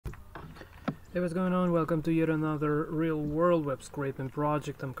Hey, what's going on? Welcome to yet another real-world web scraping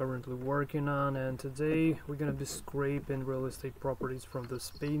project I'm currently working on, and today we're gonna be scraping real estate properties from the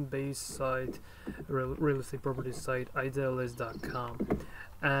Spain-based site, real estate property site idealist.com.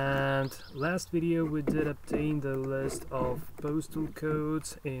 And last video we did obtain the list of postal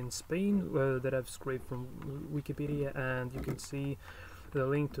codes in Spain that I've scraped from Wikipedia, and you can see the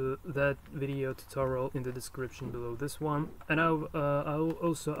link to that video tutorial in the description below this one. And I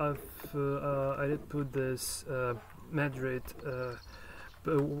did put this Madrid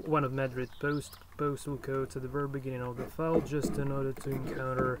one of Madrid postal codes at the very beginning of the file, just in order to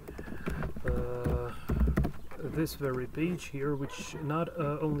encounter this very page here, which not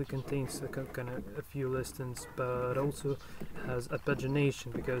only contains a few listings, but also has a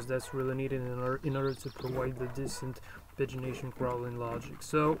pagination, because that's really needed in order to provide the decent pagination crawling logic.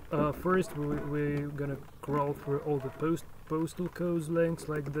 So first we're gonna crawl through all the postal codes links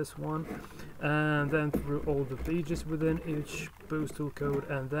like this one, and then through all the pages within each postal code,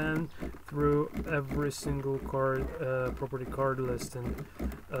 and then through every single card property card listing.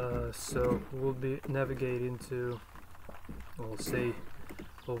 So we'll be navigating to, I'll say,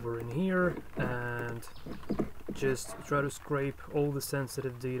 over in here, and just try to scrape all the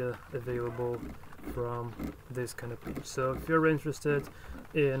sensitive data available from this kind of page. So if you're interested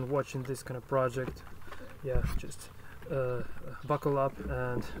in watching this kind of project, yeah, just buckle up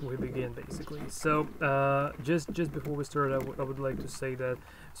and we begin basically. So just before we start, I would like to say that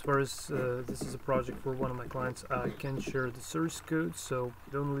as far as this is a project for one of my clients, I can share the source code. So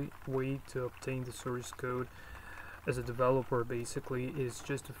the only way to obtain the source code as a developer basically is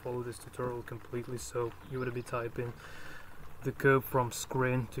just to follow this tutorial completely. So you would be typing the code from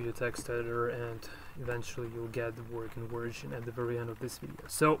screen to your text editor, and eventually you'll get the working version at the very end of this video.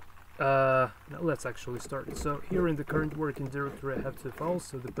 So now let's actually start. So here in the current working directory I have two files.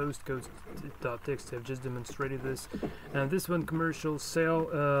 So the postcodes.txt, I've just demonstrated this, and this one, commercial sale,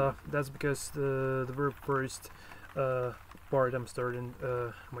 that's because the very first part I'm starting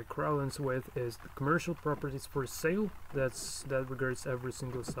my crawlings with is the commercial properties for sale. That regards every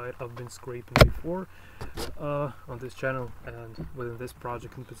single site I've been scraping before on this channel and within this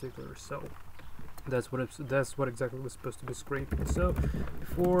project in particular. So that's what exactly was supposed to be scraping. So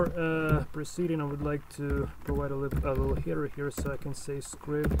before proceeding, I would like to provide a little header here, so I can say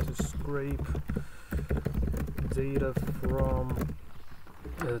script to scrape data from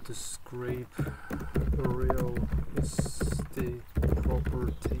to scrape real estate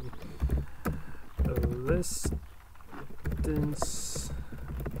property listings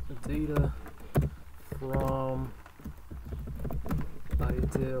data from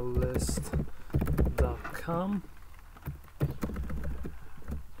idealist.com,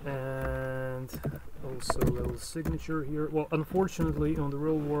 and also a little signature here. Well, unfortunately on the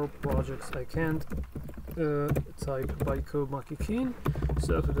real world projects I can't type by Code Monkey King.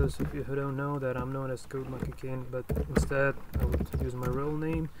 So for those of you who don't know that I'm known as Code Monkey King, but instead I would use my real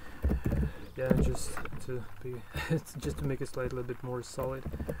name. Yeah, just to make it slightly a bit more solid.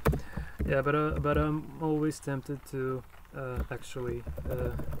 Yeah, but I'm always tempted to actually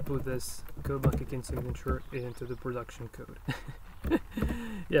put this Code Monkey King signature into the production code.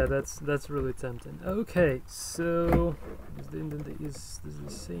 Yeah, that's really tempting. Okay, so this is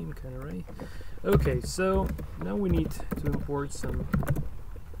the same kind of, right? Okay, so now we need to import some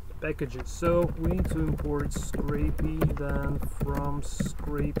packages. So we need to import SCRAPY. Then from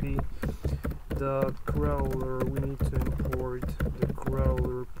SCRAPY the crawler, we need to import the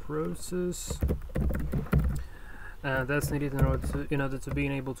crawler process, and that's needed in order to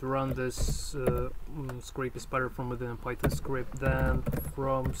being able to run this SCRAPY spider from within a Python script. Then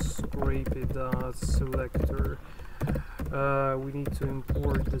from SCRAPY.selector we need to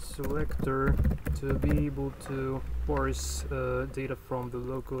import the selector to be able to parse data from the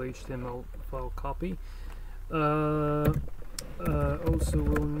local HTML file copy. Also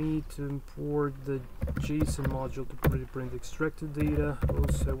we'll need to import the JSON module to pre-print extracted data.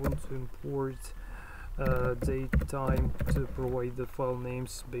 Also I want to import date time to provide the file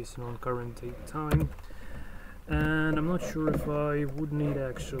names based on current date time. And I'm not sure if I would need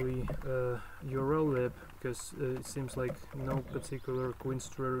actually URL-lib, because it seems like no particular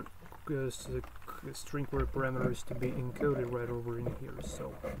string query parameters to be encoded right over in here.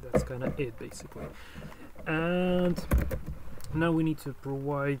 So that's kind of it basically. And now we need to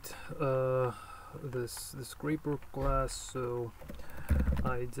provide the scraper class. So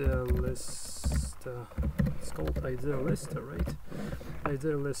idealista, it's called idealista, right?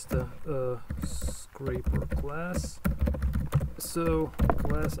 Idealista scraper class. So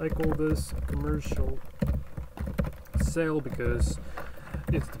class, I call this commercial sale because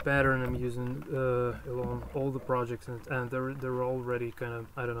it's the pattern I'm using along all the projects, and they're already kind of,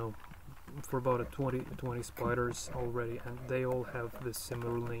 I don't know, for about 20 spiders already, and they all have this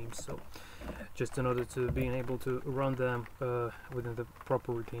similar name. So just in order to being able to run them within the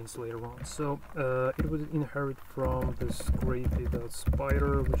proper routines later on. So it would inherit from the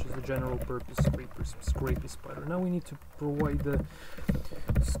SCRAPY.spider, which is the general purpose SCRAPY spider. Now we need to provide the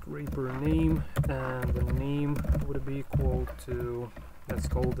scraper name, and the name would be equal to, let's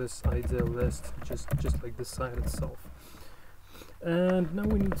call this ID list, just like the site itself. And now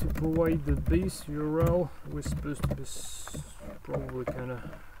we need to provide the base URL. We're supposed to be probably kind of,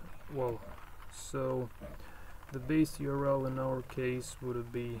 well, so the base URL in our case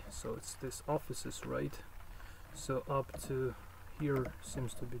would be, so it's this offices, right? So up to here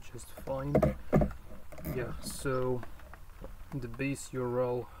seems to be just fine. Yeah, so the base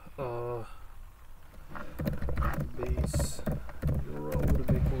URL would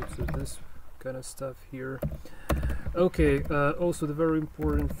be equal to this kind of stuff here. Okay, also the very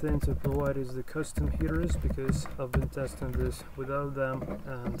important thing to provide is the custom headers, because I've been testing this without them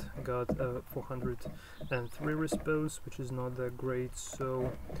and got 403 response, which is not that great.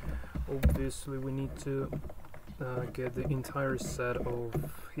 So obviously we need to get the entire set of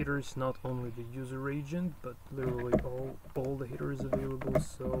headers, not only the user agent, but literally all the headers available.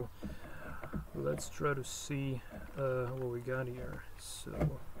 So let's try to see what we got here.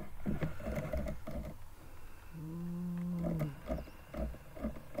 So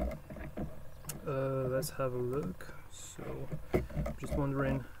let's have a look. So I'm just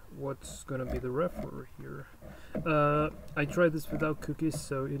wondering what's gonna be the referer here. I tried this without cookies,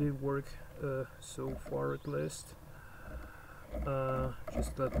 so it did work so far at least.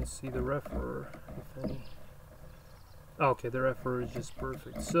 Just let me see the referer, if any. Okay, the referer is just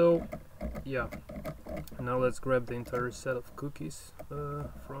perfect. So yeah, now let's grab the entire set of cookies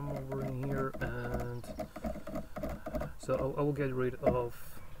from over in here, and so I will get rid of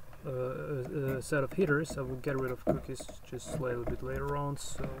a set of headers. I will get rid of cookies just a little bit later on.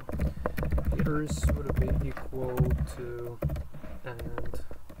 So headers would be equal to, and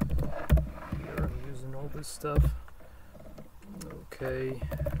here I'm using all this stuff. Okay.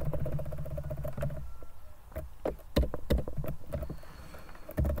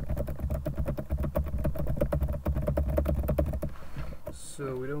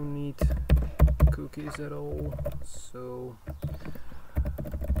 So we don't need cookies at all. So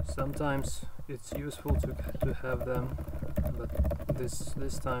sometimes it's useful to have them, but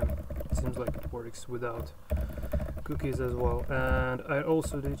this time it seems like it works without cookies as well. And I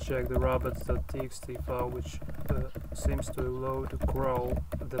also did check the robots.txt file, which seems to allow to crawl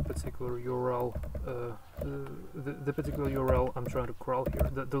the particular URL, the particular URL I'm trying to crawl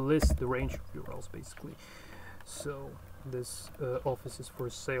here, the list, the range of URLs basically. So this office is for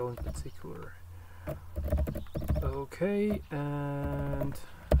sale in particular. Okay, and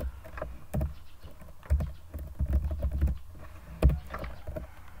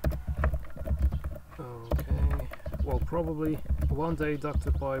okay, well, probably one day Dr.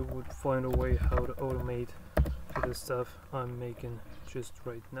 Pi would find a way how to automate the stuff I'm making just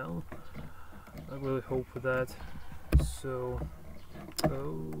right now. I really hope for that. So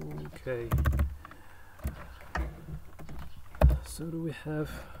okay, so do we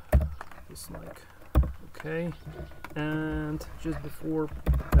have this mic? Okay, and just before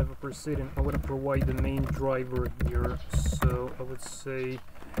ever proceeding, I want to provide the main driver here. So I would say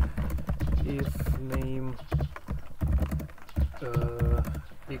if name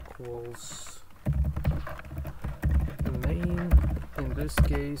equals main. In this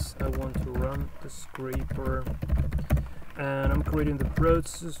case, I want to run the scraper, and I'm creating the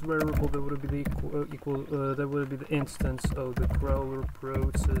process variable that would be the that would be the instance of the crawler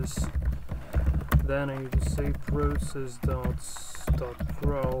process. Then I need to say process dot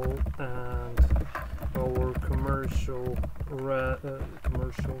crawl, and our commercial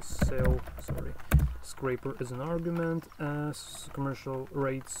sale, sorry, scraper is an argument, as commercial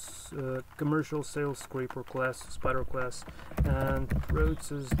rates, commercial sales scraper class, spider class, and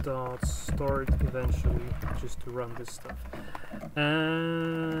process dot start eventually, just to run this stuff.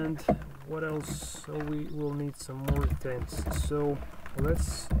 And what else? So we will need some more things. So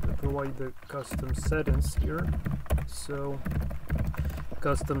let's provide the custom settings here. So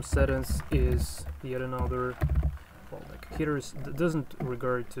custom settings is yet another, well, like headers doesn't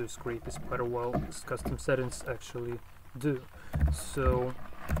regard to SCRAPY spider, well, custom settings actually do. So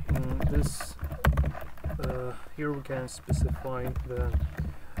this here we can specify the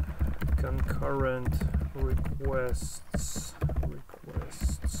concurrent requests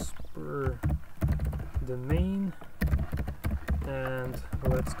per the main, and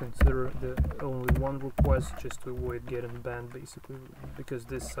let's consider the only one request just to avoid getting banned, basically, because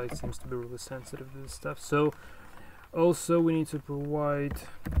this site seems to be really sensitive to this stuff. So also we need to provide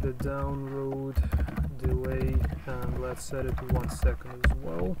the download delay, and let's set it to 1 second as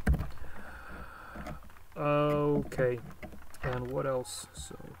well. Okay, and what else?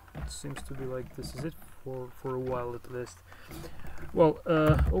 So it seems to be like this is it for a while at least. Well,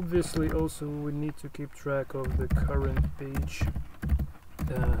 obviously also we need to keep track of the current page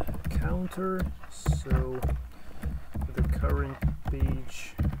counter. So the current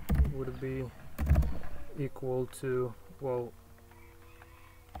page would be equal to, well,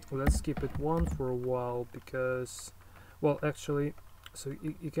 let's keep it 1 for a while, because, well, actually, so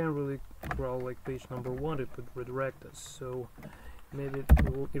you can't really crawl like page number 1, it would redirect us. So maybe it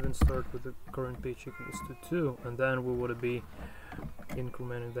will even start with the current page equals to 2, and then we would be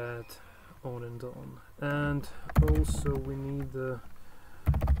incrementing that on and on. And also we need the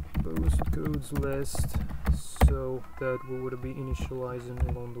postcodes list, so that we would be initializing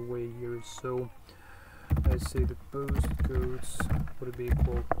along the way here. So I say the postcodes would be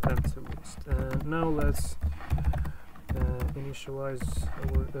equal empty list. And now let's initialize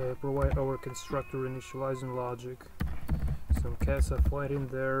our provide our constructor initializing logic. Some cats are fighting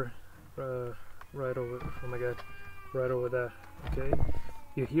there, right over, oh my god, right over there. Okay,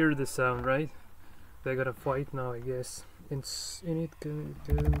 you hear the sound, right? They're gonna fight now, I guess. Init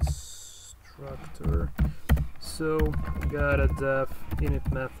constructor. So got a def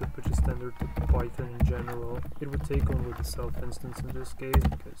init method, which is standard to Python in general. It would take only the self instance in this case,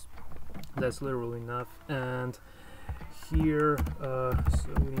 because that's literally enough. And here,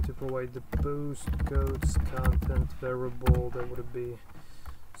 so we need to provide the postcodes content variable. That would be,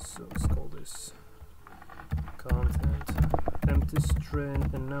 so let's call this content empty string,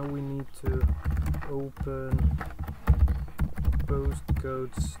 and now we need to open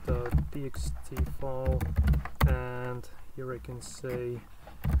postcodes.txt file, and here I can say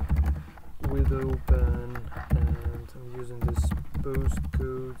with open, and I'm using this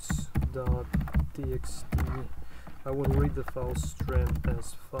postcodes.txt. I will read the file string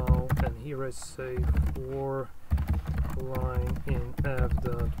as file, and here I say for line in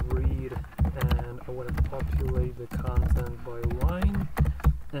f.read, and I want to populate the content by line,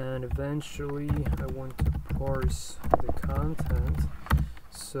 and eventually I want to parse the content,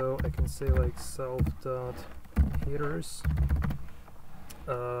 so I can say like self.headers,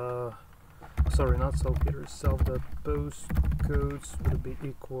 sorry, not self-headers, self.postcodes would be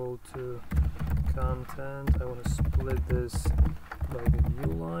equal to content. I want to split this by the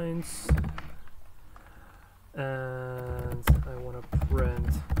view lines, and I want to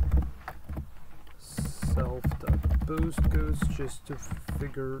print self.postcodes just to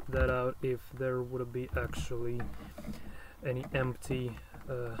figure that out if there would be actually any empty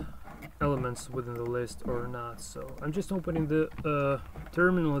elements within the list or not. So I'm just opening the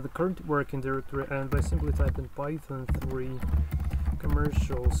terminal of the current working directory, and by simply typing python 3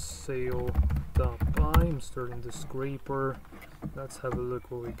 commercial sale.py, I'm starting the scraper. Let's have a look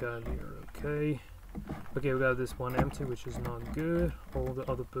what we got here. Okay, we got this one empty, which is not good. All the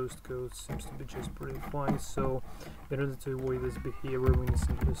other postcodes seems to be just pretty fine. So in order to avoid this behavior, we need to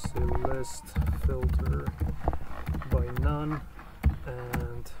simply say list filter by none,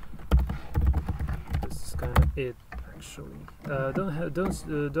 and this is kind of it actually.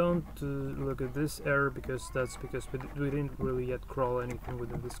 Don't look at this error, because that's because we didn't really yet crawl anything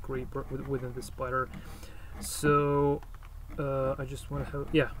within the scraper, within the spider. So I just want to have,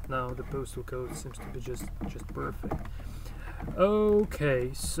 yeah, now the postal code seems to be just perfect.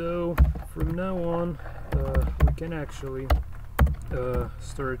 Okay, so from now on we can actually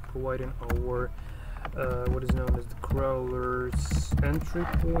start providing our what is known as the crawler's entry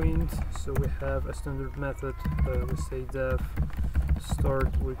point. So we have a standard method, we say def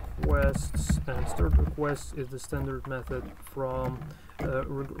start requests, and start requests is the standard method from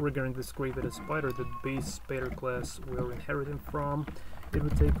regarding the scrape at a spider, the base spider class we're inheriting from. It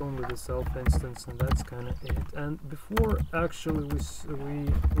would take only the self instance, and that's kind of it. And before actually we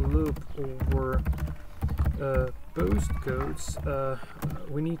loop over postcodes,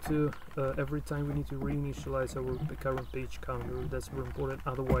 we need to every time we need to reinitialize our current page counter. That's very important,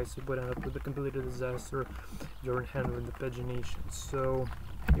 otherwise it would end up with a complete disaster during handling the pagination. So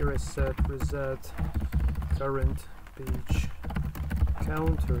here I set reset current page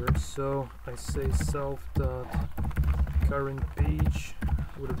counter, so I say self dot current page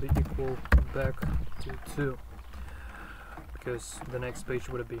would be equal back to 2. because the next page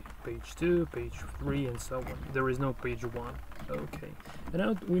would be page 2, page 3, and so on. There is no page 1. Okay, and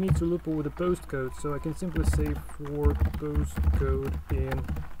now we need to loop over the postcode, so I can simply say for postcode in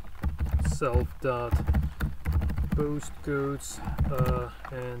self dot postcodes,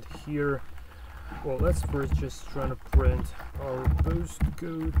 and here, well, let's first just try to print our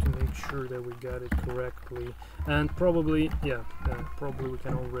postcode to make sure that we got it correctly, and probably, yeah, probably we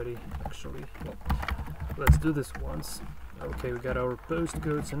can already actually, well, let's do this once. Okay, we got our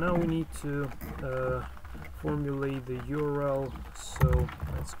postcodes, and now we need to formulate the URL. So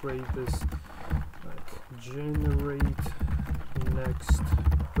let's create this like generate next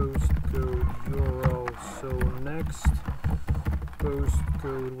postcode URL. So next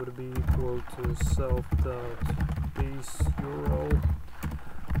postcode would be equal to self dot base URL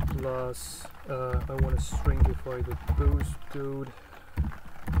plus I want to stringify the postcode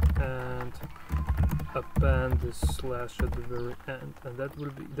and append this slash at the very end, and that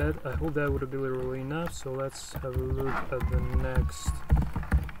would be that. I hope that would be literally enough. So let's have a look at the next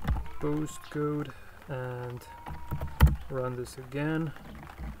postcode and run this again.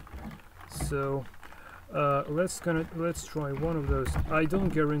 So let's try one of those. I don't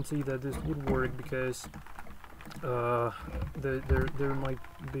guarantee that this would work because there might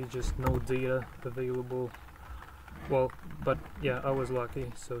be just no data available. Well, but yeah, I was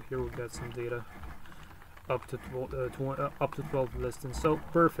lucky, so here we got some data up to 12 listings. So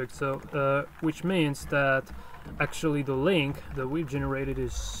perfect. So which means that actually the link that we've generated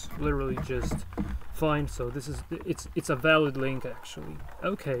is literally just fine. So this is it's a valid link actually.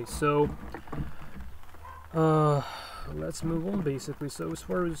 Okay, so let's move on basically. So as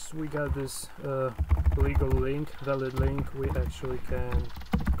far as we got this legal link, valid link, we actually can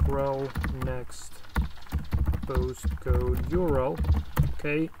crawl next postcode URL.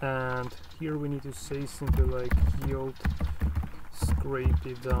 Okay, and here we need to say something like yield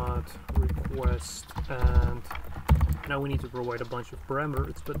SCRAPY dot request, and now we need to provide a bunch of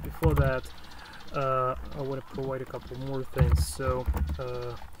parameters, but before that I want to provide a couple more things. So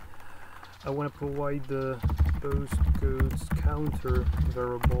I want to provide the postcodes counter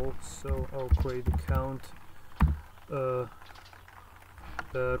variable, so I'll create the count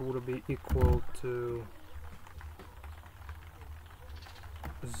that would be equal to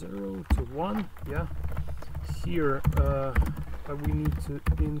 0 to 1. Yeah, here we need to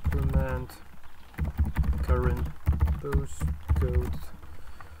increment current postcode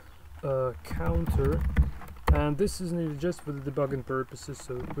counter, and this is needed just for the debugging purposes,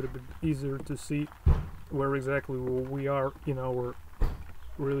 so it would be easier to see where exactly we are in our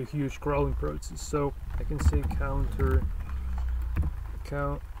really huge crawling process. So I can say counter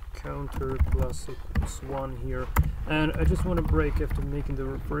plus equals 1 here, and I just want to break after making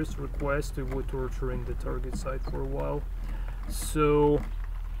the first request to avoid torturing the target site for a while. So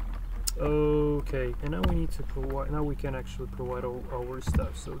okay, and now we need to provide, now we can actually provide all our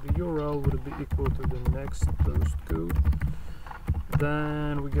stuff. So the URL would be equal to the next postcode,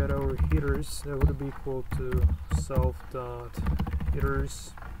 then we got our headers that would be equal to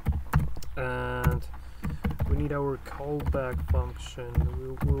self.headers, and we need our callback function.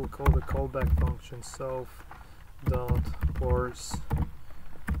 We'll call the callback function self.parse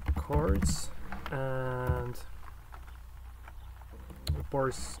cards and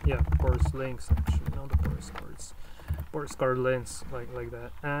parse links, actually, not the parse cards, parse card links, like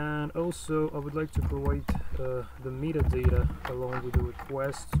that. And also I would like to provide the metadata along with the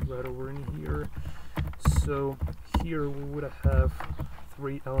request right over in here. So here we would have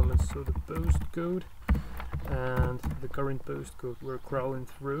 3 elements, so the postcode and the current postcode we're crawling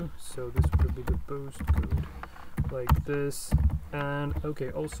through, so this would be the postcode like this. And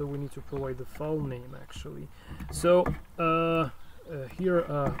okay, also we need to provide the file name actually. So here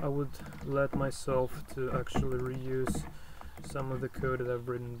I would let myself to actually reuse some of the code that I've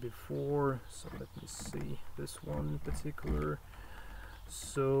written before. So let me see this one in particular.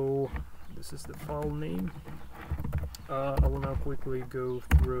 So this is the file name. I will now quickly go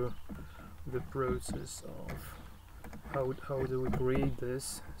through the process of how do we create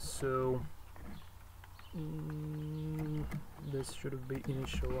this. So this should be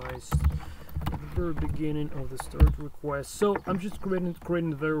initialized at the very beginning of the start request. So I'm just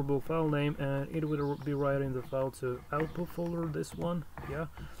creating the variable file name, and it will be writing the file to output folder, this one. Yeah,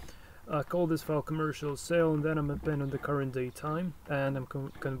 call this file commercial sale, and then I'm appending the current date time, and I'm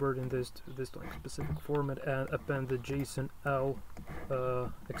converting this to this like specific format, and append the JSON-L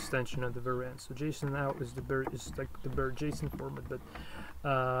extension at the very end. So JSON-L is like the bare JSON format, but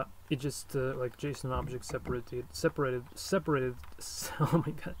it just like JSON object separated oh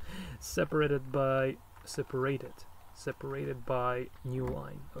my god, separated by separated separated by new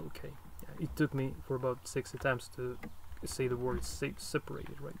line. Okay, yeah, it took me for about 6 attempts to say the word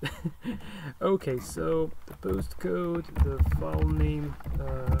separated, right? Okay, so the postcode, the file name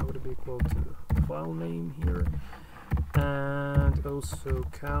would be equal to file name here, and also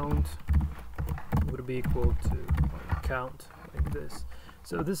count would be equal to count, like this.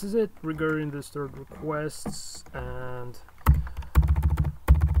 So this is it regarding the stored requests, and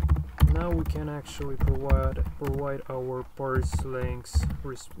now we can actually provide our parse links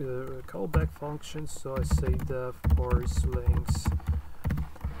callback functions. So I say def parse links,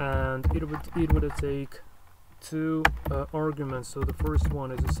 and it would take 2 arguments. So the first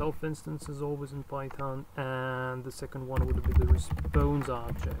one is a self instance, as always in Python, and the second one would be the response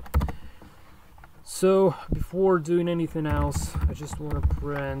object. So before doing anything else, I just want to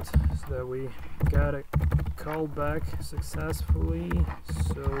print so that we got a callback successfully.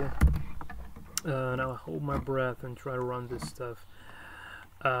 So now I hold my breath and try to run this stuff.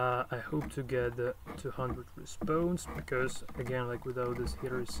 I hope to get the 200 response, because again, like without these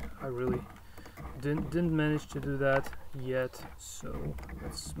headers, I really didn't manage to do that yet. So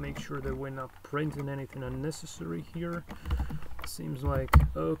let's make sure that we're not printing anything unnecessary here. Seems like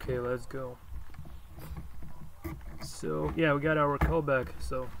okay, let's go. So yeah, we got our callback,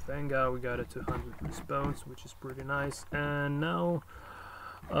 so thank God we got a 200 response, which is pretty nice. And now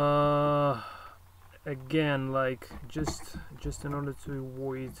again, like just in order to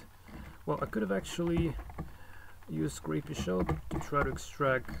avoid, well, I could have actually used SCRAPY shell to try to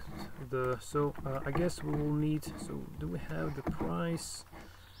extract the, so I guess we will need, so do we have the price,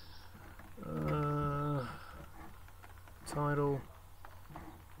 title,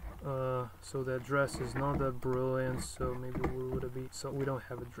 so the address is not that brilliant, so maybe we would be, so we don't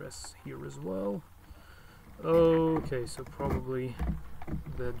have address here as well. Okay, so probably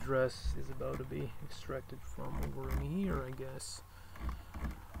the address is about to be extracted from over in here, I guess.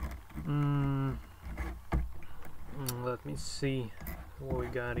 Let me see what we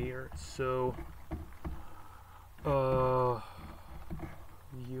got here. So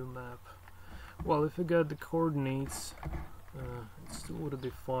view map. Well, if I got the coordinates, it still would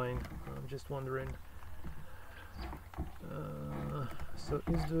be fine. I'm just wondering, so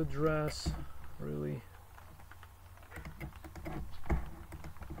is the address really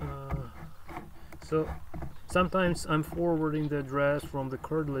so sometimes I'm forwarding the address from the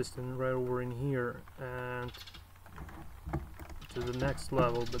card list and right over in here and to the next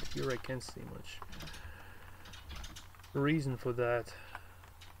level, but here I can't see much reason for that.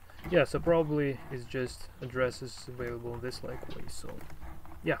 Yeah, so probably it's just addresses available in this like way. So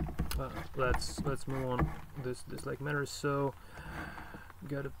yeah, let's move on. This like matters. So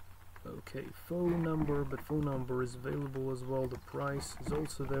got a okay phone number, but phone number is available as well. The price is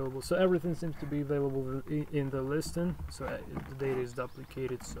also available. So everything seems to be available in the listing. So the data is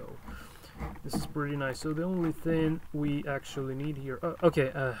duplicated. So this is pretty nice. So the only thing we actually need here.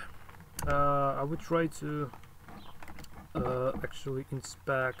 Okay, I would try to actually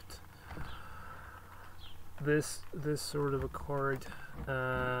inspect this sort of a card,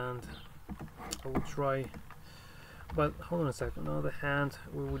 and I will try, but hold on a second. On the other hand,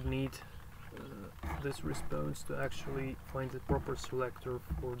 we would need this response to actually find the proper selector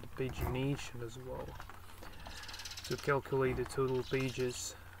for the pagination as well, to calculate the total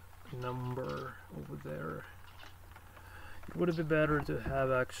pages number over there. It would be better to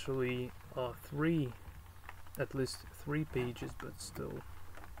have actually at least three pages, but still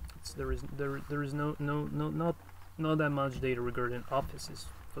there is not that much data regarding offices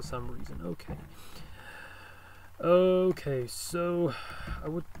for some reason. Okay, so I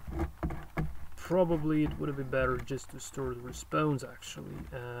would probably, it would be better just to store the response actually.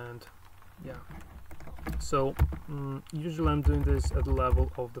 And yeah, so usually I'm doing this at the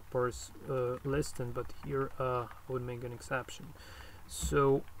level of the parse listing, but here I would make an exception.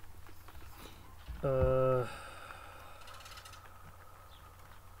 So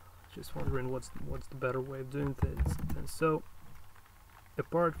just wondering what's the better way of doing things. And so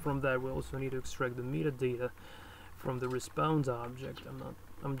apart from that, we also need to extract the metadata from the response object.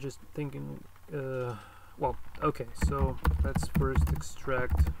 I'm just thinking, well, okay, so let's first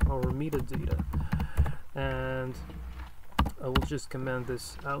extract our metadata, and I will just comment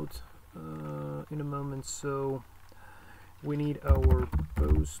this out in a moment. So we need our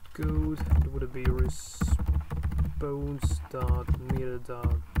postcode. It would be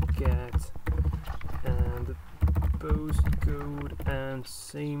response.meta.get and the postcode, and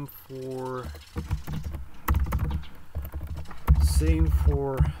same for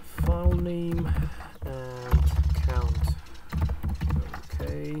file name and count.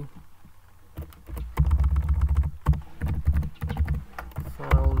 Okay.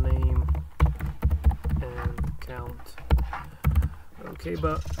 Okay,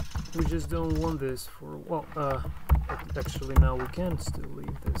 but we just don't want this for, well, actually now we can still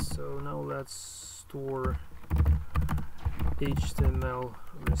leave this. So now let's store HTML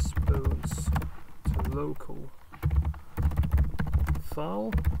response to local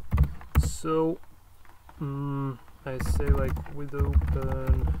file. So I say like with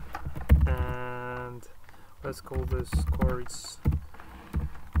open, and let's call this cards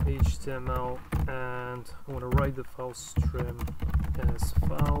HTML, and I want to write the file stream as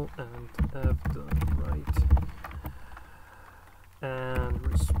file and f.write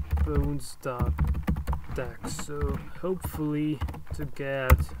and response.text. So hopefully to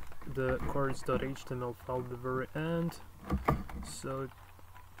get the cards.html file at the very end, so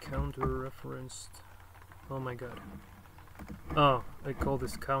counter referenced. Oh my god. Oh, I call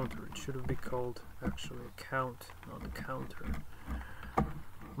this counter. It should have been called actually a count, not a counter.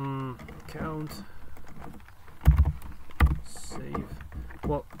 Count, save.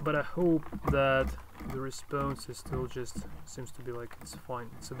 Well, but I hope that the response is still just seems to be like it's fine.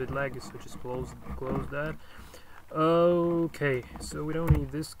 It's a bit laggy, so just close that. Okay, so we don't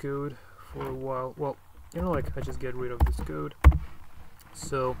need this code for a while. Well, you know, like I just get rid of this code.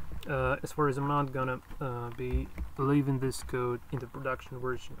 So as far as I'm not gonna be leaving this code in the production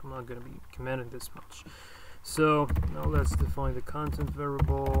version, I'm not gonna be commenting this much. So now let's define the content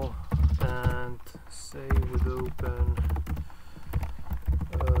variable and say with open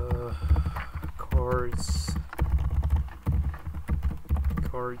cards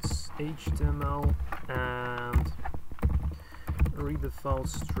HTML, and read the file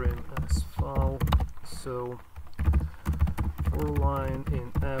stream as file. So for line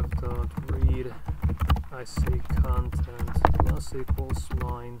in f.read, I say content plus equals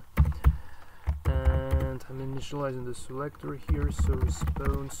line, and I'm initializing the selector here, so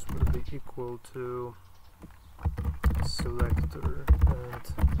response will be equal to selector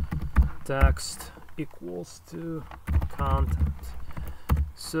and text equals to content.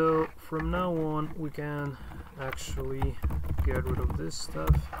 So from now on we can actually get rid of this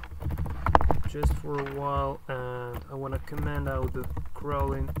stuff just for a while, and I want to command out the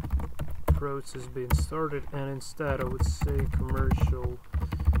crawling process being started, and instead I would say commercial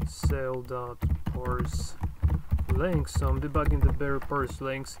sale.parse links. So I'm debugging the bare parse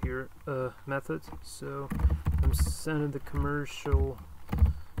links here method. So I'm sending the commercial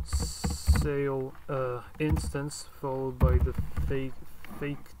sale instance followed by the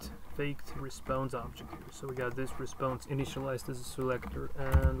faked response object here. So we got this response initialized as a selector,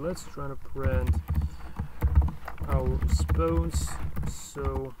 and let's try to print our response.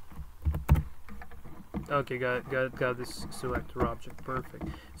 So okay, got this selector object, perfect.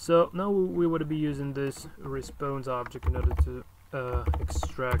 So now we would be using this response object in order to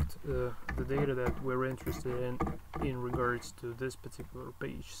extract the data that we're interested in regards to this particular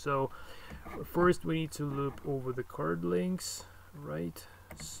page. So first we need to loop over the card links, right?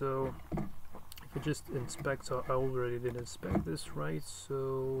 So if I just inspect, so I already did inspect this, right?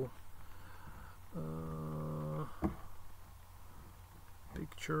 So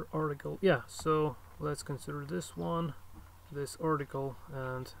picture article, yeah, so let's consider this one, this article,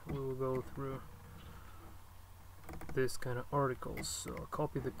 and we will go through this kind of articles. So I'll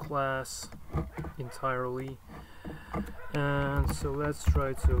copy the class entirely, and so let's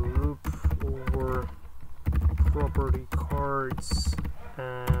try to loop over property cards,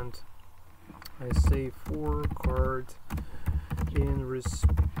 and I say for card in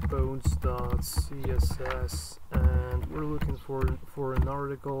response.css, and we're looking for an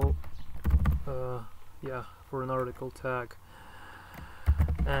article, yeah, for an article tag,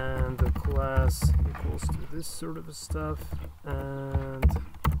 and the class equals to this sort of stuff. And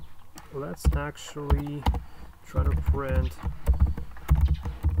let's actually try to print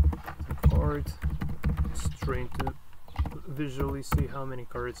the card string to visually see how many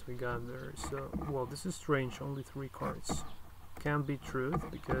cards we got there. So, well, this is strange, only 3 cards. Can't be truth,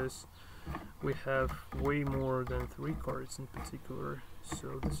 because we have way more than 3 cards in particular.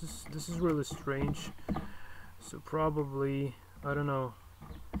 So this is really strange. So probably, I don't know.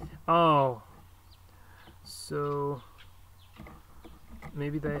 Oh, so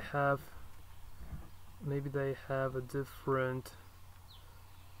maybe they have a different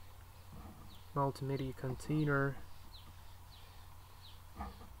multimedia container.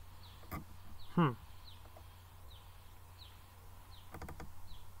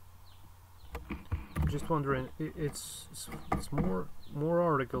 Just wondering, it's more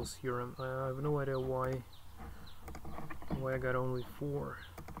articles here. I have no idea why I got only 4.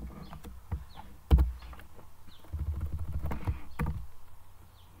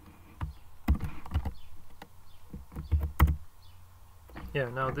 Yeah,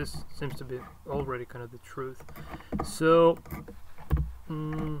 now this seems to be already kind of the truth. So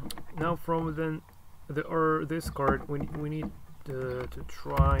now from then this card we need to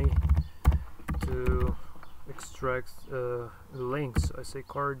try to extract links. I say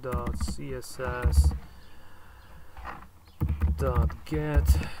card.css .get.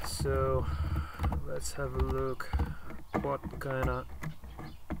 So let's have a look what kind of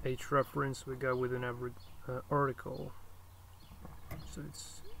href we got within every article. So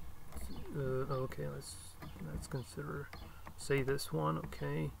it's okay. Let's consider, say, this one.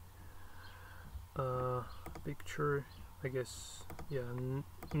 Okay. Picture, I guess. Yeah.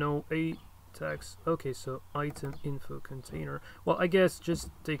 No a tags. Okay, so item info container. Well, I guess just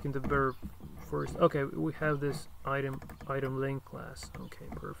taking the verb first. Okay, we have this item link class. Okay,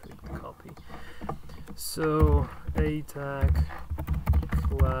 perfect. Copy. So a tag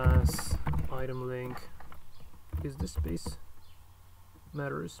class item link. Is this space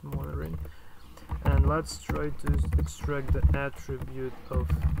matters monitoring? And let's try to extract the attribute of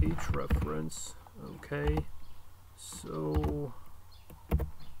href. Okay, so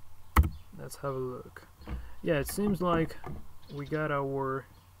let's have a look. Yeah, it seems like we got our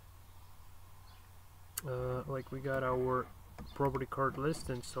property card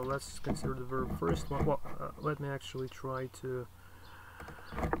listing. So let's consider the verb first one. Well, let me actually try to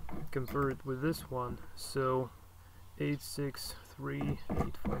compare it with this one. So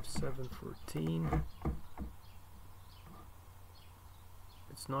 863.857.14.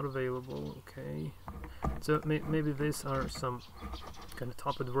 It's not available. Okay, so maybe these are some kind of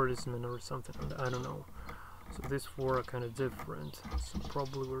top advertisement or something. I don't know. So these four are kind of different. So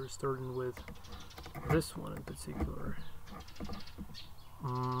probably we're starting with this one in particular.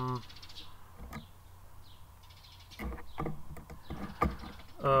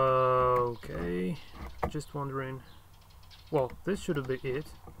 Okay, just wondering. Well, this should have been it.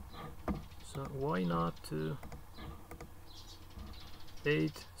 So why not to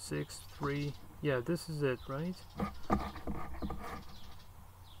 863? Yeah, this is it, right?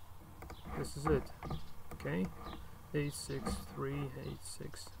 This is it. Okay,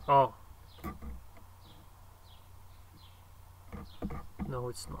 86386. Oh, no,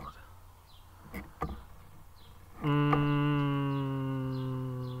 it's not.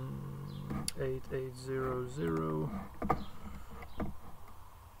 8800.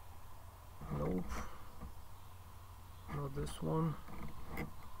 Nope. Not this one.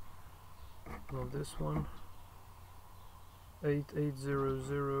 Not this one.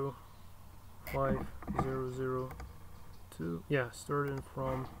 88005002. Yeah, starting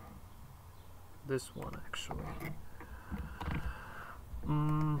from this one actually.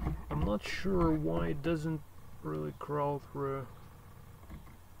 I'm not sure why it doesn't really crawl through.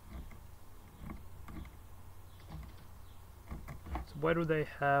 So why do they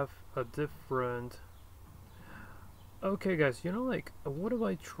have a different... Okay guys, you know, like, what if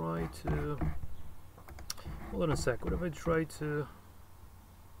I try to... Hold on a sec, what if I try to...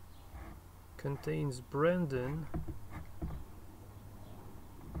 Contains Brandon.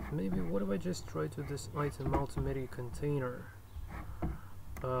 Maybe what if I just try to this item multimedia container?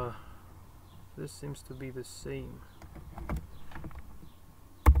 This seems to be the same.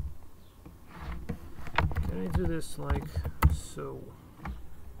 Can I do this like so?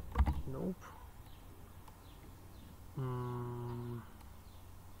 Nope.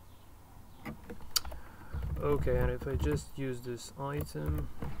 Okay, and if I just use this item,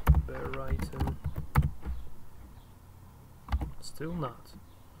 bare item, still not.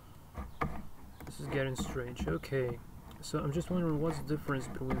 This is getting strange. Okay, so I'm just wondering what's the difference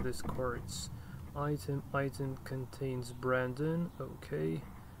between these cards. Item contains Brandon. Okay.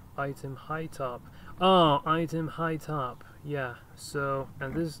 Item high top. Oh, item high top. Yeah. So,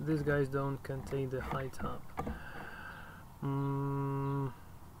 and these guys don't contain the high top.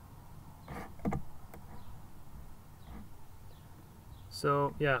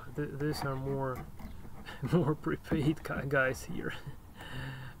 So yeah, these are more more prepaid guys here.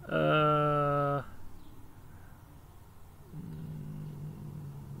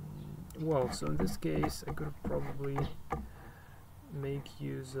 Well, so in this case I could probably make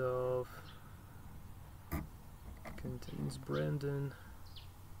use of contains Brandon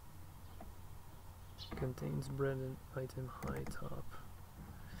item high top.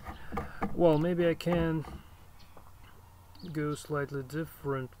 Well, maybe I can go slightly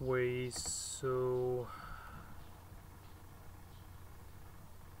different ways. So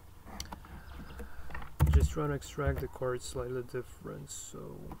just trying to extract the card slightly different.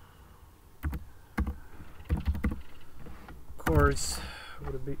 So cards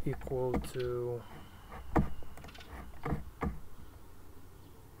would be equal to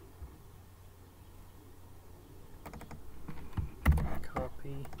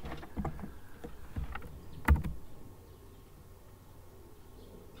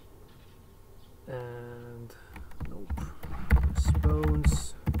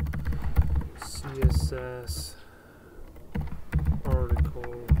CSS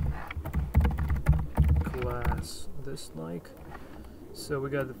article class dislike. So we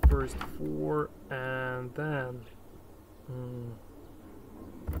got the first 4, and then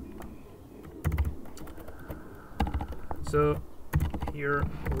so here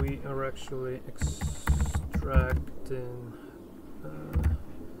we are actually extracting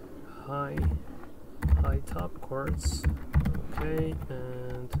high top cards. Okay,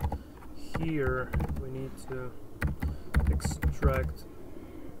 and here we need to extract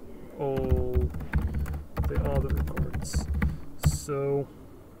all the other cards. So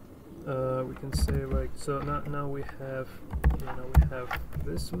we can say like, so now we have, we have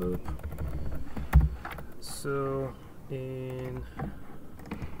this loop. So in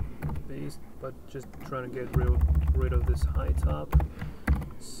base, but just trying to get rid of this high top.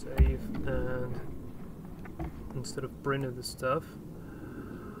 Save, and instead of printing the stuff,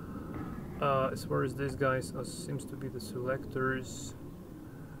 as far as these guys seems to be the selectors,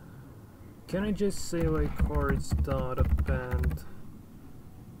 can I just say like cards dot append?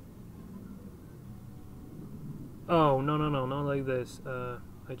 Oh no, not like this.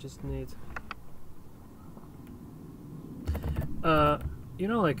 I just need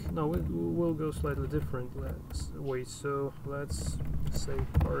like, no, we'll go slightly different way. So let's say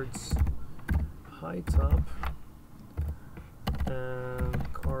cards high top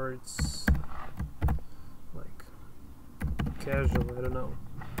and cards like casual, I don't know.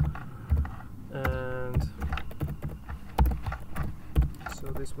 And so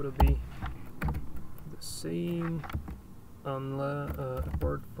this would be the same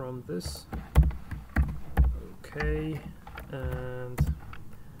apart from this. Okay, and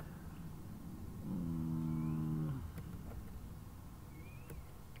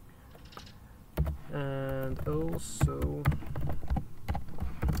also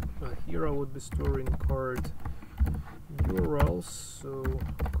here I would be storing card URLs, so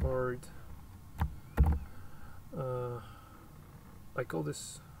card I call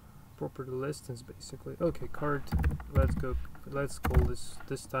this property listings basically. Okay, card, let's call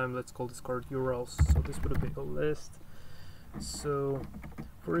this time card URLs. So this would be a list. So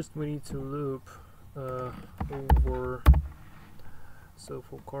first we need to loop over, so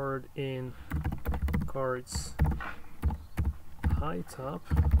for card in cards high top,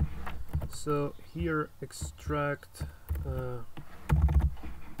 so here extract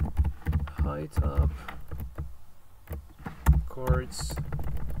high top cards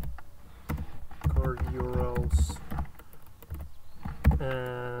card URLs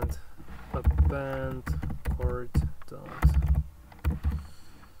and append card dot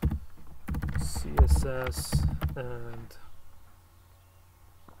CSS, and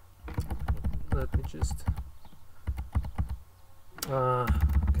let me just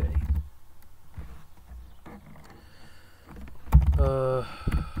okay,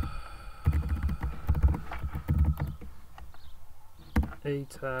 a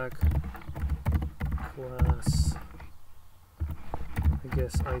tag class, I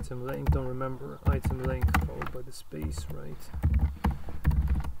guess item link, don't remember, item link followed by the space, right?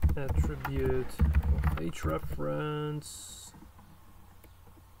 Attribute of hrefs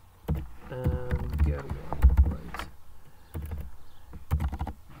and get one, right?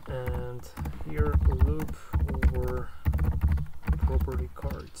 And here loop over property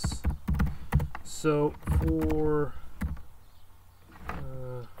cards. So for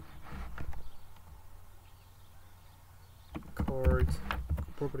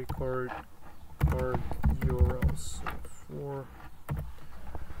property card URLs, so for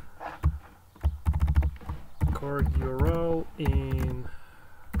card URL in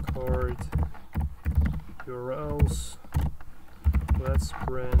card URLs, let's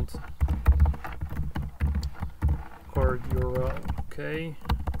print card URL. Okay,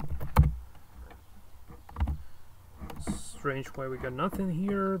 strange why we got nothing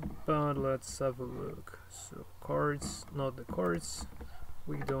here, but let's have a look. So cards, not the cards,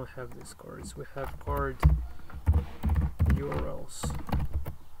 we don't have these cards, we have card URLs.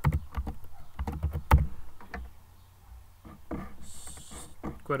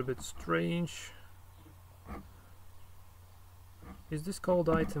 Quite a bit strange. Is this called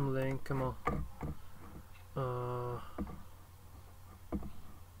item link? Come on.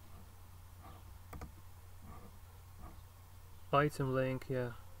 Item link,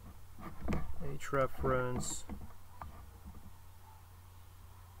 yeah. Hrefs.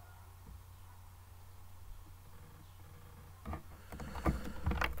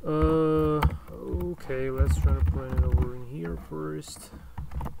 Okay, let's try to put it over in here first.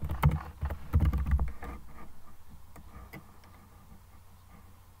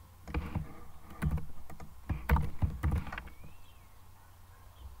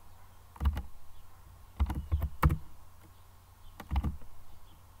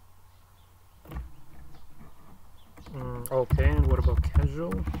 Okay, and what about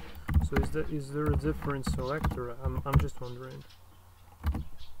casual? So is there a different selector? I'm just wondering.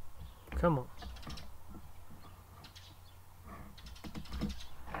 Come on.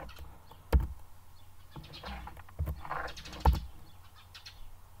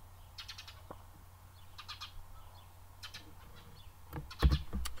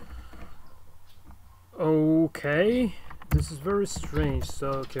 Okay, this is very strange. So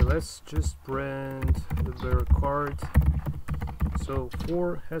okay, let's just brand the bearer card. So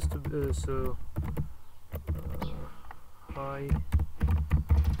 4 has to be high.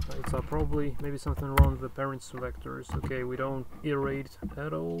 It's probably maybe something wrong with the parent selectors. Okay, we don't iterate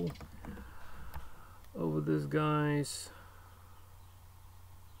at all over these guys.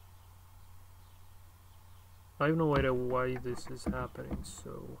 I have no idea why this is happening.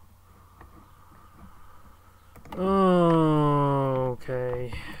 So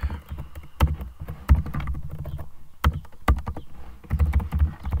okay.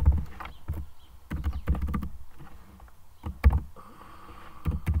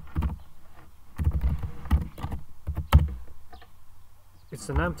 It's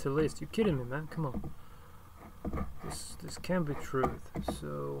an empty list. You kidding me, man? Come on. This can't be truth.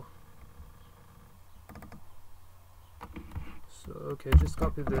 So okay, just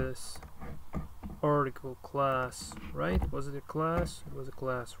copy this. Article class, right? Was it a class? It was a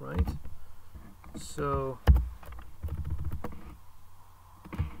class, right? So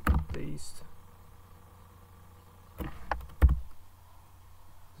paste.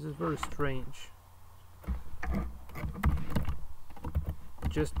 This is very strange.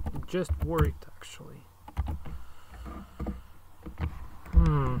 Just worked actually.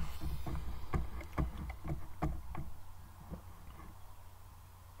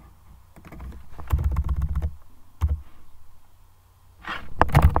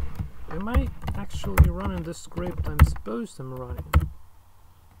 Am I actually running the script I'm supposed I'm running?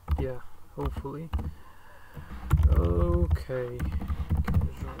 Yeah, hopefully. Okay.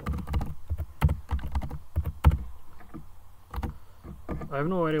 Casual. I have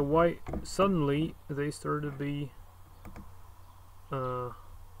no idea why suddenly they started to be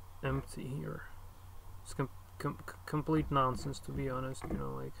empty here. It's complete nonsense, to be honest, you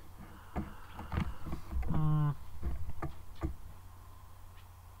know, like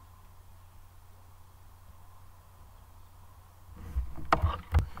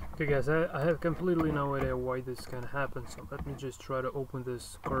okay guys, I have completely no idea why this can happen, so let me just try to open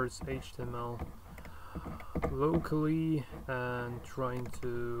this cards HTML locally and trying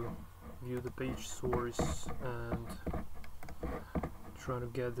to view the page source and trying to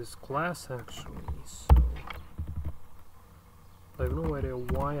get this class actually. So I have no idea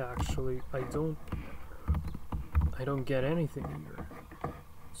why actually I don't get anything here.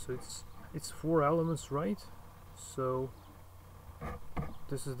 So it's 4 elements, right? So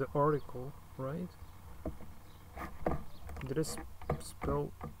this is the article, right? Did I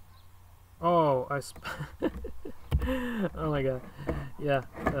spell? Oh, oh my god. Yeah,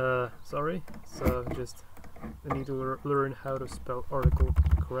 sorry. So just I need to learn how to spell article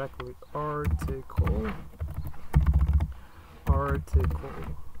correctly. Article.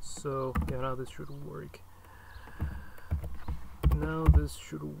 So yeah, now this should work. Now this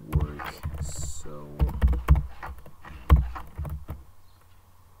should work. So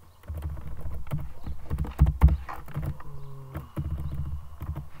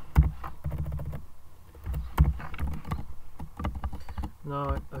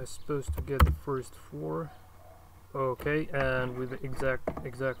now I'm supposed to get the first 4. Okay, and with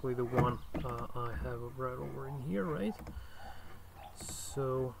exactly the one I have right over in here, right?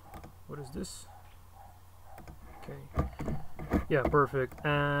 So what is this? Okay, yeah, perfect.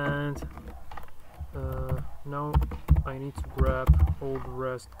 And now I need to grab all the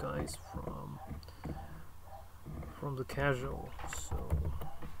rest guys from the casual. So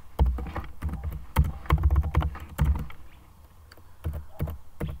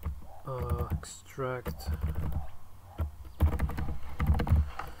extract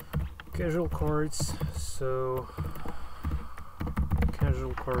casual cards. So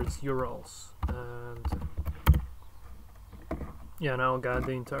casual cards URLs, and yeah, now I got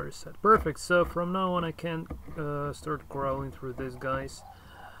the entire set. Perfect. So from now on I can start crawling through these guys.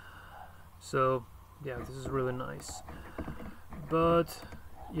 So yeah, this is really nice. But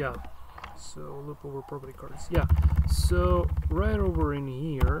yeah, so loop over property cards. Yeah, so right over in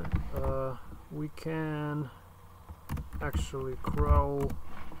here we can actually crawl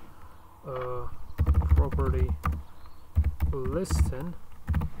property listing,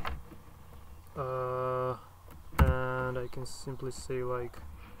 and I can simply say like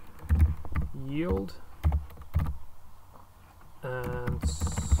yield and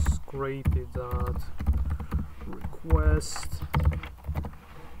SCRAPY dot request.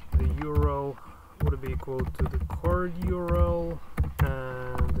 The URL would be equal to the card URL,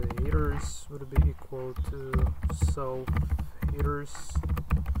 and the headers would be equal to self headers.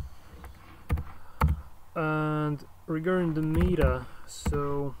 And regarding the meta,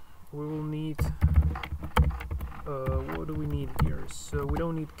 so we will need what do we need here? So we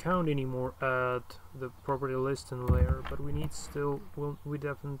don't need count anymore at the property listing layer, but we need we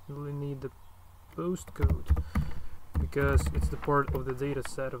definitely need the postcode, because it's the part of the data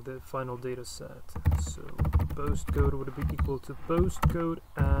set, of the final data set. So postcode would be equal to postcode,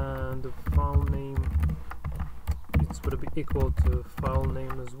 and the file name, it's would be equal to file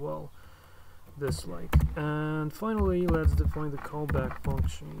name as well, this like. And finally, let's define the callback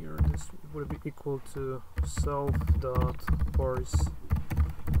function here. This would be equal to self.parse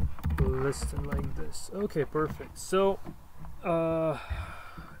listing like this. Okay, perfect. So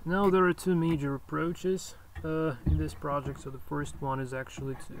now there are two major approaches in this project. So the first one is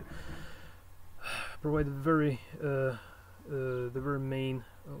actually to provide the very main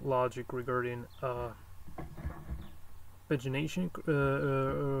logic regarding pagination,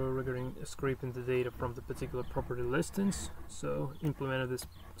 regarding scraping the data from the particular property listings. So implemented this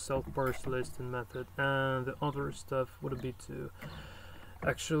self-parse listing method, and the other stuff would be to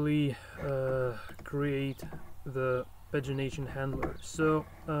actually create the pagination handler. So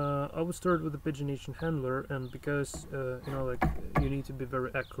I would start with the pagination handler, and because you know, like, you need to be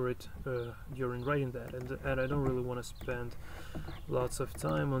very accurate during writing that, and I don't really want to spend lots of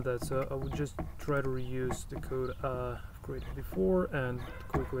time on that, so I would just try to reuse the code I've created before and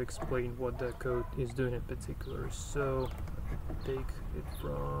quickly explain what the code is doing in particular. So take it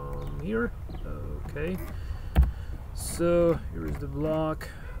from here. Okay, so here is the block.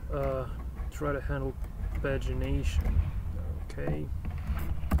 Try to handle pagination. Okay,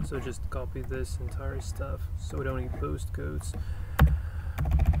 so just copy this entire stuff, so we don't need postcodes,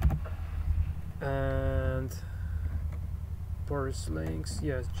 and parse links,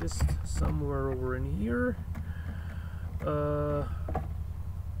 yes, just somewhere over in here.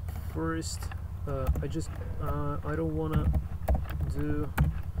 First, I don't want to do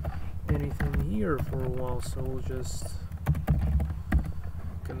anything here for a while, so we'll just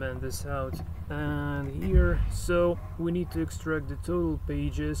comment this out. And here, so we need to extract the total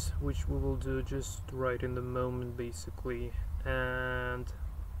pages, which we will do just right in the moment basically. And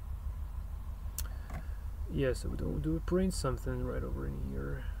yeah, so do we print something right over in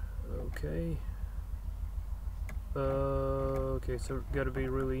here? Okay. Okay, so gotta be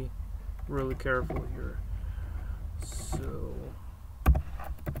really careful here. So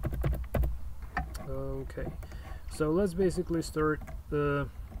okay, so let's basically start the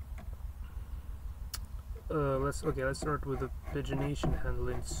let's start with the pagination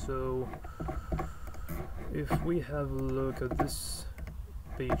handling. So if we have a look at this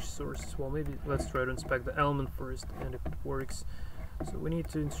page source, well, maybe let's try to inspect the element first, and if it works. So we need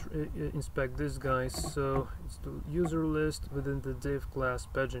to inspect this guy. So it's the user list within the div class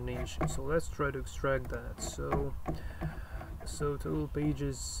pagination. So let's try to extract that. So total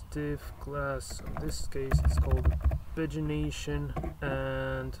pages div class, in this case it's called pagination,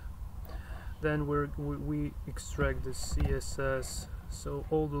 and then we extract the CSS. So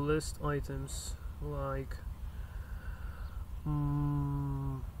all the list items, like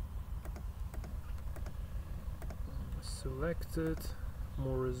selected,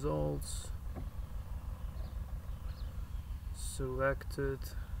 more results, selected,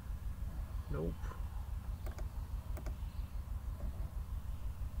 nope.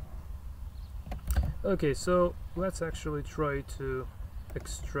 Okay, so let's actually try to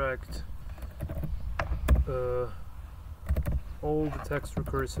extract all the text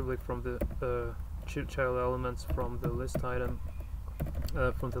recursively from the child elements from the list item,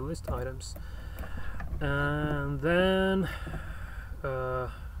 from the list items. And then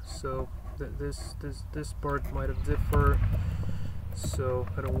so this part might have differed, so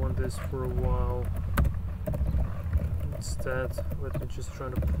I don't want this for a while. Instead, let me just try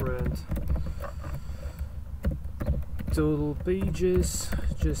to print total pages,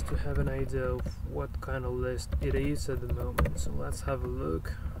 just to have an idea of what kind of list it is at the moment. So let's have a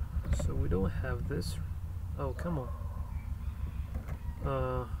look. So we don't have this. Oh, come on.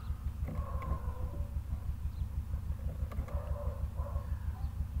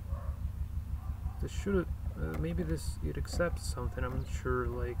 This should maybe it accepts something, I'm not sure,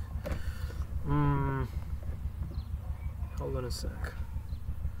 like hold on a sec.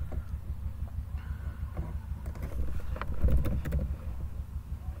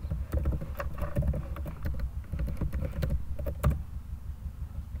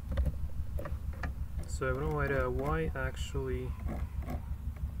 So I have no idea why actually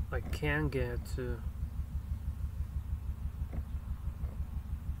I can get to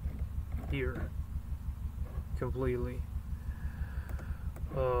here completely.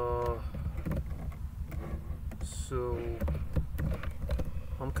 So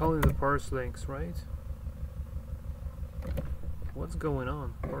I'm calling the parse links, right? What's going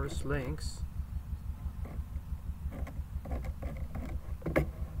on? Parse links.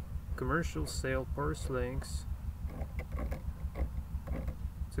 Commercial sale parse links.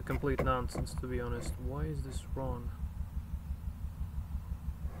 It's a complete nonsense, to be honest. Why is this wrong?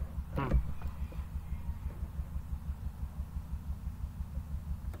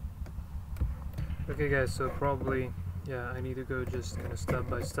 Okay guys, so probably, yeah, I need to go just kind of step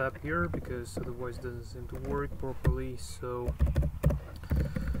by step here, because otherwise it doesn't seem to work properly. So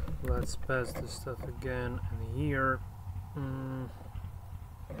let's pass this stuff again in here.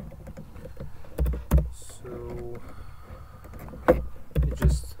 So it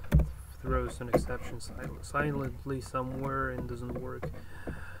just throws an exception silently somewhere and doesn't work.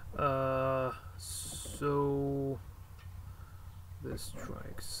 So this try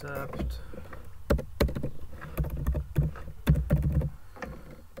accept.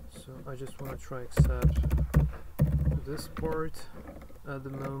 So I just want to try accept this part at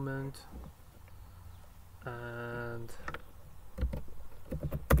the moment, and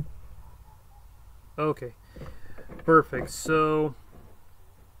okay, perfect. So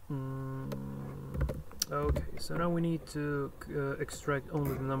okay, so now we need to extract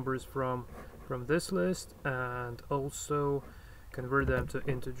only the numbers from this list and also convert them to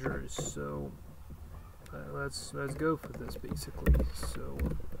integers. So let's go for this basically. So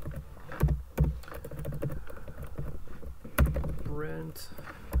print.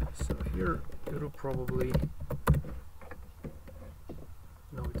 So here it'll probably,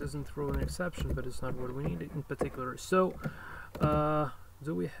 no, it doesn't throw an exception, but it's not what we need in particular. So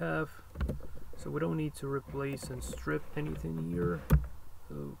do we have, so we don't need to replace and strip anything here.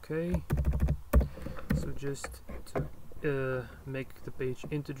 Okay, so just to make the page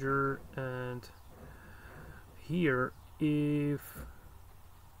integer, and here if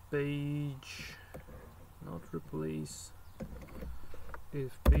page, not replace,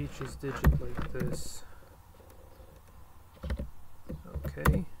 if page is digit like this.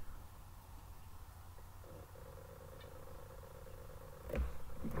 Okay,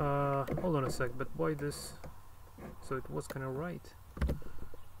 hold on a sec, but why this? So it was kind of right.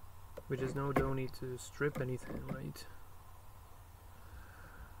 We just now don't need to strip anything, right?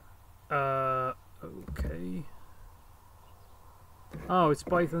 Okay. Oh, it's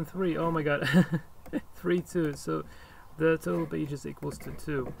Python 3. Oh my god. 3, 2. So the total pages equals to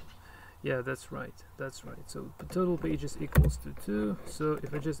 2. Yeah, that's right. That's right. So the total pages equals to 2. So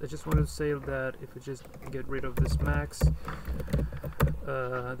if I just wanted to say that if we just get rid of this max,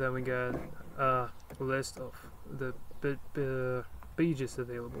 then we get a list of the pages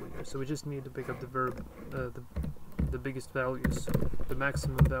available here. So we just need to pick up the verb, the biggest values. The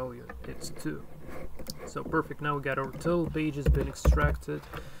maximum value, it's 2. So perfect. Now we got our total pages been extracted.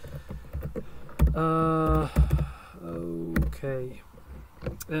 Okay.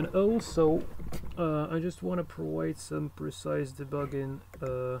 And also, I just want to provide some precise debugging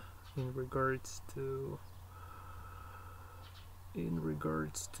in regards to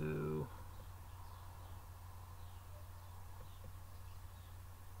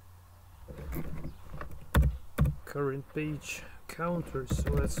current page counters.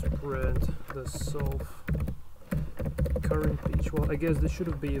 So let's print the solve current page. Well, I guess this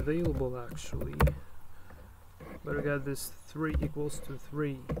should be available actually, but I got this 3 equals to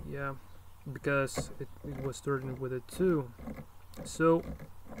 3, yeah, because it was starting with a 2. So,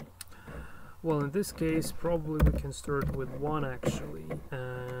 well, in this case probably we can start with 1 actually,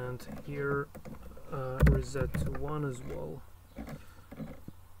 and here reset to 1 as well.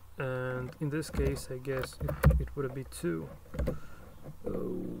 And in this case I guess it would be 2.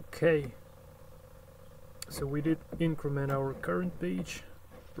 Okay, so we did increment our current page.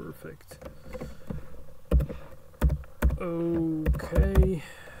 Perfect. Okay,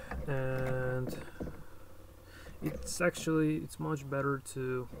 and it's much better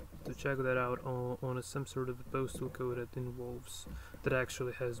to check that out on some sort of a postal code that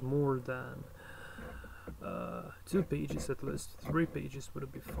actually has more than 2 pages. At least 3 pages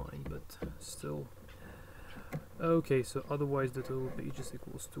would be fine, but still. Okay, so otherwise the total pages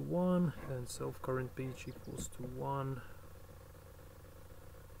equals to 1 and self current page equals to 1.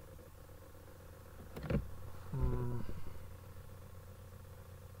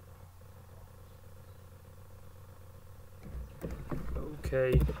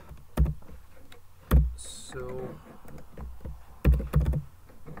 Okay, So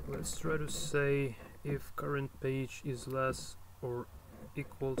let's try to say if current page is less or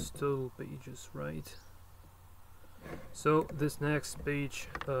equals total pages, right? So this next page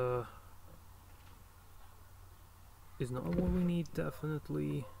is not what we need,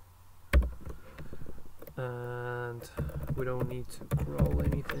 definitely, and we don't need to crawl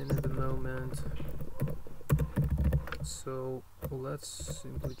anything at the moment. So let's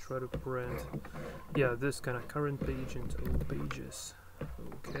simply try to print, yeah, this kind of current page and total pages.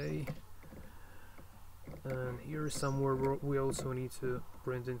 Okay, and here somewhere we also need to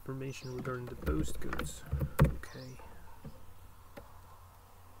print information regarding the postcodes. Okay.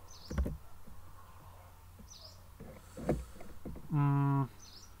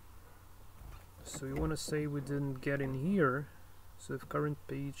 So you want to say we didn't get in here, so if current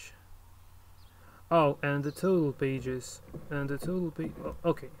page, oh, and the total pages, and the total page, oh,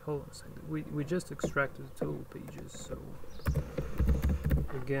 okay, hold on a second, we just extracted the total pages, so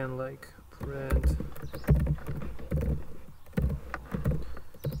again, like print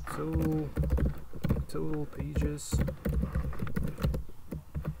total pages,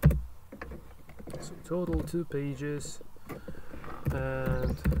 so total 2 pages,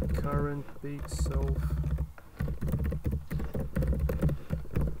 and current page self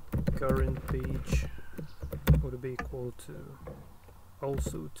current page would be equal to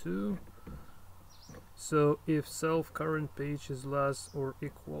also 2. So if self current page is less or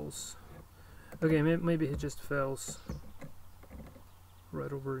equals, okay, maybe it just fails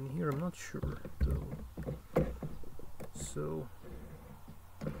right over in here, I'm not sure though. So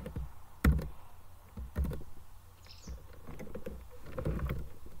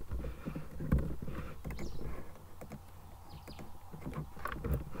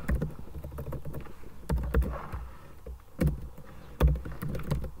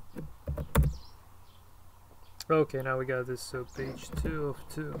okay, now we got this, so page 2 of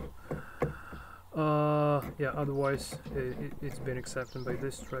 2. Yeah, otherwise it's been accepted by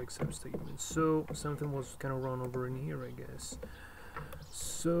this try except statement. So something was kind of wrong over in here, I guess.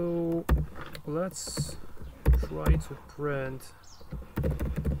 So let's try to print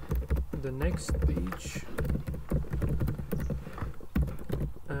the next page.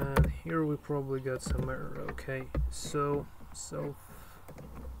 And here we probably got some error. Okay, so self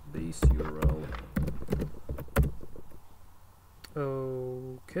base URL.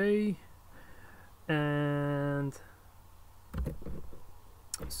 Okay, and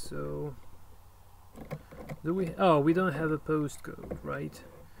so do we, oh, we don't have a postcode, right?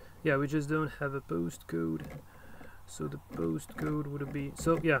 Yeah, we just don't have a postcode, so the postcode would be,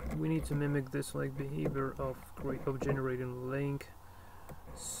 so yeah, we need to mimic this like behavior of generating a link.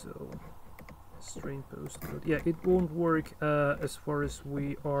 So string postcode, yeah, it won't work as far as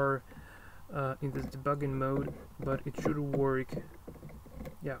we are in the debugging mode, but it should work,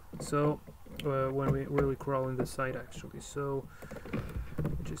 yeah, so when we really crawl in the site actually. So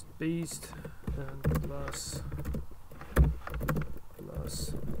just paste and plus,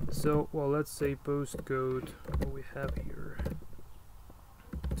 so well, let's say postcode, what we have here,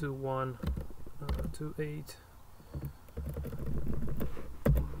 2128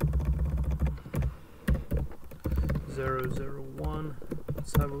 001.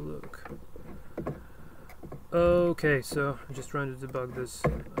 Let's have a look. Okay, so I'm just trying to debug this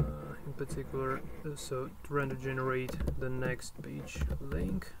in particular, so trying to generate the next page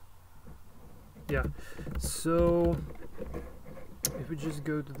link. Yeah, so if we just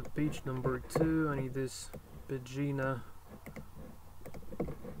go to the page number 2, I need this pagina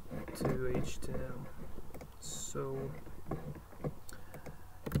to HTML. So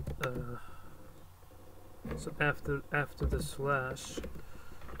so after the slash,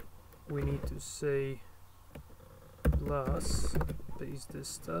 we need to say plus, paste this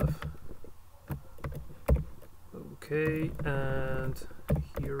stuff. Okay, and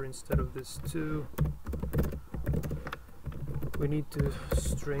here instead of this 2, we need to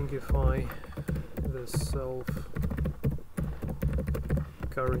stringify the self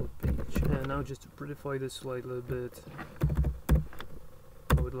current page. And now just to prettify this slide a little bit,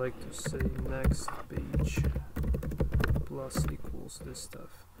 I would like to say next page plus equals this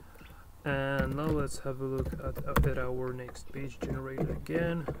stuff. And now let's have a look at our next page generated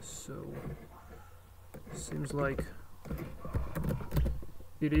again. So seems like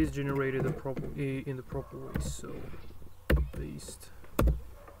it is generated in the proper way. So paste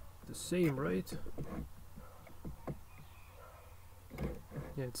the same, right?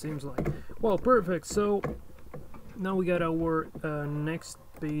 Yeah, it seems like. Well, perfect. So now we got our next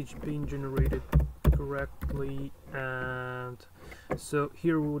page being generated correctly, and So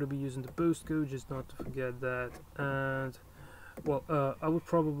here we would be using the postcode, just not to forget that. And well, I would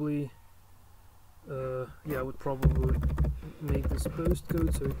probably make this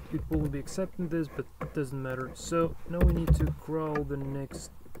postcode, so it won't be accepting this, but it doesn't matter. So now we need to crawl the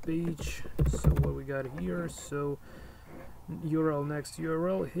next page. So what we got here, so URL, next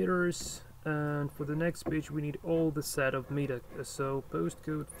URL, headers, and for the next page we need all the set of meta, so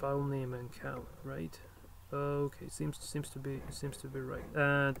postcode, file name, and count, right? Okay, seems to be right.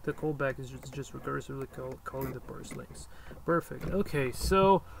 And the callback is just recursively calling the parse links. Perfect. Okay,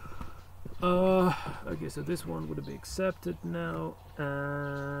 so okay, so this one would be accepted now,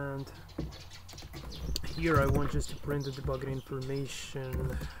 and here I want just to print the debugging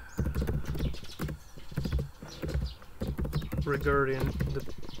information regarding the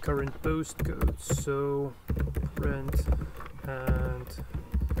current postcode. So print and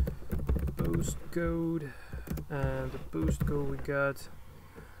postcode, and the postcode we got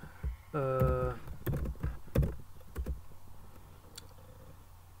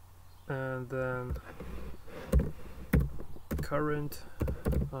and then current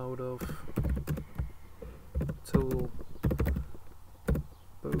out of total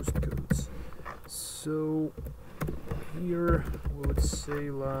postcodes. So here we would say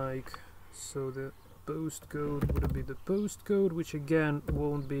like, so the postcode would be the postcode, which again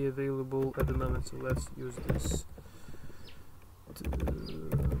won't be available at the moment, so let's use this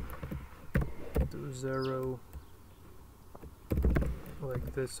to 0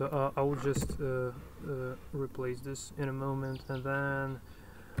 like this. So I will just replace this in a moment, and then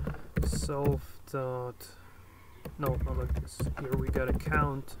self dot, no, not like this. Here we got a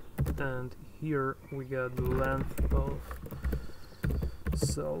count, and here we got the length of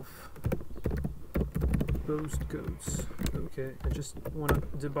self postcodes. Okay, I just want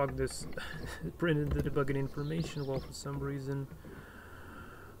to debug this. Printed the debugging information. Well, for some reason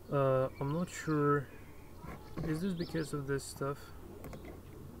I'm not sure, is this because of this stuff?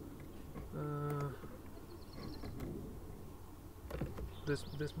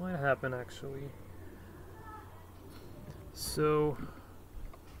 This might happen actually. So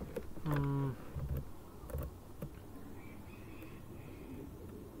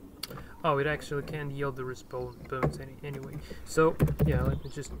oh, it actually can't yield the response anyway. So yeah, let me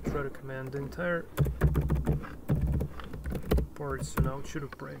just try to command the entire part. So now it should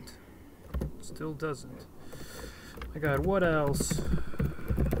have print. Still doesn't. My God, what else?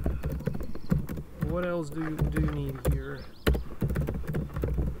 What else do you need here?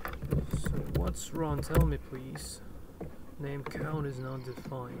 So what's wrong? Tell me, please. Name count is not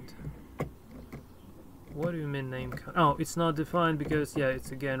defined. What do you mean name count? Oh, it's not defined because, yeah,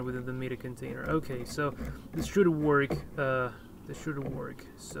 it's again within the meta container. Okay, so this should work.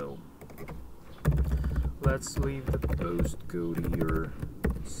 So let's leave the postcode here,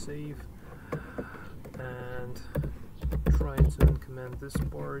 save, and try to uncomment this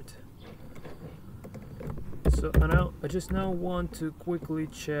part. So I just now want to quickly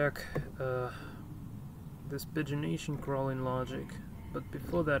check this pagination crawling logic, but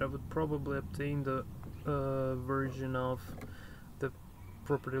before that I would probably obtain the version of the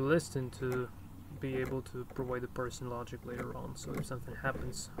property listing to be able to provide the person logic later on, so if something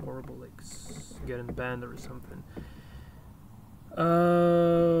happens horrible, like getting banned or something.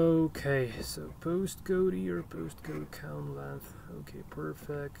 Okay, so postcode here, postcode count length. Okay,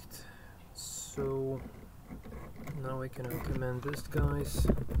 perfect. So now I can uncomment this, guys.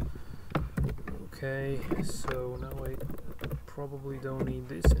 Okay, so now I probably don't need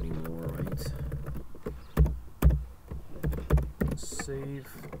this anymore, right? Save,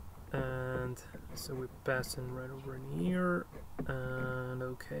 and so we pass in right over in here, and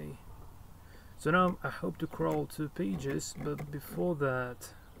okay. So now I hope to crawl 2 pages, but before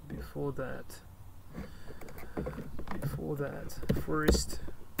that, first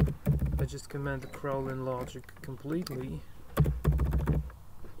I just command the crawling logic completely.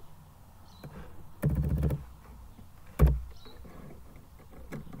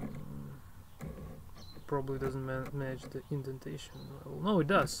 Probably doesn't match the indentation. Well, no, it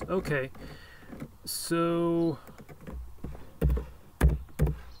does. Okay, so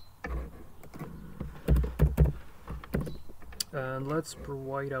and let's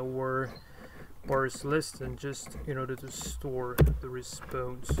provide our parse list, and just in order to store the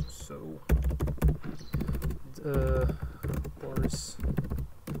response, so parse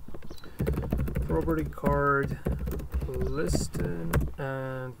property card listing,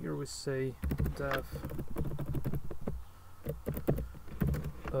 and here we say def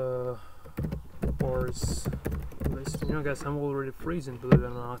parse list. You know, guys, I'm already freezing, believe it or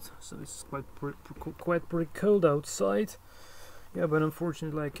not, so it's quite pretty cold outside. Yeah, but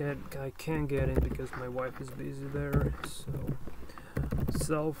unfortunately I can't get in because my wife is busy there. So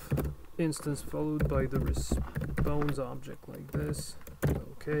self instance followed by the response object like this.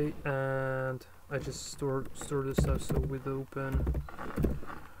 Okay, and I just store the stuff. So with open,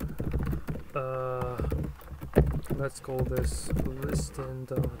 let's call this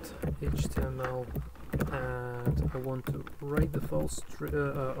listing.html, and I want to write the file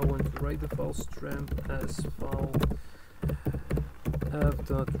string as file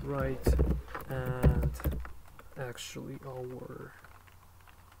f.write and actually our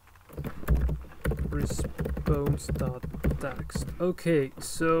response.text. Okay,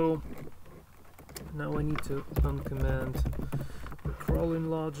 so now I need to uncomment the crawling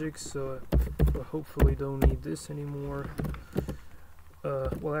logic, so I hopefully don't need this anymore.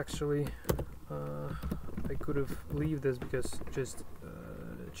 Well, actually, I could have leave this because just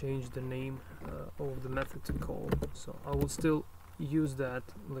change the name of the method to call, so I will still use that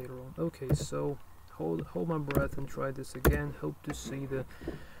later on. Okay, so hold my breath and try this again. Hope to see the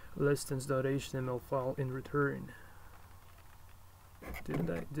listings.html file in return.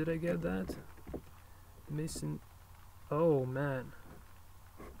 Did I get that? Missing. Oh man.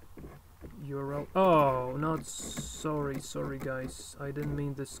 URL. Oh, not sorry guys. I didn't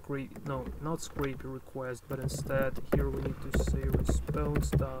mean the scrape. No, not SCRAPY request, but instead here we need to say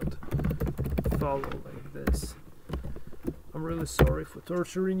response.follow like this. I'm really sorry for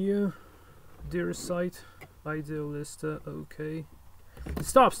torturing you, dear site. Idealista. Okay.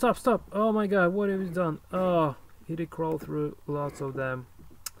 Stop! Oh my god, what have you done? Oh, he did crawl through lots of them.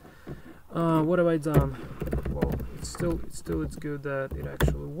 What have I done? Well, it's good that it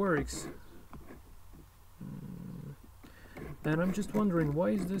actually works. And I'm just wondering, why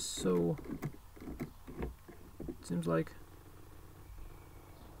is this so... It seems like...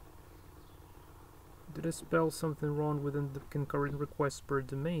 Did I spell something wrong within the concurrent request per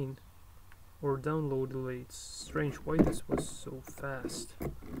domain? Or download delay? It's strange why this was so fast.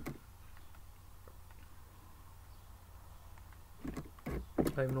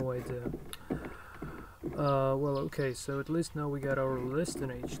 I have no idea. Well, okay, so at least now we got our list in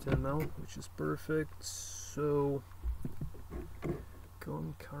HTML, which is perfect. So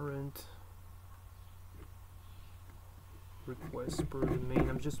concurrent request per domain.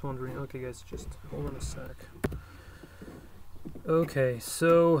 I'm just wondering. Okay, guys, just hold on a sec. Okay,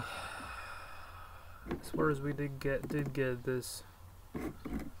 so as far as we did get this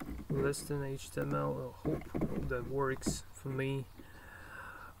list in HTML, I hope that works for me.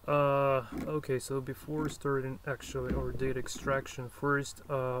 Okay, so before starting actually our data extraction, first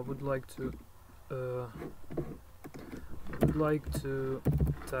would like to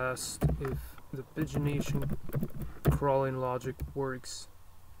test if the pagination crawling logic works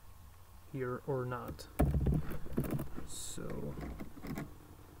here or not. So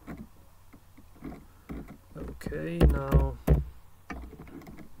okay, now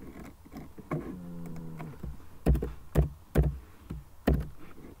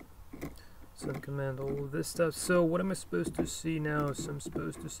command all of this stuff. So what am I supposed to see now? So I'm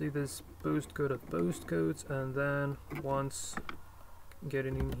supposed to see this postcode of postcodes, and then once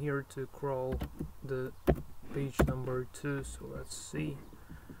getting in here to crawl the page number 2. So let's see.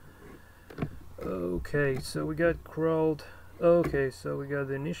 Okay, so we got crawled. Okay, so we got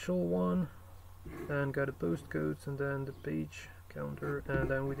the initial one and got the postcodes and then the page counter, and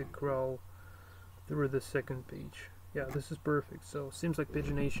then we did crawl through the second page. Yeah, this is perfect. So seems like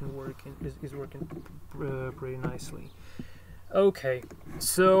pagination is working pretty nicely. Okay,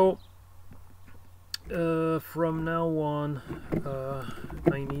 so from now on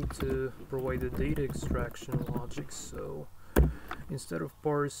I need to provide the data extraction logic. So instead of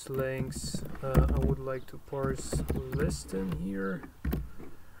parse lengths, I would like to parse list in here,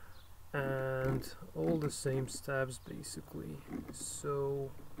 and all the same steps basically.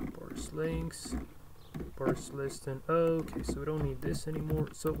 So parse lengths, parse list, and okay, so we don't need this anymore,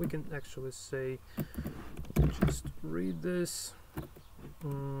 so we can actually say just read this.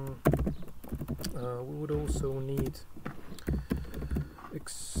 We would also need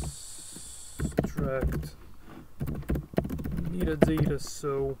extract metadata,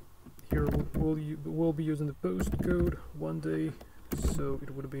 so here we'll be using the postcode one day, so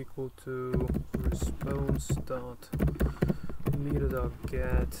it would be equal to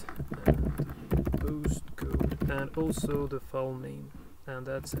response.meta.get and postcode, and also the file name, and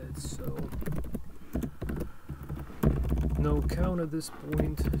that's it. So no count at this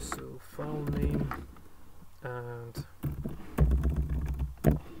point, so file name and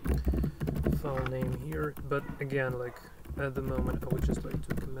file name here. But again, like at the moment I would just like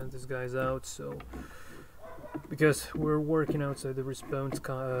to comment these guys out, so because we're working outside the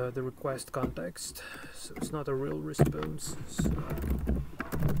the request context, so it's not a real response. So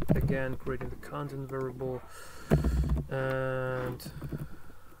again, creating the content variable and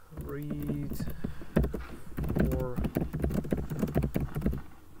read for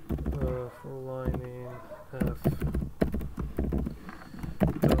line in f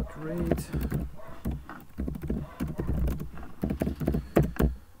dot read,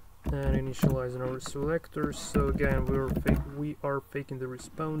 and initializing our selectors. So again, we are faking the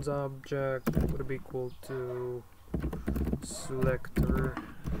response object that would be equal to selector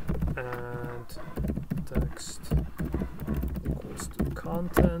and text equals to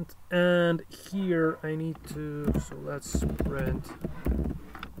content, and here I need to, so let's print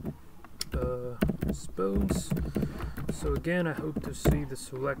response. So again, I hope to see the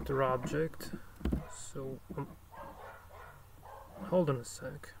selector object. So hold on a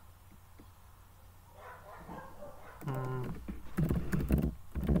sec.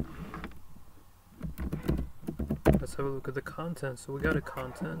 Let's have a look at the content. So we got a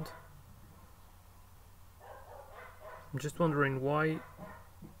content. I'm just wondering why.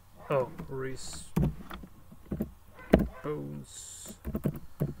 Oh, response.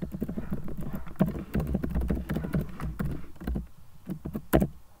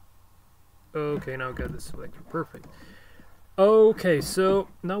 Okay, now I got the selector. Perfect. Okay, so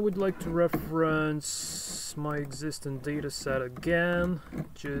now we'd like to reference my existing data set again.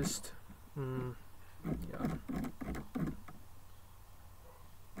 Just yeah.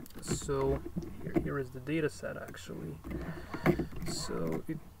 So here is the data set actually. So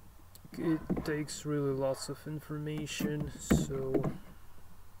it takes really lots of information. So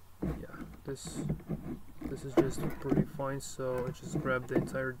yeah, this is just pretty fine. So I just grab the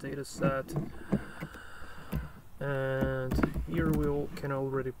entire data set, and here we can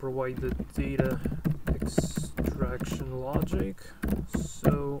already provide the data extraction logic.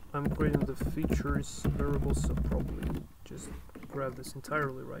 So I'm creating the features variable, so probably just grab this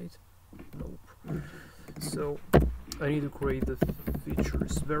entirely, right? Nope. So I need to create the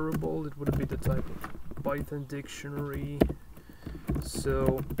features variable. It would be the type of Python dictionary.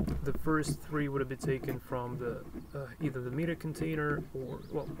 So the first three would be taken from the either the media container or,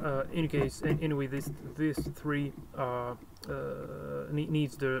 well, in case anyway, these three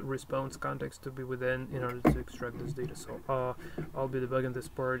needs the response context to be within in order to extract this data. So I'll be debugging this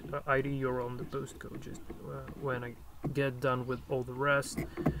part. ID you're on the postcode just when I get done with all the rest.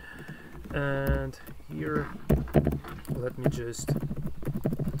 And here let me just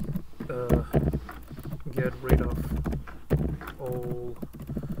get rid of all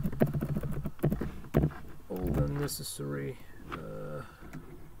the unnecessary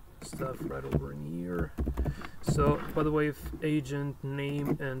stuff right over in here. So by the way, if agent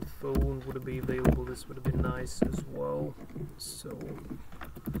name and phone would be available, this would be nice as well. So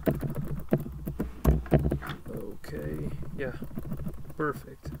okay, yeah,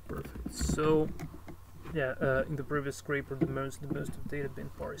 perfect. So yeah, in the previous scraper, the most of data been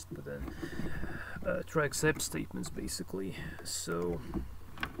parsed, but then try accept statements basically. So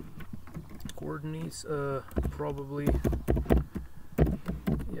coordinates, probably,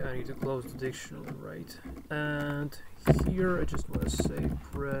 yeah, I need to close the dictionary, right? And here I just want to say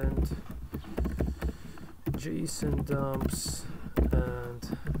print JSON dumps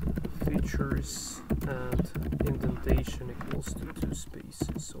and features and indentation equals to 2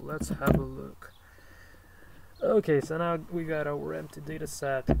 spaces. So let's have a look. Okay, so now we got our empty data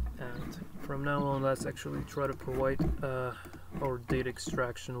set, and from now on let's actually try to provide our data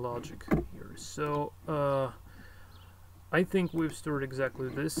extraction logic here. So I think we've stored exactly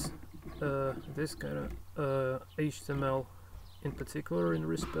this this kind of HTML in particular in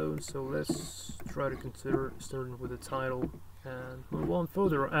response. So let's try to consider starting with the title and move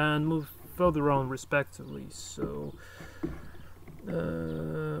further on respectively. So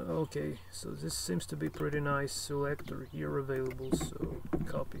okay, so this seems to be pretty nice. Selector here available, so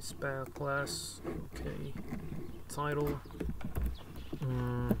copy span class. Okay, title,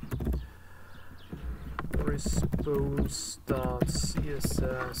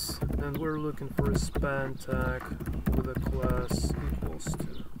 response.css, and we're looking for a span tag with a class equals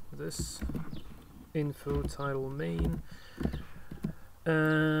to this info title main,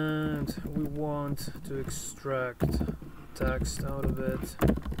 and we want to extract text out of it,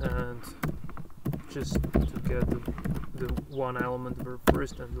 and just to get the one element, the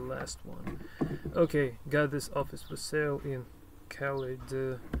first and the last one. Okay, got this office for sale in Calais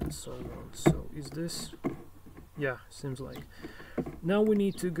and so on. So is this? Yeah, seems like. Now we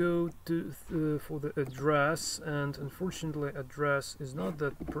need to go to for the address, and unfortunately address is not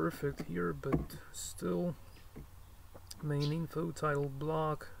that perfect here, but still Main info title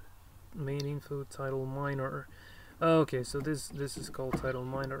block, main info title minor. Okay, so this is called title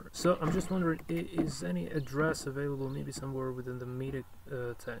minor. So I'm just wondering, is any address available maybe somewhere within the media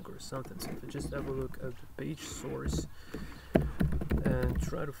tag or something? So if I just have a look at the page source and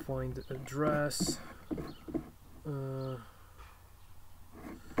try to find the address,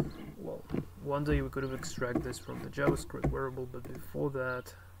 well, one day we could have extracted this from the JavaScript variable, but before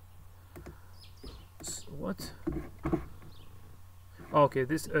that, what? Okay,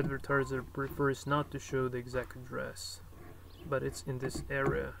 this advertiser prefers not to show the exact address, but it's in this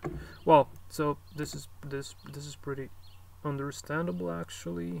area. Well, so this is pretty understandable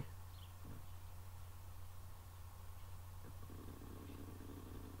actually.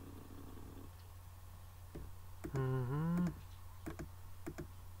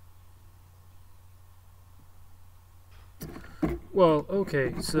 Well,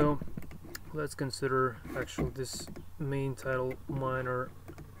 okay, so let's consider actually this main title minor,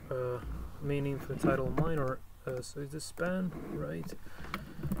 main info title minor. So is this span, right?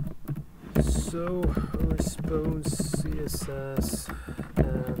 So response CSS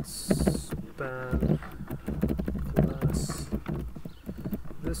and span class.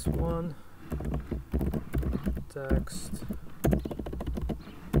 This one text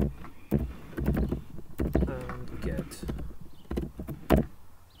and get.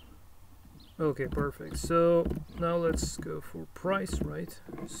 Okay, perfect. So now let's go for price, right?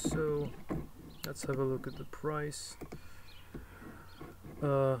 So let's have a look at the price.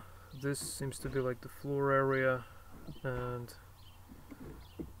 This seems to be like the floor area, and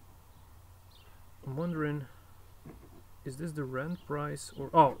I'm wondering, is this the rent price,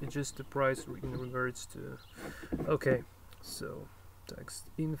 or oh, it's just the price in regards to. Okay, so text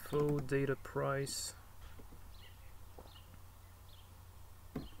info data price.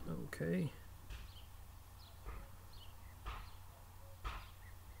 Okay.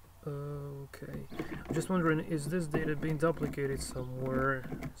 Okay, I'm just wondering, is this data being duplicated somewhere?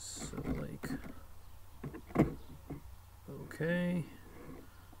 So like, okay,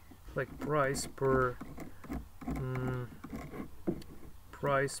 like price per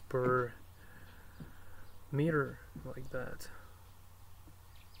meter, like that.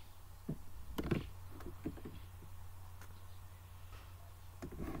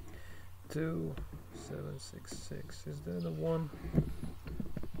 Two 766, is that the one?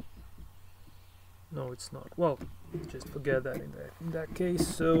 No, it's not. Well, just forget that in that case.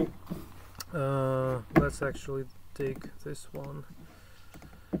 So let's actually take this one,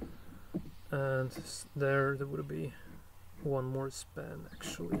 and there would be one more span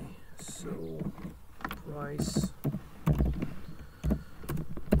actually. So price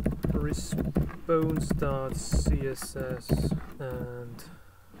response.css and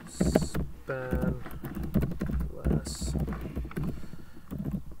span class,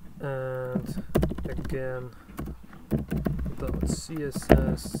 and again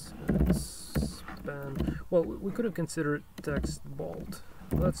 .css and span. Well, we could have considered text bold.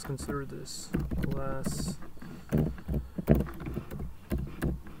 Let's consider this class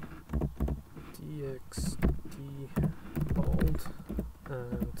txt bold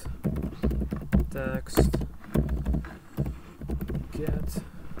and text get.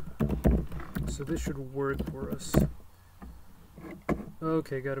 So this should work for us.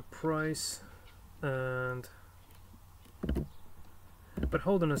 Okay, got a price. And but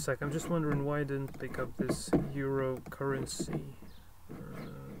hold on a sec, I'm just wondering why I didn't pick up this euro currency.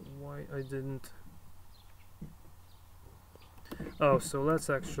 Why I didn't. Oh, so let's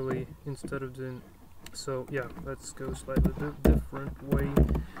actually, instead of doing, so yeah, let's go slightly different way.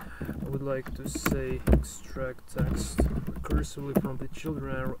 I would like to say extract text recursively from the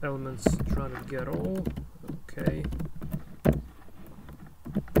children elements, trying to get all. Okay.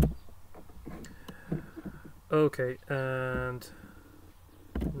 Okay, and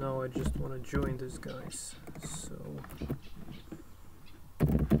now I just want to join these guys, so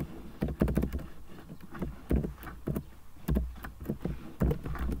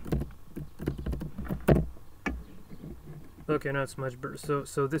okay, now it's much better.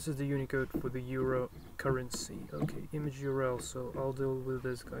 So this is the Unicode for the euro currency. Okay, image URL, so I'll deal with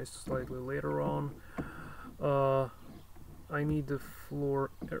this guys slightly later on. I need the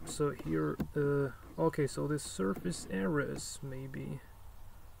floor, so here, okay, so this surface areas maybe,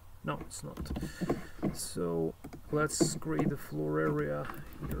 no, it's not. So let's create the floor area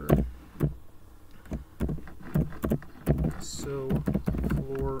here. So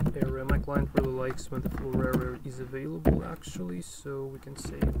floor area, my client really likes when the floor area is available actually, so we can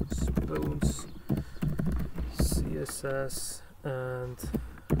say response CSS and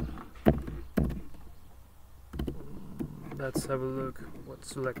let's have a look what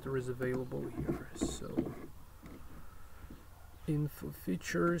selector is available here. So info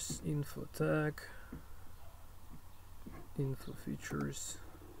features, info tag, info features.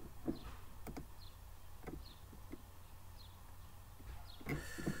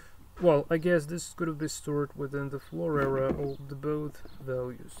 Well, I guess this could be stored within the floor area of the both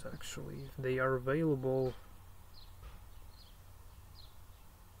values actually, if they are available.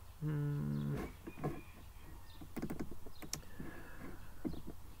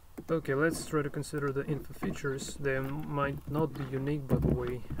 Okay, let's try to consider the info features. They might not be unique, by the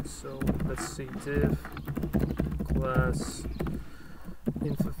way. So let's see, div class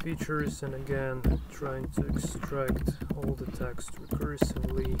info features, and again trying to extract all the text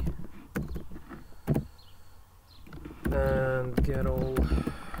recursively and get all.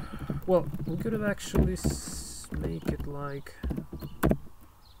 Well, we could have actually make it like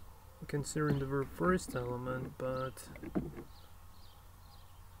considering the very first element, but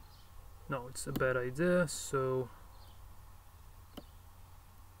no, it's a bad idea. So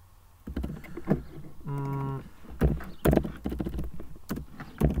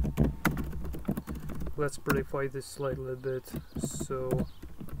let's modify this slightly a bit. So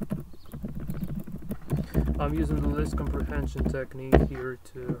I'm using the list comprehension technique here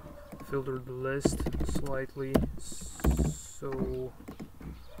to filter the list slightly, so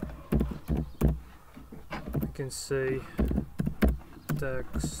I can say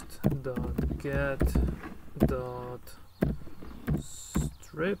text dot get dot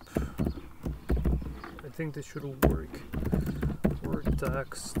strip. I think this should work for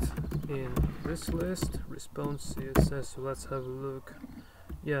text in this list, response CSS. So let's have a look.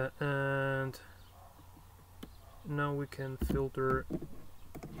 Yeah, and now we can filter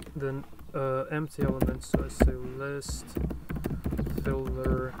the empty elements. So I say list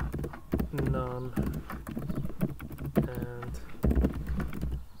filter none, and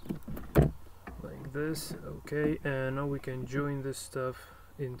like this. Okay, and now we can join this stuff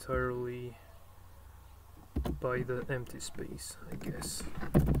entirely by the empty space, I guess.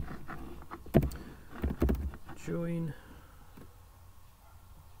 Join.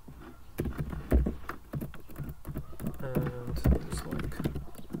 And just like,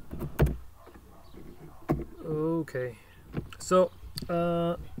 okay, so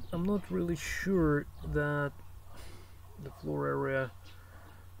I'm not really sure that the floor area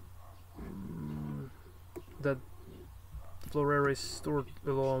is stored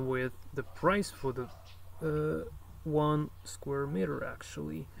along with the price for the 1 square meter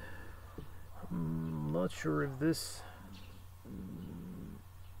actually. Not sure if this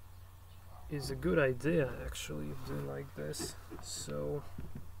is a good idea actually, if doing like this. So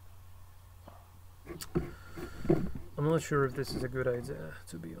I'm not sure if this is a good idea,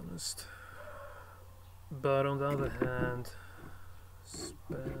 to be honest. But on the other hand,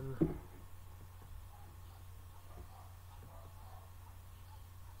 span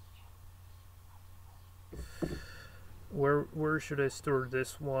where should I store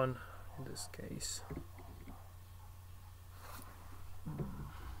this one in this case?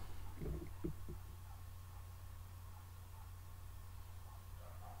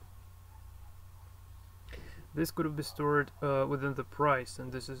 This could have been stored within the price,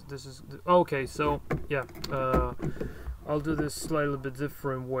 and this is okay. So yeah, I'll do this slightly bit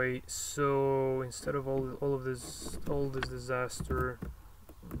different way. So instead of all this disaster,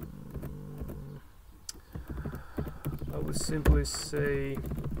 I would simply say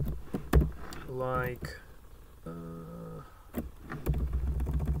like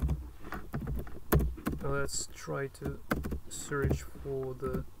let's try to search for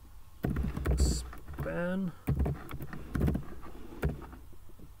the span,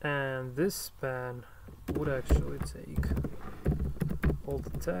 and this span would actually take all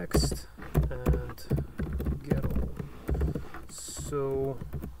the text and get all. So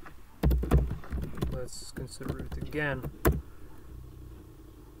let's consider it again,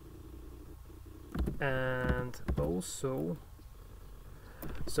 and also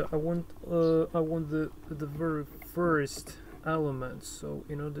so I want the very first element. So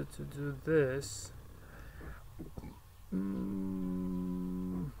in order to do this,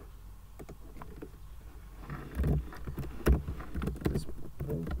 this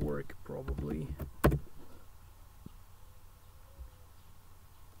won't work probably.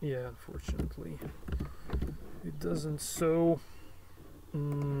 Yeah, unfortunately it doesn't. So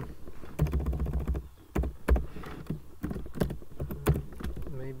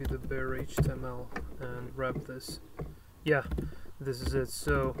maybe the bare HTML and wrap this. Yeah, this is it.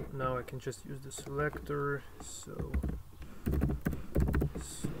 So now I can just use the selector. So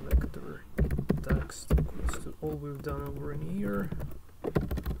selector text equals to all we've done over in here,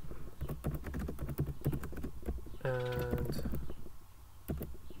 and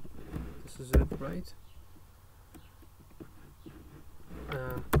this is it, right?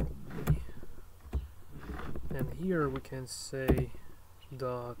 And here we can say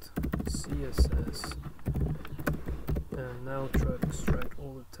dot CSS, and now try to extract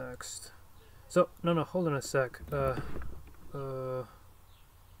all the text. So no, hold on a sec.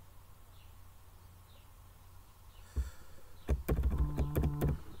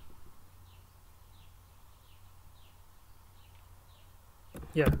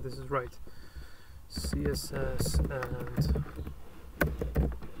 Yeah, this is right. CSS and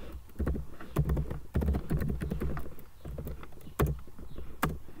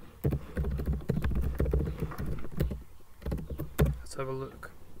let's have a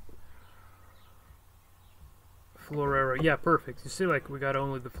look. Floor area, yeah, perfect. You see, like, we got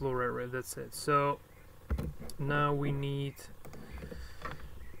only the floor area, that's it. So now we need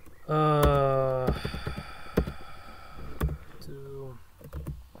to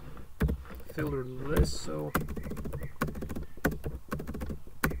filter the list. So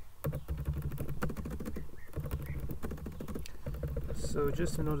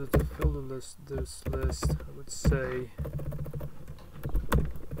just in order to filter this list, I would say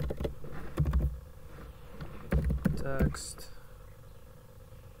text,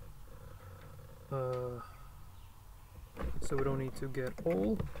 so we don't need to get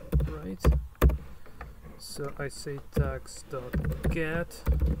all, right? So I say text.get,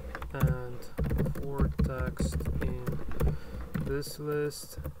 and for text in this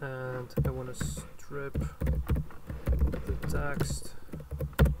list, and I want to strip the text.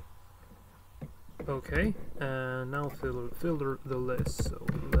 Okay, and now filter the list. So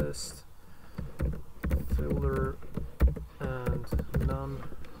list filter and none,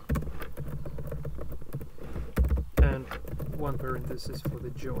 and one parenthesis for the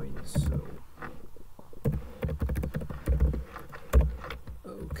join. So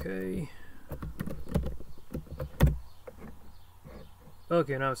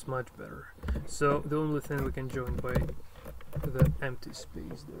okay, now it's much better. So the only thing we can join by the empty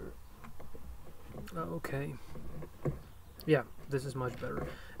space there. Okay, yeah, this is much better.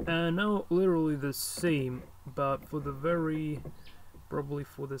 And now literally the same, but for the probably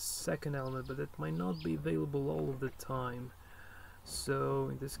for the second element, but it might not be available all of the time. So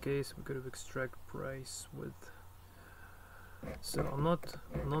in this case we could have extract price with, so I'm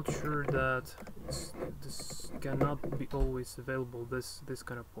not sure that this cannot be always available, this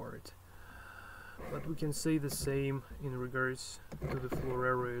kind of part, but we can say the same in regards to the floor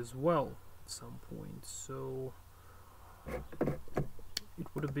area as well at some point. So it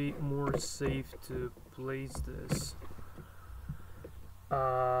would be more safe to place this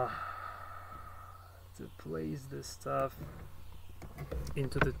stuff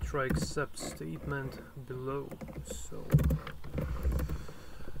into the try except statement below. So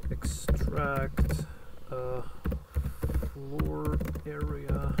extract floor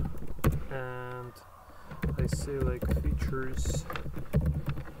area, and I say like features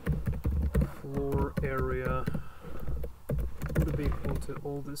floor area would be equal to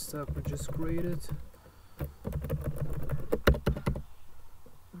all this stuff we just created.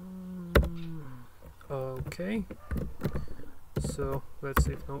 Okay, so let's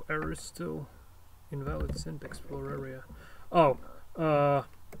see if no errors still. Invalid syntax floor area. Oh,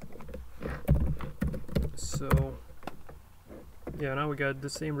 so yeah, now we got the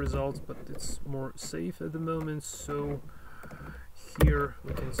same results, but it's more safe at the moment. So here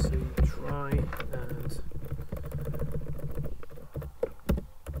we can say try and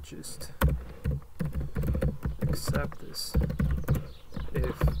just accept this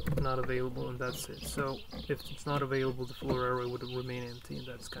if not available, and that's it. So if it's not available, the floor area would remain empty, and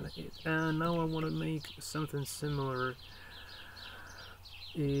that's kind of it. And now I want to make something similar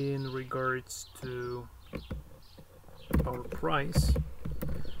in regards to our price.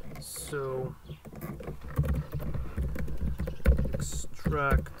 So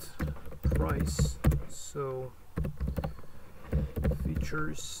extract price, so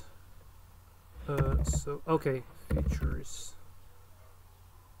features, so okay, features.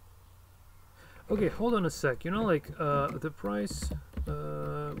 Okay, hold on a sec. You know, like the price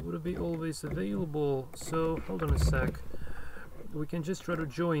would it be always available? So hold on a sec. We can just try to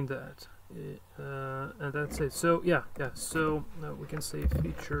join that, and that's it. So yeah. So we can say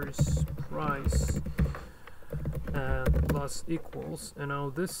features price and plus equals, and now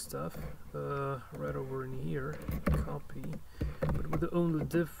this stuff right over in here, copy, but with the only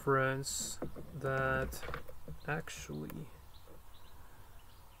difference that actually.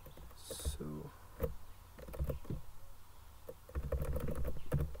 So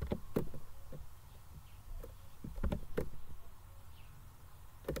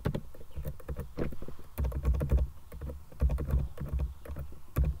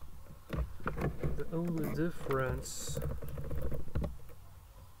the only difference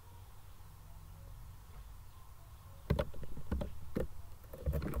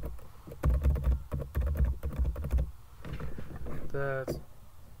that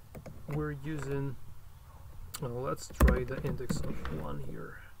we're using, well, let's try the index of 1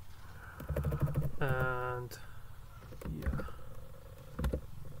 here, and yeah,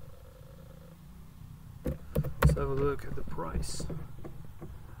 let's have a look at the price.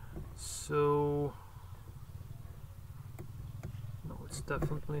 So no, it's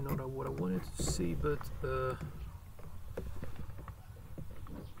definitely not what I wanted to see, but then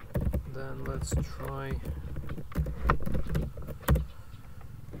let's try.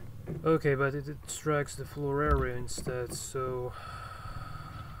 Okay, but it extracts the floor area instead, so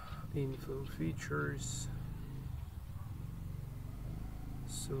info features,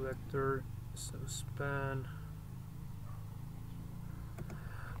 selector, so span.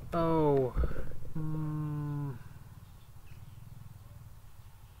 Oh,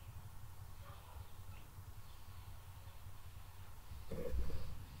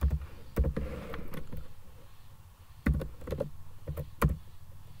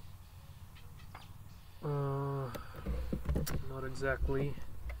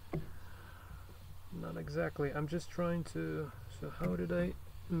 not exactly. I'm just trying to. So how did I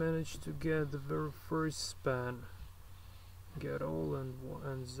manage to get the very first span? Get all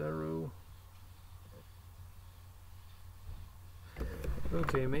and 0.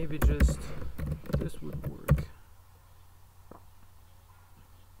 Okay, maybe just this would work.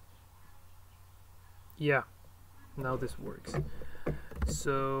 Yeah, now this works.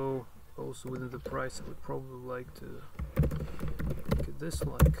 So also within the price, I would probably like to make it this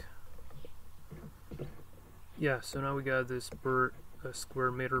like. Yeah, so now we got this per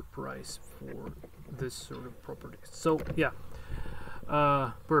square meter price for this sort of property. So yeah,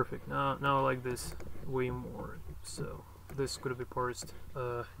 perfect. Now I like this way more. So this could be parsed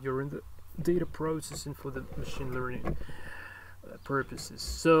during the data processing for the machine learning purposes.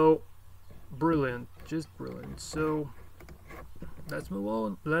 So brilliant, just brilliant. So let's move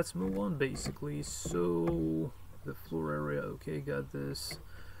on basically. So the floor area, okay, got this.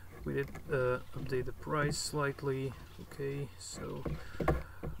 We did update the price slightly. Okay, so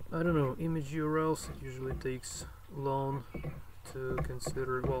I don't know, image URLs, it usually takes long to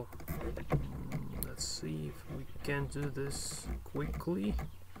consider. Well, let's see if we can do this quickly,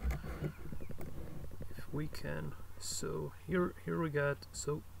 if we can. So here we got,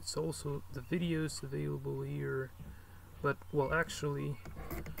 so it's also the videos available here, but well, actually,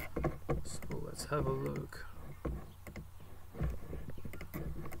 so let's have a look.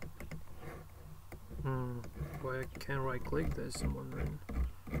 Why I can't right click this, I'm wondering.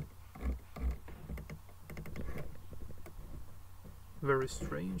 Very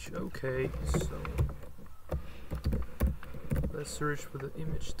strange. Okay, so let's search for the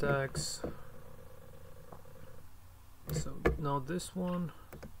image tags. So now this one,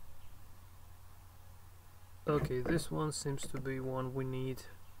 okay, this one seems to be one we need.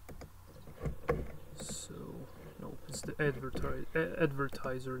 So no, it's the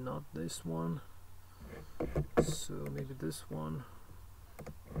advertiser, not this one. So maybe this one,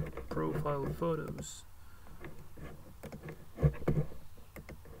 profile photos.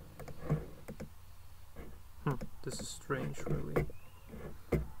 This is strange, really.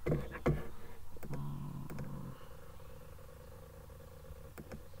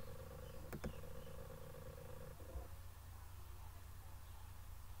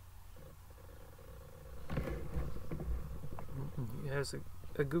 It has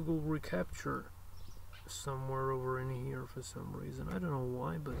a Google recapture somewhere over in here for some reason. I don't know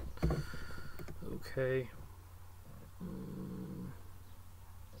why, but okay.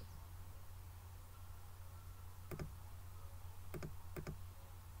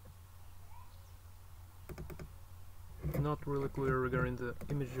 Not really clear regarding the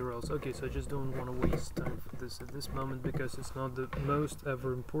image URLs. Okay, so I just don't want to waste time for this at this moment because it's not the most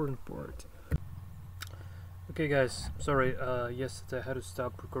ever important part. Okay guys, sorry, yesterday I had to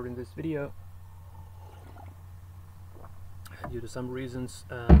stop recording this video due to some reasons,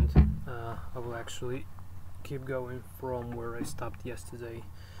 and I will actually keep going from where I stopped yesterday.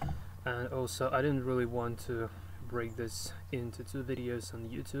 And also I didn't really want to break this into 2 videos on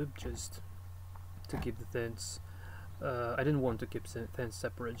YouTube, just to keep the things I didn't want to keep things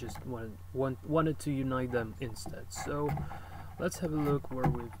separate, just wanted to unite them instead. So let's have a look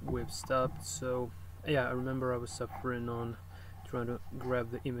where we've stopped. So yeah, I remember I was suffering on trying to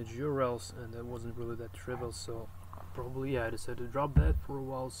grab the image URLs, and that wasn't really that trivial, so probably I decided to drop that for a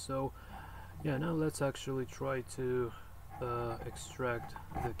while. So yeah, now let's actually try to extract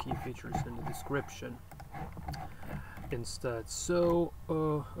the key features in the description instead. So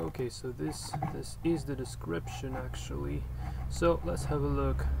okay, so this is the description actually. So let's have a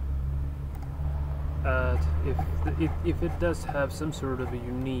look at if it does have some sort of a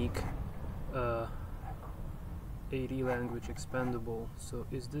unique AD language expandable. So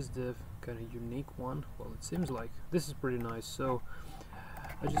is this div kind of unique one? Well, it seems like this is pretty nice. So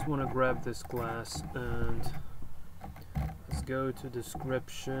I just want to grab this class and let's go to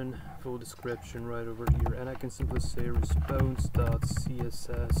description, full description right over here, and I can simply say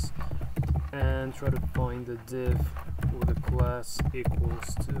response.css and try to find the div with a class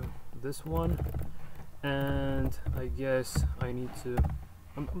equals to this one. And I guess I need to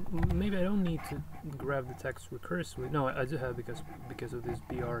maybe I don't need to grab the text recursively. No, I do have because of this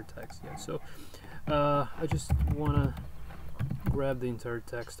BR text. Yeah, so I just want to grab the entire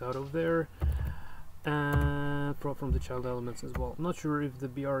text out of there and from the child elements as well. I'm not sure if the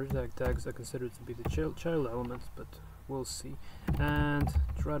BR tags are considered to be the child elements, but we'll see. And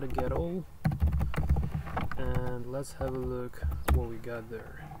try to get all, and let's have a look what we got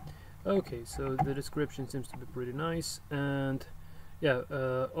there. Okay, so the description seems to be pretty nice, and yeah,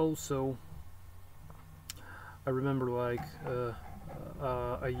 also I remember like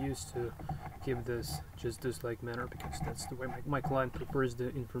I used to keep this just this like manner because that's the way my client prefers the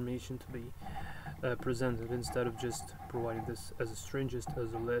information to be presented, instead of just providing this as a string, just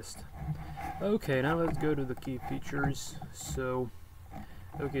as a list. Okay, now let's go to the key features. So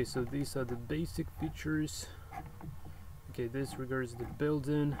okay, so these are the basic features. Okay, this regards the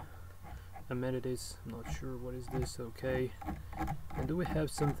built-in amenities. I'm not sure what is this. Okay, and do we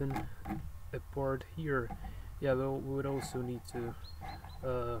have something apart here? Yeah, well, we would also need to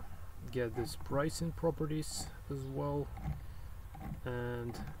get this pricing properties as well,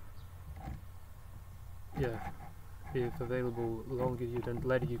 and yeah, if available, longitude and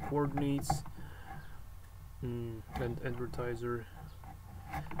latitude coordinates, and advertiser.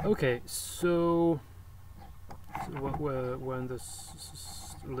 Okay, so when this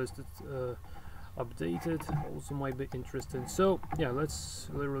list is updated, also might be interesting. So yeah, let's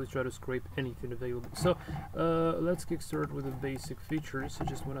literally try to scrape anything available. So let's kickstart with the basic features. I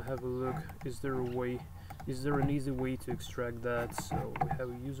just want to have a look. Is there a way? Is there an easy way to extract that? So we have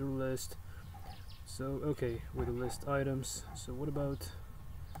a user list. So okay, with the list items. So what about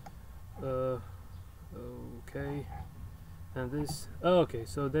okay, and this? Oh, okay,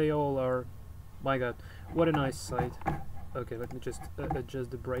 so they all are. My God, what a nice site. Okay, let me just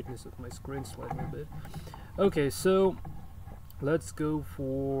adjust the brightness of my screen slightly a bit. Okay, so let's go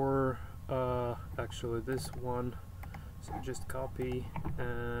for actually this one. So just copy,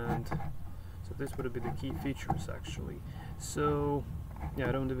 and so this would be the key features actually. So yeah,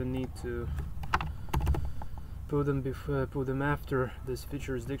 I don't even need to put them after this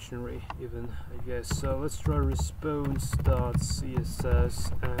features dictionary even, I guess. So let's try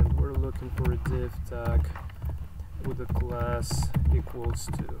response.css, and we're looking for a div tag with a class equals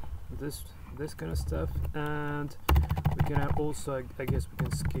to this kind of stuff. And we can also, I guess we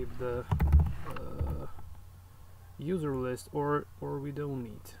can skip the user list, or we don't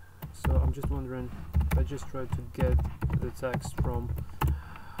need. So I'm just wondering if I just try to get the text from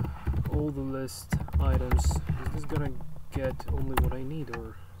all the list items, is this gonna get only what I need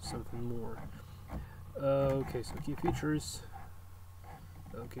or something more? Okay, so key features.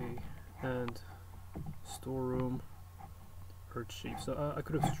 Okay, and storeroom, herd sheep. So I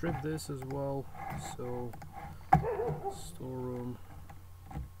could have stripped this as well. So storeroom.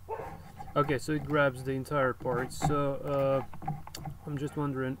 Okay, so it grabs the entire part. So I'm just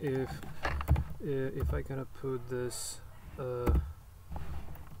wondering if I kind of put this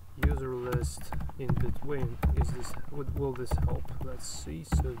user list in between, will this help? Let's see.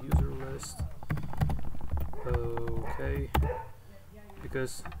 So user list. Okay,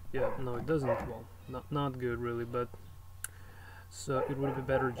 because yeah, no, it doesn't. Well, not good really, but so it would be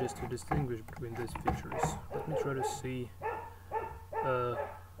better just to distinguish between these features. Let me try to see.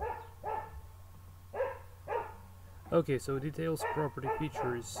 Okay, so details, property,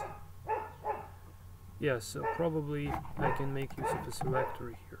 features. Yeah, so probably I can make use of a selector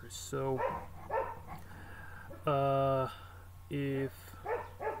here. So if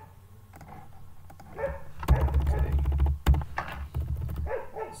okay,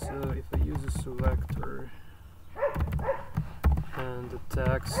 so if I use a selector and the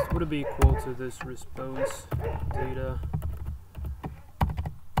text would it be equal to this response data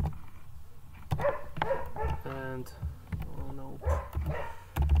and oh no,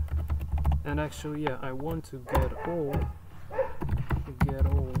 and actually yeah, I want to get all,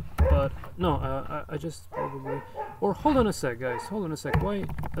 but no, I just probably, or hold on a sec guys, hold on a sec, why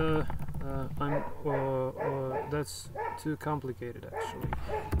that's too complicated actually.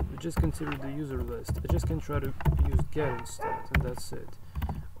 Just consider the user list. I just can try to use get instead, and that's it.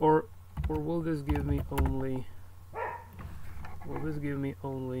 Or will this give me only,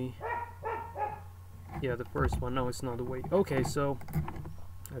 yeah, the first one? No, it's not the way. Okay, so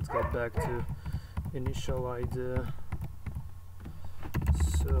let's get back to initial idea.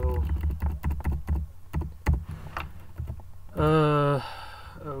 So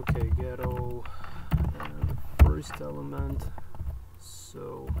okay, get all, and the first element,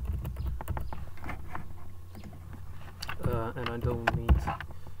 so and I don't need,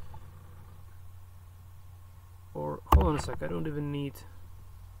 or hold on a sec, I don't even need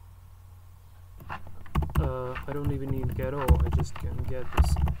get all, I just can get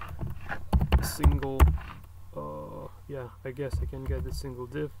this single, yeah, I guess I can get the single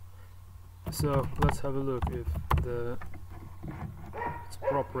div. So let's have a look if it's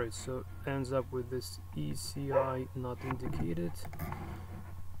appropriate. So ends up with this ECI not indicated.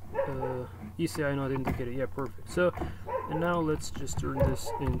 ECI not indicated, yeah, perfect. So, and now let's just turn this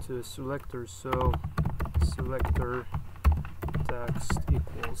into a selector. So selector text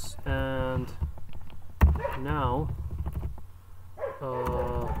equals, and now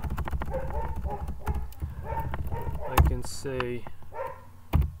I can say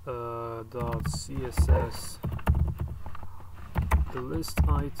dot CSS the list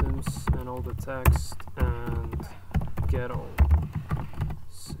items and all the text and get all.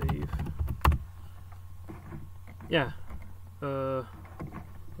 Save. Yeah. But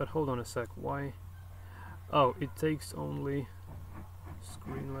hold on a sec. Why? Oh, it takes only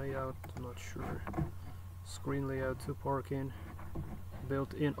screen layout. I'm not sure. Screen layout to park in.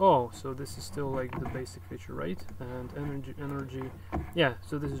 Built in. Oh, so this is still like the basic feature, right? And energy. Yeah.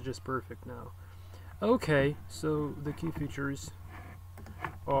 So this is just perfect now. Okay. So the key features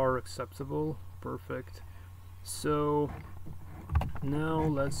are acceptable. Perfect. So now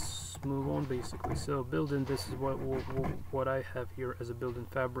let's move on basically. So build-in, this is what I have here as a built-in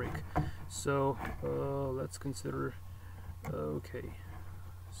fabric. So let's consider, okay,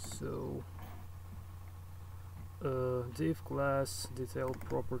 so div class detailed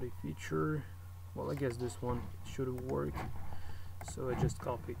property feature. Well, I guess this one should work, so I just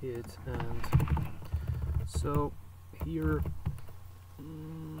copy it, and so here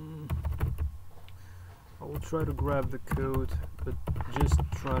I will try to grab the code, but just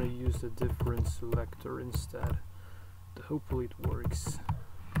try to use a different selector instead. Hopefully it works.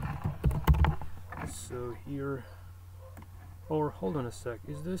 So here, or hold on a sec,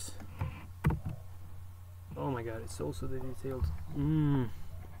 is this? Oh my god, it's also the detailed.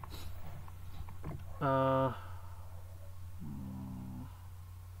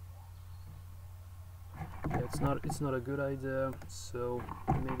 Yeah, it's not a good idea. So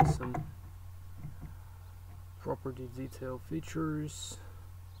maybe some property detail features.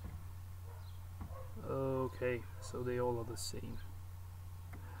 Okay, so they all are the same.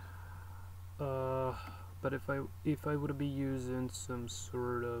 But if I would be using some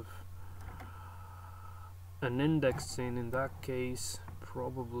sort of an indexing, in that case,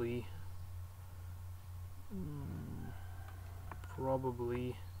 probably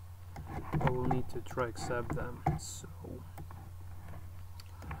I will need to try accept them.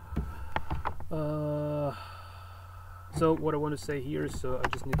 So what I want to say here, so I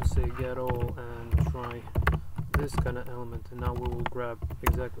just need to say get all and try this kind of element, and now we will grab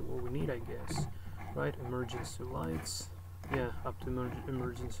exactly what we need, I guess, right? Emergency lights, yeah, up to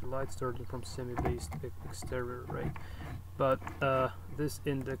emergency lights, starting from semi-based exterior, right? But this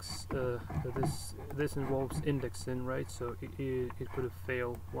index, this involves indexing, right? So it could have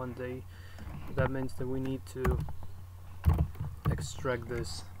failed one day. That means that we need to extract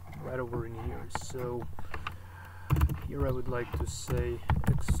this right over in here. So here I would like to say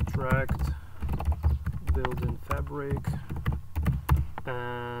extract built-in fabric,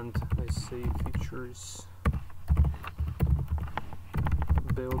 and I say features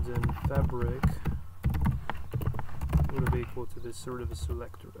built-in fabric would be equal to this sort of a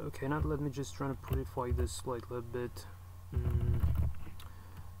selector. Okay, now let me just try to purify this slightly a bit. So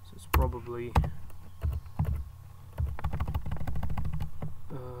it's probably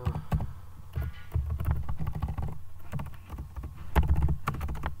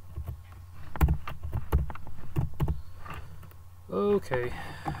okay,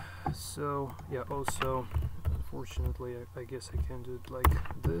 so yeah, also unfortunately I guess I can do it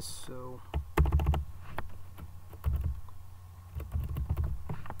like this, so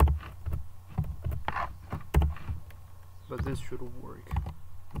but this should work.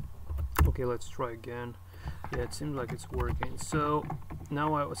 Okay, let's try again. Yeah, it seems like it's working. So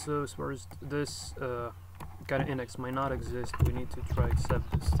now so as far as this kind of index might not exist, we need to try accept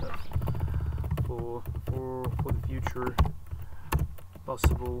this stuff for the future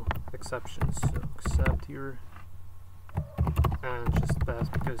possible exceptions. So accept here and just pass,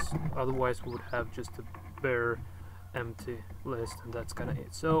 because otherwise we would have just a bare empty list, and that's kind of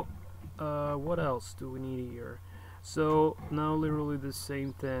it. So what else do we need here? So now literally the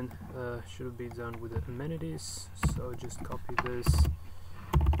same thing should be done with the amenities. So just copy this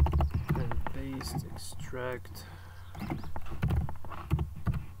and paste, extract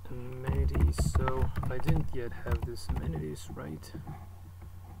amenities. So I didn't yet have this amenities, right?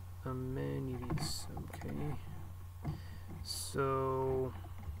 Amenities, okay. So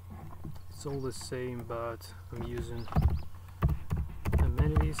it's all the same, but I'm using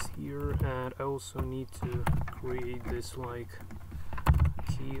amenities here, and I also need to create this like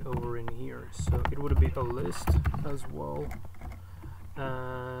key over in here. So it would be a list as well,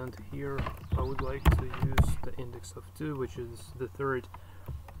 and here I would like to use the index of 2, which is the third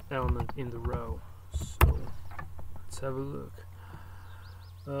element in the row. So let's have a look.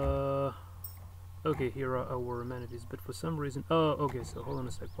 Okay, here are our amenities, but for some reason, oh, okay, so hold on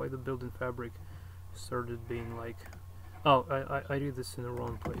a sec, why the building fabric started being like, oh, I did this in the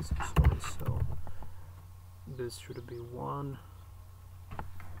wrong place, I'm sorry. So this should be 1.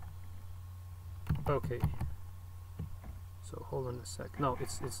 Okay, so hold on a sec, no,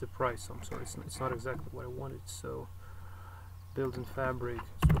 it's the price, I'm sorry, it's not exactly what I wanted. So building fabric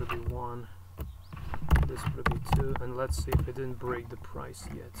is going to be 1, this would be 2, and let's see if I didn't break the price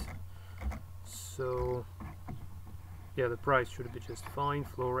yet. So yeah, the price should be just fine.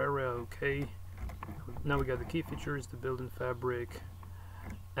 Floor area, okay. Now we got the key features, the building fabric,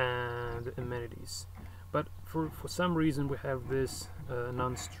 and amenities. But for some reason we have this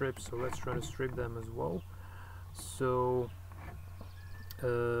non-strip, so let's try to strip them as well. So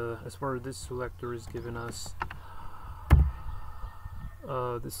as far as this selector is giving us,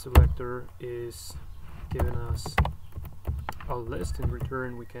 this selector is giving us a list. In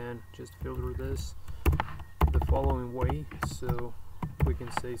return we can just filter this the following way. So we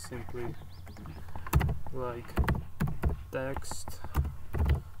can say simply like text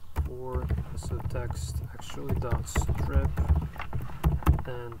for, so text actually dot strip,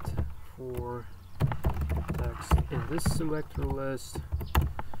 and for text in this selector list.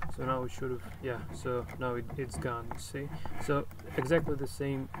 So now we should have, yeah, so now it's gone, you see. So exactly the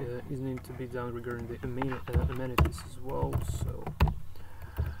same is need to be done regarding the amenities as well.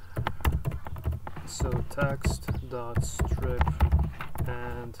 So text dot strip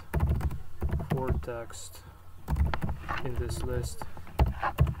and for text in this list.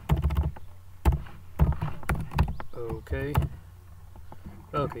 Okay,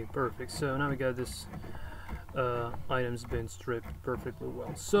 perfect. So now we got this items been stripped perfectly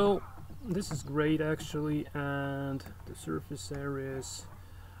well. So this is great actually, and the surface areas.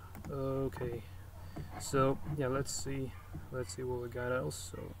 Okay, so yeah, let's see what we got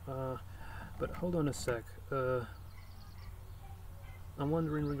else. So but hold on a sec, I'm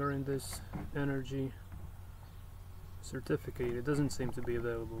wondering regarding this energy certificate, it doesn't seem to be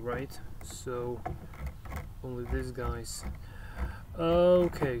available, right? So only these guys.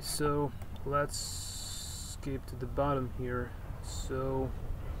 Okay, so let's skip to the bottom here. So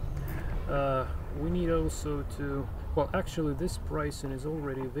we need also to, well, actually this pricing is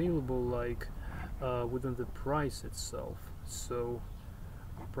already available like within the price itself. So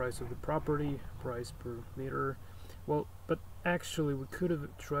price of the property, price per meter. Well, but actually we could have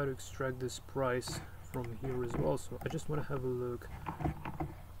tried to extract this price from here as well. So I just want to have a look.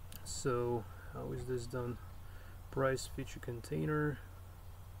 So how is this done? Price feature container,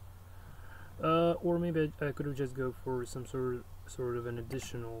 or maybe I could have just go for some sort of an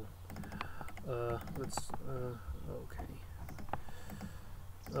additional. Let's okay.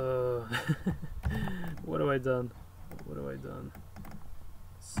 What have I done?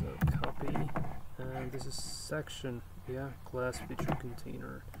 So copy, and this is section, yeah, class feature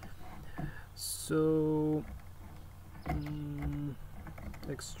container. So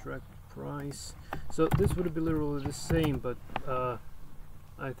extract price. So this would be literally the same, but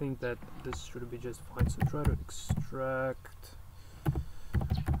I think that this should be just fine. So try to extract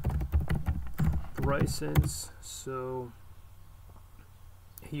prices. So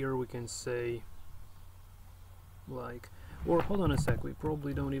here we can say like, or hold on a sec, we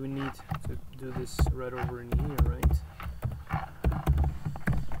probably don't even need to do this right over in here, right?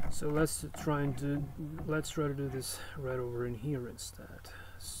 So let's try to do this right over in here instead.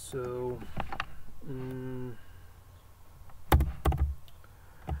 So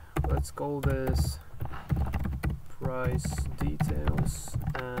let's call this price details,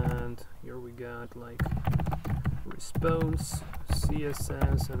 and here we got like response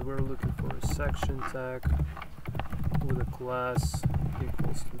CSS, and we're looking for a section tag with a class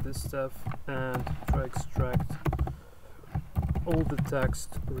equals to this stuff, and try extract all the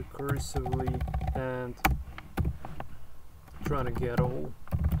text recursively and trying to get all,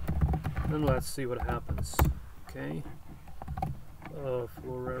 and let's see what happens. Okay,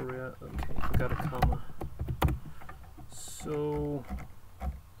 floor area, okay, we got a comma. So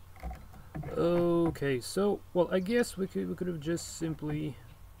okay, so well, I guess we could have just simply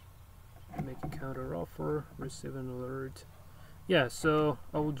make a counter offer, receive an alert. Yeah, so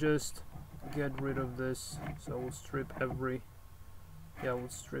I will just get rid of this, so I will strip every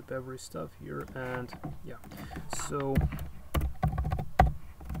stuff here, and yeah, so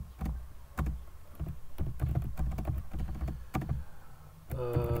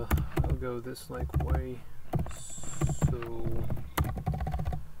I'll go this like way. So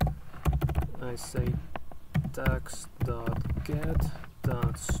I say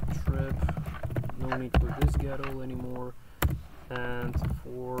text.get.strip, no need for this get all anymore, and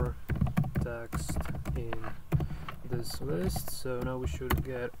for text in this list. So now we should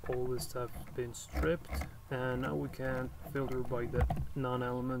get all this stuff been stripped, and now we can filter by the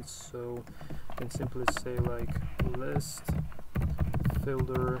non-elements, so I can simply say like list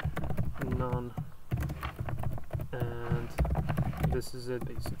filter none, and this is it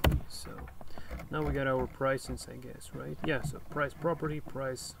basically. So now we got our prices, I guess, right? Yeah, so price property,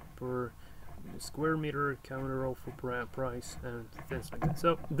 price per square meter, counter all for price, and things like that.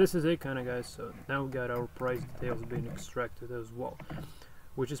 So this is it, kind of, guys. So now we got our price details being extracted as well,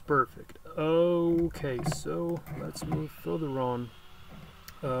 which is perfect. Okay, so let's move further on.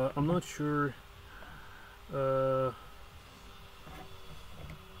 I'm not sure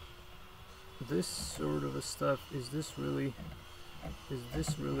this sort of a stuff, is this really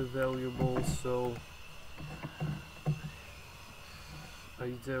valuable? So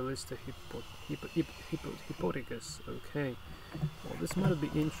idealista hypothecus, okay, well, this might be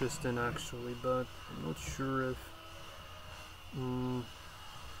interesting actually, but I'm not sure if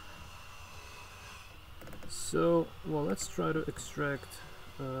so well, let's try to extract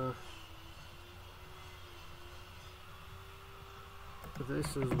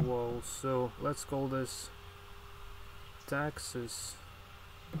this as well. So let's call this taxes,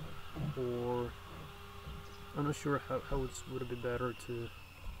 or I'm not sure how would it be better to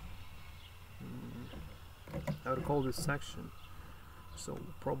how to call this section. So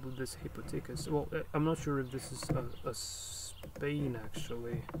probably this hypothecus. Well, I'm not sure if this is a Spain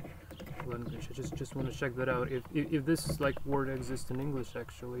actually language. I just want to check that out. If this is like word exists in English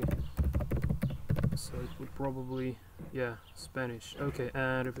actually. So it would probably, yeah, Spanish. Okay,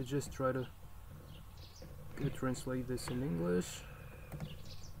 and if we just try to translate this in English.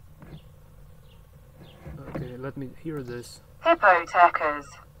 Okay, let me hear this. Hippotecas.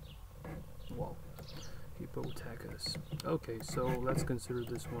 Wow, hippotecas. Okay, so let's consider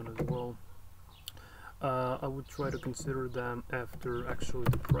this one as well. I would try to consider them after actually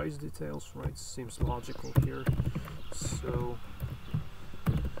the price details, right? Seems logical here. So,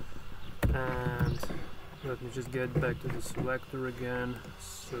 and let me just get back to the selector again.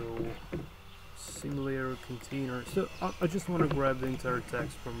 So simulator container. So I just want to grab the entire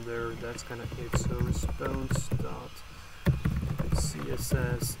text from there. That's kind of it. So response dot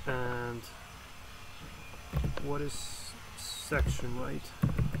CSS, and what is section, right?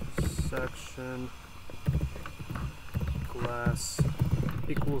 Section class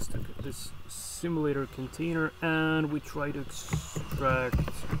equals to this simulator container, and we try to extract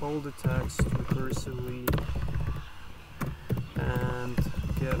all the text recursively and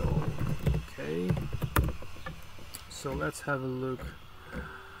get all. Okay, so let's have a look.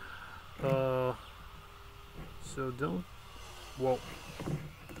 So don't, whoa,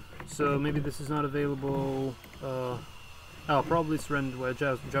 so maybe this is not available. Oh, probably it's rendered by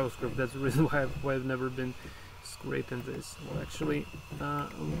JavaScript. That's the reason why I've never been scraping this. Well, actually, I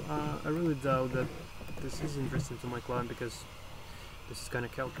really doubt that this is interesting to my client, because this is kind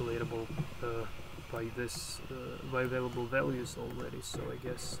of calculatable by this by available values already. So I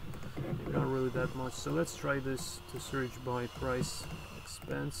guess maybe not really that much. So let's try this to search by price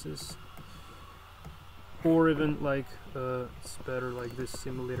expenses, or even like it's better like this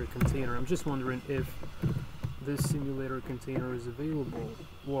simulator container. I'm just wondering if this simulator container is available.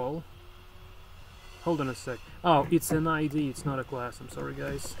 Well, hold on a sec. Oh, it's an ID, it's not a class. I'm sorry,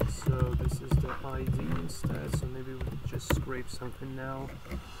 guys. So this is the ID instead. So maybe we can just scrape something now.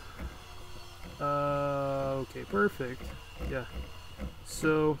 Okay, perfect. Yeah.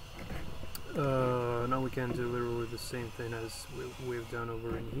 So Now we can do literally the same thing as we've done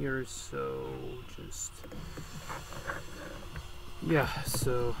over in here, so just yeah,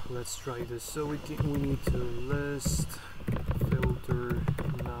 so let's try this. So we need to list, filter,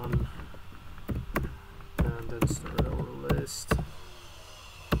 none, and then start our list.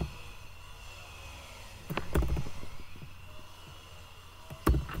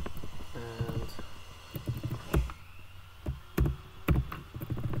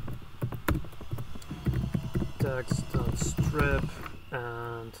 Text.strip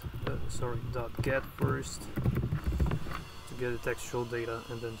and .get first to get the textual data,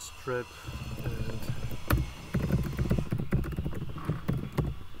 and then strip and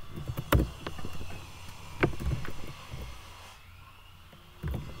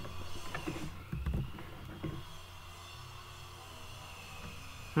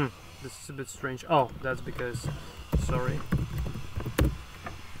this is a bit strange. Oh, that's because, sorry.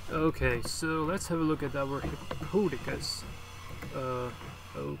 Okay, so let's have a look at our Hippodicus.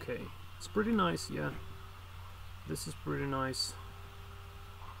 Okay, it's pretty nice, yeah. This is pretty nice.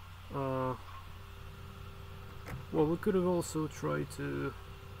 Well, we could have also tried to...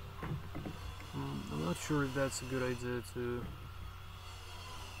 I'm not sure if that's a good idea to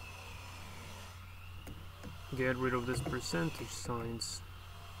get rid of this percentage signs.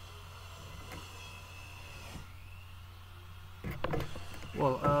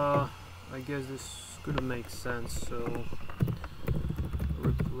 Well, I guess this could make sense, so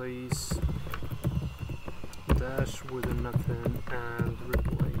replace dash with a nothing and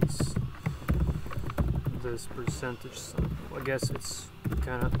replace this percentage sign. Well, I guess it's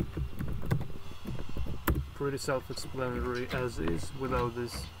kind of pretty self-explanatory as is without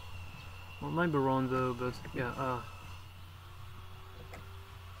this. Well, might be wrong though, but yeah,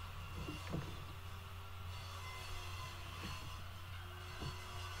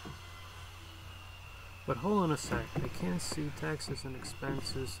 but hold on a sec, I can't see taxes and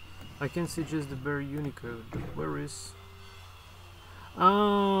expenses. I can see just the bare Unicode, but where is...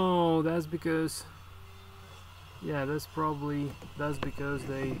 Oh, that's because... Yeah, that's because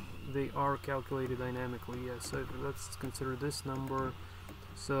they are calculated dynamically, yeah, so let's consider this number.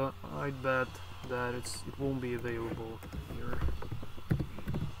 So I'd bet that it won't be available here.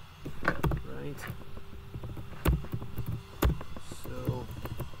 Right? So...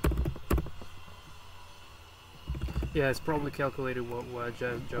 Yeah, it's probably calculated what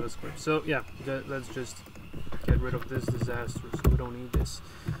JavaScript. So yeah, let's just get rid of this disaster, so we don't need this.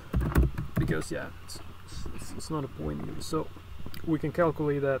 Because yeah, it's not a point here. So we can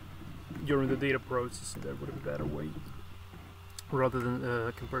calculate that during the data processing. That would be a better way, rather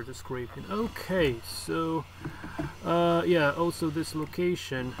than compared to scraping. Okay, so yeah, also this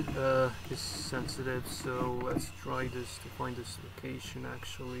location is sensitive, so let's try this to find this location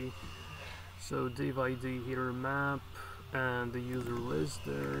actually. So div ID header map and the user list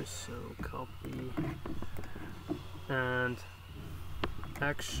there, so copy. And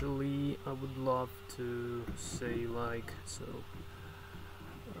actually I would love to say like, so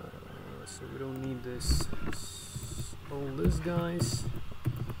we don't need this, all this guys,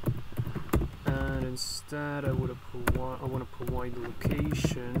 and instead I want to provide the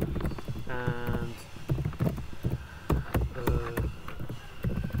location and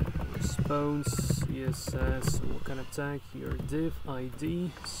response CSS. So what kind of tag here? Div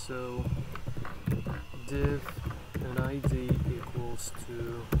ID. So div and ID equals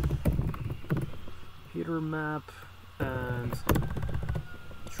to header map, and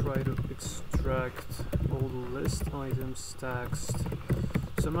try to extract all the list items text.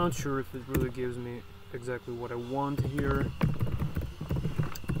 So I'm not sure if it really gives me exactly what I want here.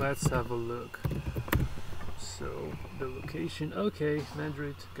 Let's have a look. So the location, okay,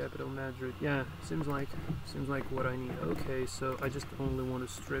 Madrid, capital Madrid. Yeah, seems like what I need. Okay, so I just only want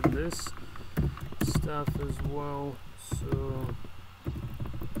to strip this stuff as well. So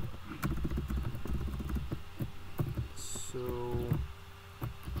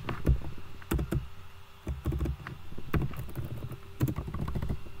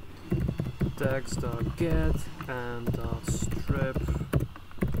text.get and .strip.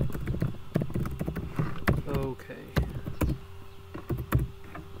 Okay.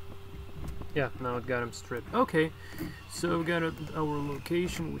 Yeah, now it got him stripped. Okay, so we got our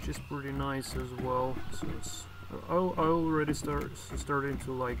location, which is pretty nice as well. So it's, I already starting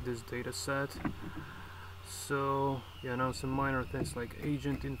to like this data set. So yeah, now some minor things like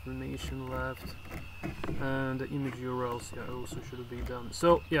agent information left, and the image URLs, yeah, also should be done.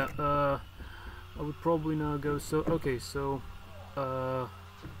 So yeah, I would probably now go. So okay, so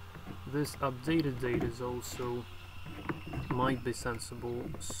this updated date is also might be sensible.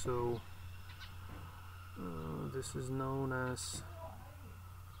 So This is known as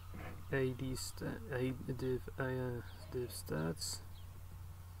div stats.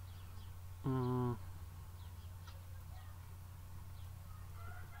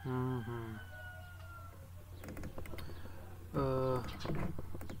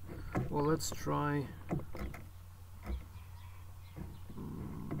 Well, let's try.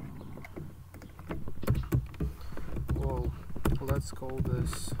 Well, let's call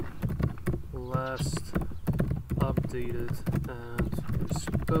this last updated and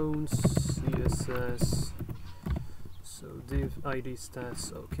response CSS. So div id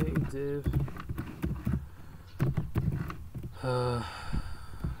stats. Okay, div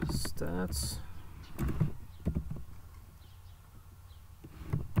stats.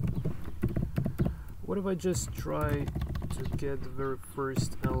 What if I just try to get the very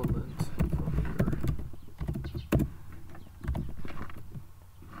first element from here?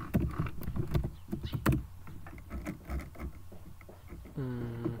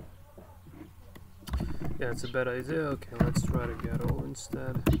 Yeah, it's a bad idea. Okay, let's try to get all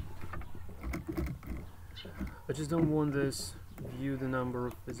instead. I just don't want this view the number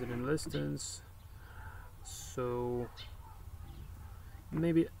of visiting listings, so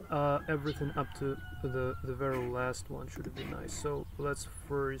maybe everything up to the very last one should be nice. So let's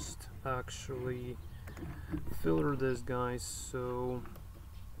first actually filter this, guys. So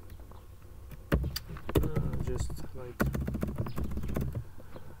just like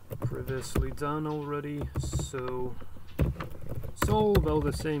previously done already. So it's all about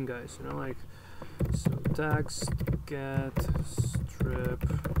the same, guys, you know, like, so text get strip.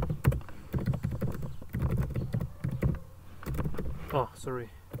 Oh, sorry,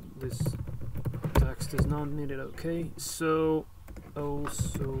 this text is not needed. Okay, so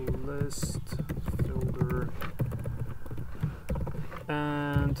also list filter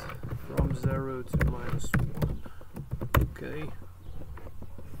and from 0 to -1. Okay,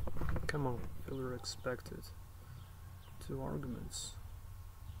 come on, filter expected. 2 arguments.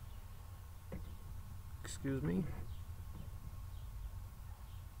 Excuse me.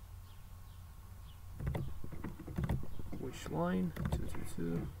 Which line?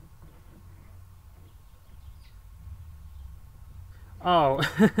 222. Oh,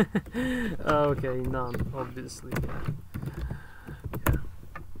 okay, none, obviously. Yeah.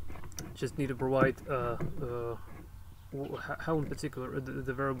 Just need to provide how in particular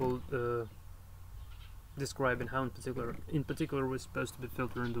the variable describing how in particular we're supposed to be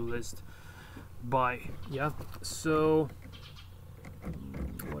filtering the list by. Yeah. So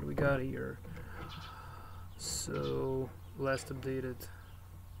what do we got here? So last updated.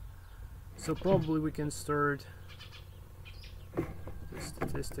 So probably we can start the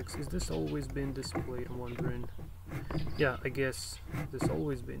statistics. Is this always been displayed? I'm wondering. Yeah, I guess this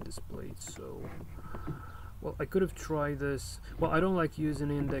always been displayed. So, well, I could have tried this. Well, I don't like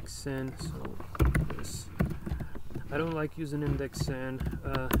using indexing. So this. I don't like using indexing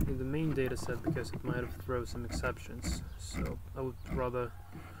in the main data set because it might have thrown some exceptions. So I would rather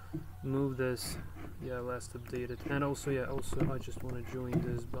move this. Yeah, last updated. And also, yeah, I just want to join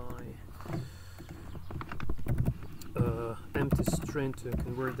this by empty string to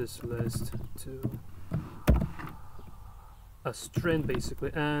convert this list to a string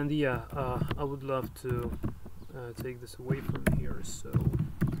basically. And yeah, I would love to take this away from here. So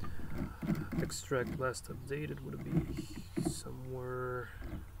extract last updated would be somewhere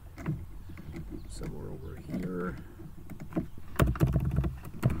over here.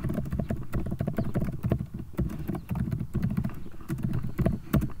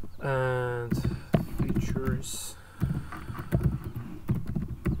 And features.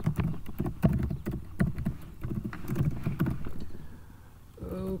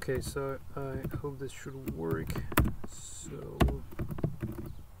 Okay, so I hope this should work. So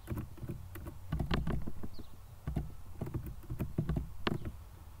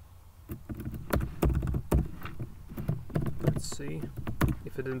let's see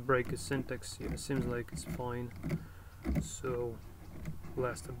if it didn't break a syntax. Yeah, it seems like it's fine. So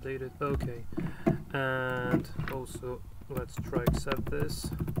last updated. Okay, and also let's try accept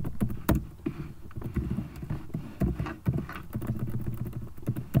this.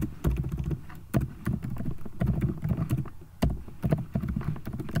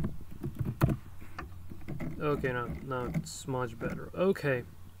 Okay, now it's much better. Okay,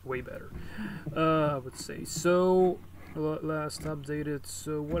 way better, I would say. So last updated.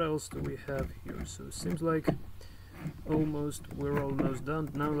 So what else do we have here? So it seems like we're almost done.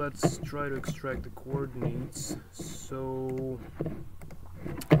 Now let's try to extract the coordinates. So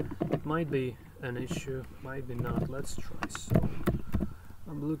it might be an issue, might be not. Let's try. So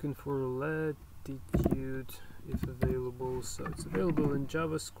I'm looking for attitude if available. So it's available in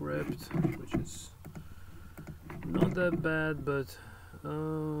JavaScript, which is not that bad, but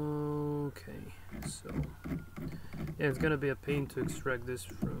okay. So yeah, it's gonna be a pain to extract this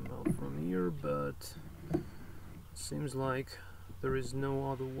from here, but it seems like there is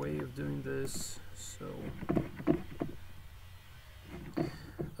no other way of doing this. So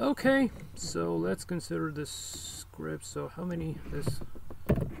okay, so let's consider this script. So how many this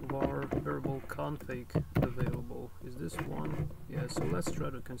var variable config available? Is this one? Yeah, so let's try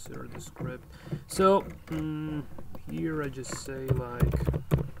to consider the script. So here I just say like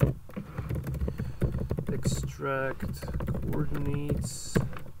extract coordinates,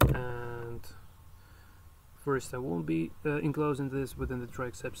 and first I won't be enclosing this within the try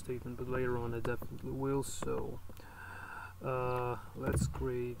except statement, but later on I definitely will. So let's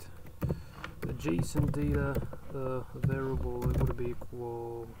create a JSON data variable. It would be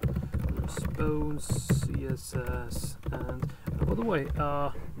equal response CSS, and by the way,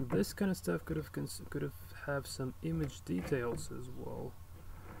 this kind of stuff could have some image details as well.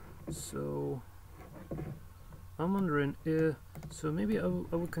 So I'm wondering, so maybe I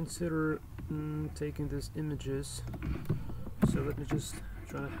would consider taking these images. So let me just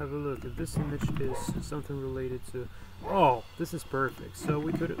try to have a look. If this image is something related to, oh, this is perfect. So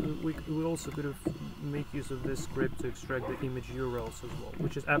we also could have made use of this script to extract the image URLs as well,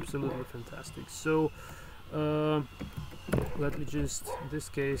 which is absolutely fantastic. So let me just, in this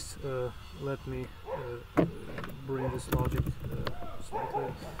case, let me bring this logic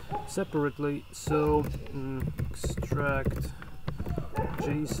slightly separately. So extract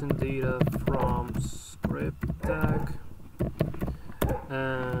JSON data from script tag,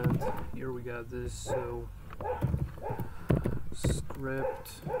 and here we got this. So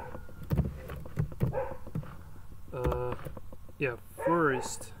script, yeah,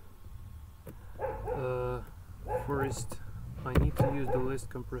 first I need to use the list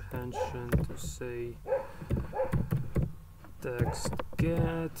comprehension to say text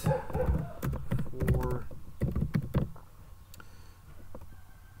get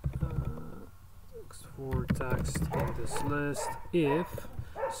for text in this list if,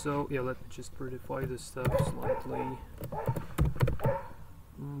 so yeah, let me just prettify this stuff slightly.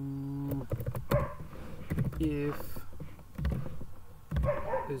 If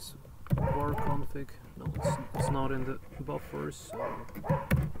is var config, no, it's not in the buffer, so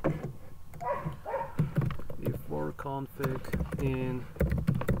if var config in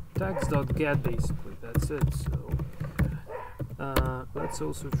text.get, basically that's it. So let's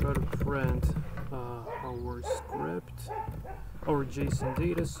also try to print our script, our JSON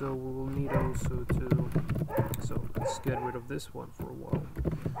data, so we will need also to, so let's get rid of this one for a while.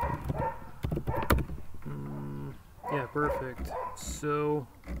 Yeah, perfect. So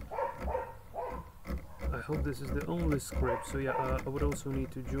I hope this is the only script. So yeah, I would also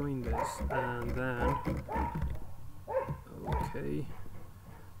need to join this, and then okay,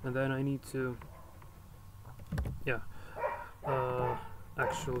 and then I need to, yeah,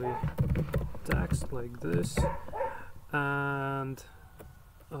 actually text like this, and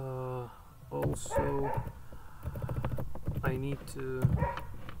also I need to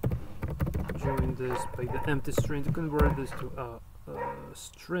join this by the empty string to convert this to a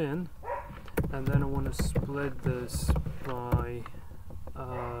string, and then I want to split this by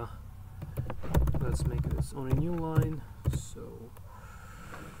let's make this on a new line. So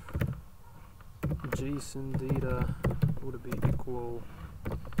JSON data would be equal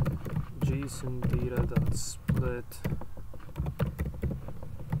JSON data dot split.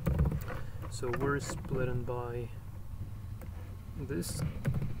 So we're splitting by this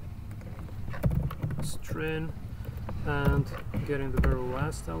string and getting the very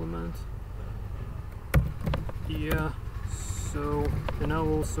last element. Yeah, so and now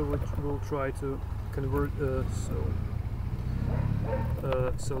also we'll try to convert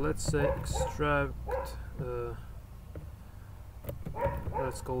so let's say extract,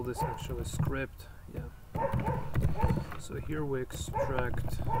 let's call this actually script. Yeah, so here we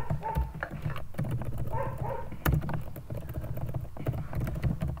extract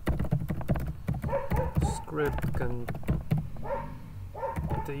script containing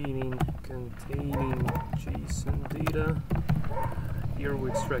JSON data. Here we're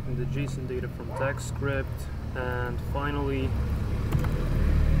extracting the JSON data from text script, and finally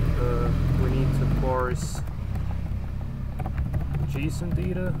we need to parse JSON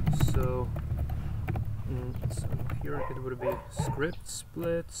data. So here it would be script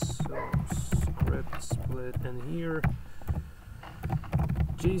split, so script split, and here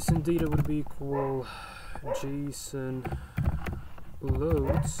JSON data would be equal JSON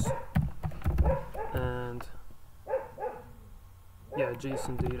loads yeah,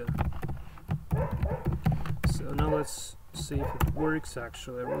 JSON data. So now let's see if it works.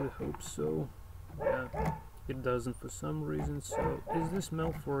 Actually, I really hope so. Yeah, it doesn't for some reason. So is this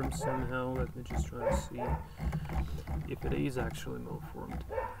malformed somehow? Let me just try to see if it is actually malformed.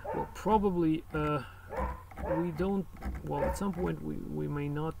 Well, probably we don't. Well, at some point we may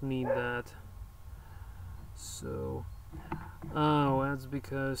not need that. So oh, that's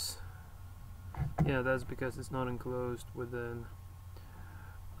because, yeah, that's because it's not enclosed within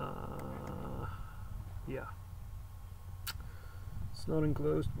yeah, it's not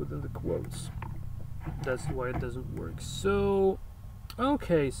enclosed within the quotes. That's why it doesn't work. So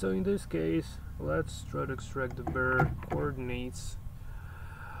okay, so in this case, let's try to extract the bare coordinates.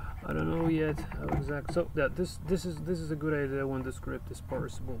 I don't know yet how exact. So yeah, this is a good idea when the script is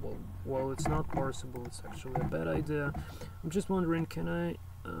parsable. Well, it's not parsable. It's actually a bad idea. I'm just wondering, can I?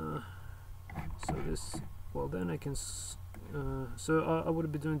 So this. Well, then I can. So I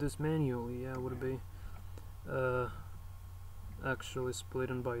would be doing this manually. Yeah, would it be? Actually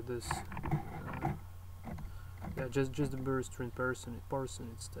splitting by this. Yeah, just the bare string parsing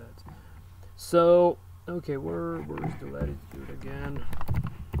instead. So okay, where is the latitude again?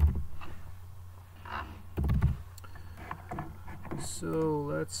 So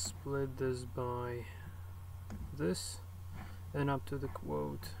let's split this by this and up to the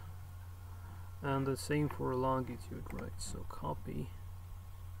quote, and the same for longitude, right? So copy.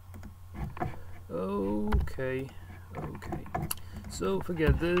 Okay, so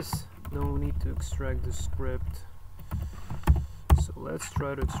forget this, no need to extract the script. So let's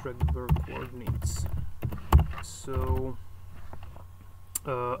try to extract the bare coordinates. So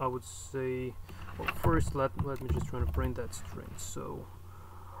I would say, well, first let me just try to print that string. So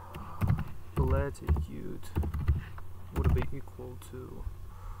latitude would be equal to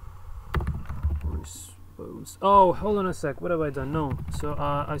response. Oh, hold on a sec, what have I done? No, so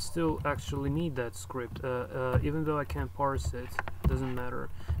I still actually need that script, even though I can't parse it, doesn't matter.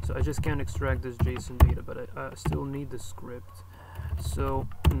 So I just can't extract this JSON data, but I still need the script. So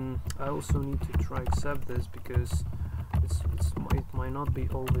I also need to try accept this because it might not be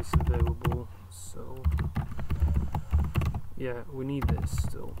always available. So yeah, we need this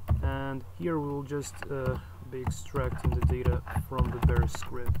still. And here we'll just be extracting the data from the bare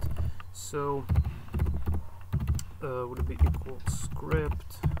script. So would it be equal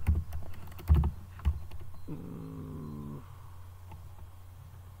script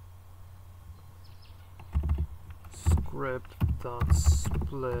script dot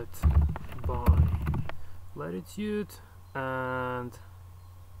split by latitude, and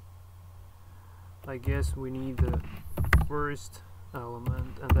I guess we need the first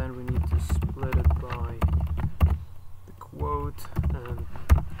element, and then we need to split it by the quote and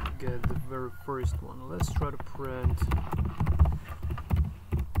get the very first one. Let's try to print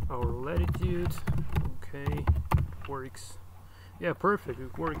our latitude. Okay, it works. Yeah, perfect,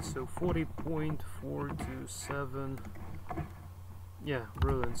 it works. So 40.427. Yeah,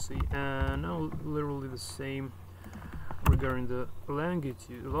 brilliancy. And now literally the same regarding the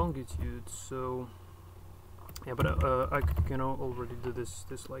longitude. So yeah, but I can already do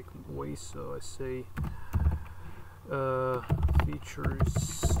this like way. So I say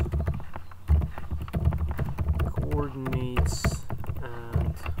features coordinates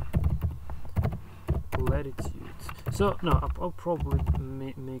and latitude. So no, I'll probably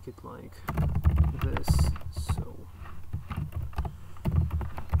make it like this. So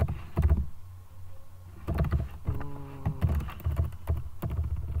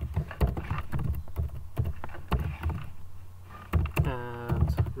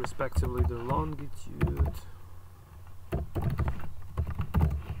and respectively the longitude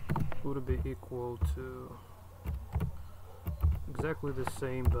would be equal to exactly the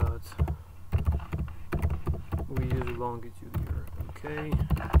same, but we use longitude here. Okay,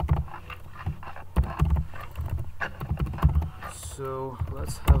 so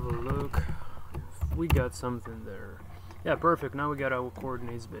let's have a look if we got something there. Yeah, perfect, now we got our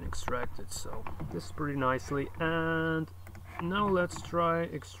coordinates being extracted, so this is pretty nicely. And now let's try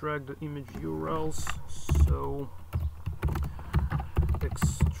extract the image URLs. So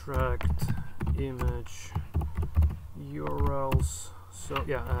extract image URLs. So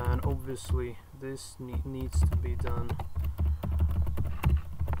yeah, and obviously this needs to be done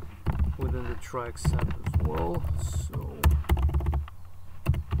within the track set as well. So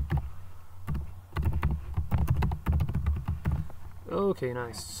okay,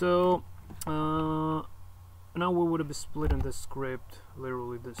 nice. So now we would be splitting the script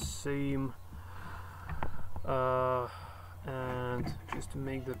literally the same, and just to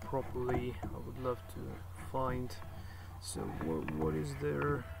make that properly, I would love to find So what is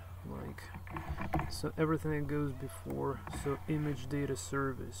there, like, so everything that goes before, so image data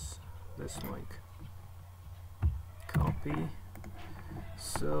service, this like copy.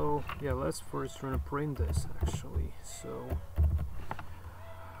 So yeah, let's first try to print this actually. So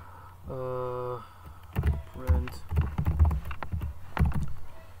print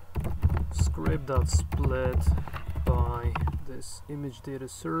script.split by this image data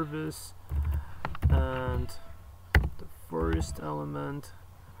service and the first element,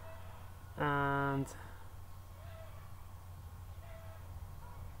 and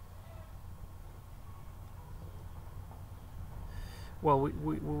well, we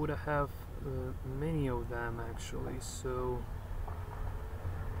would have many of them actually, so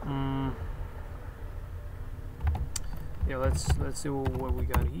yeah, let's see what we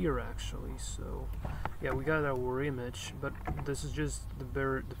got here actually. So yeah, we got our image, but this is just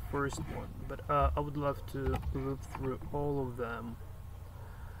the first one, but I would love to look through all of them.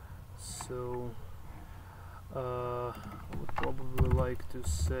 So I would probably like to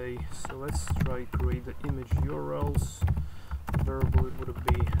say, so let's try create the image URLs. Variable, it would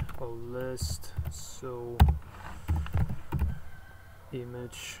be a list, so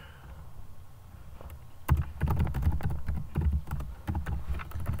image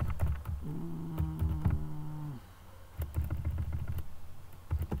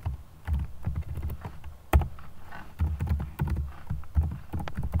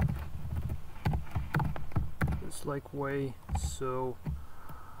this like way. So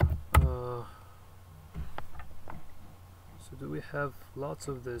so do we have lots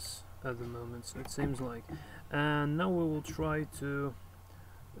of this at the moment? So it seems like, and now we will try to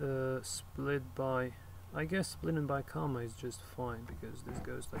split by, I guess splitting by comma is just fine because this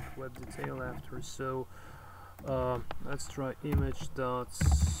goes like web detail after. So let's try image dot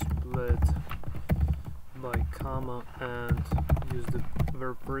split by comma and use the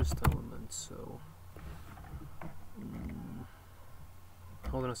very first element. So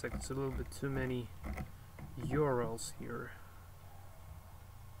hold on a second, it's a little bit too many URLs here.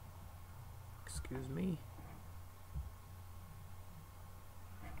 Excuse me.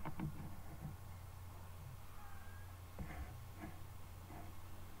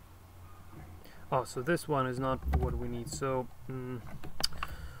 Oh, so this one is not what we need. So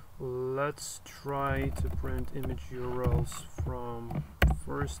let's try to print image URLs from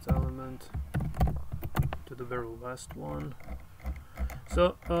first element to the very last one.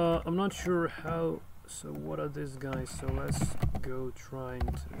 So I'm not sure how. So what are these guys? So let's go trying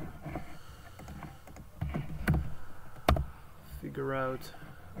to figure out.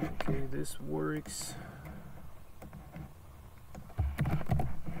 Okay, this works.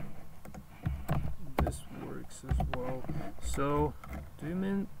 This works as well. So do you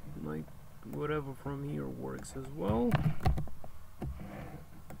mean like whatever from here works as well?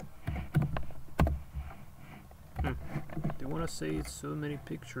 They want to say it's so many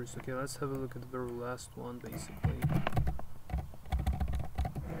pictures. Okay, let's have a look at the very last one basically.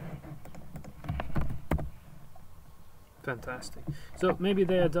 Fantastic. So maybe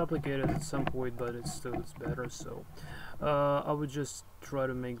they are duplicated at some point, but it's better. So I would just try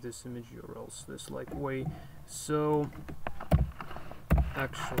to make this image URLs this like way. So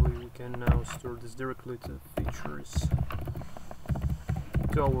actually we can now store this directly to features,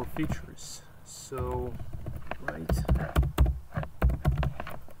 to our features. So right,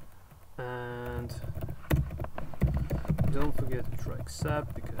 and don't forget to try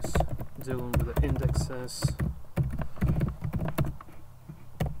accept because dealing with the indexes.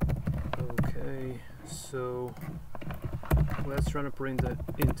 Okay, so let's try to print the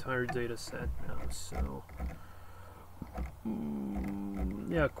entire data set now. So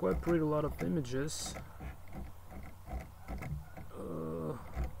yeah, quite pretty lot of images.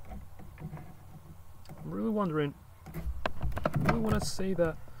 I'm really wondering, I really want to say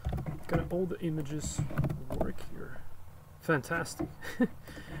that kind of all the images work here. Fantastic.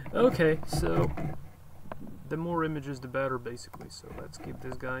 Okay, so the more images the better basically, so let's keep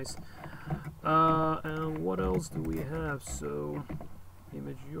these guys. And what else do we have? So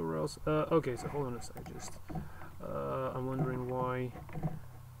image URLs. Okay, so hold on a sec, just I'm wondering why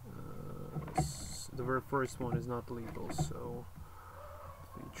the very first one is not legal. So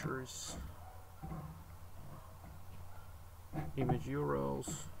features, image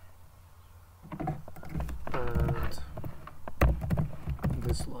URLs, and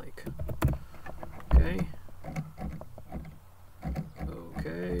this like. Okay.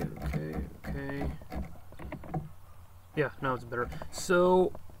 Okay. Yeah, now it's better.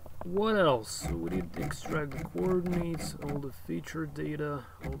 So What else? So we need to extract the coordinates, all the feature data,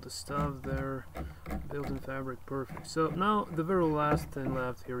 all the stuff there, built-in fabric, perfect. So now the very last thing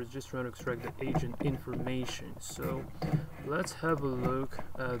left here is just trying to extract the agent information. So let's have a look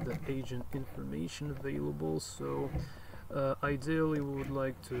at the agent information available. So ideally we would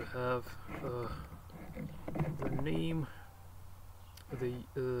like to have the name,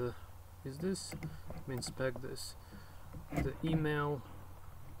 the is this? Let me inspect this. The email,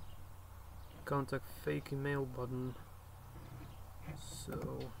 contact fake email button.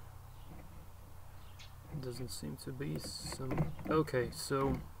 So it doesn't seem to be some. Okay,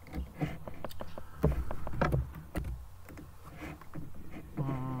 so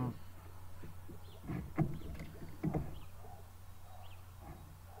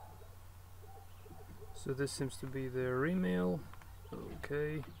so this seems to be their email.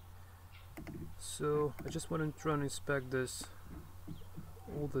 Okay, so I just want to try and inspect this,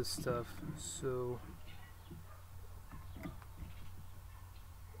 all this stuff. So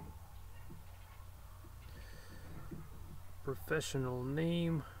professional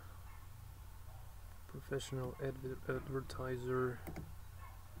name, professional advertiser.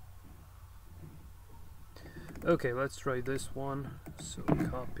 Okay, let's try this one. So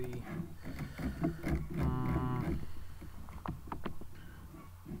copy.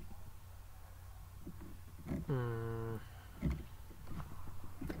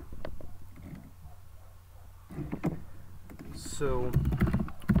 So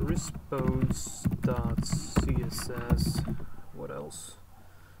response.css. What else?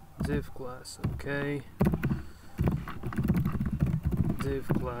 Div class. Okay. Div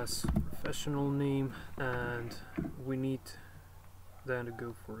class professional name, and we need then to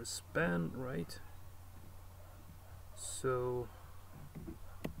go for a span, right? So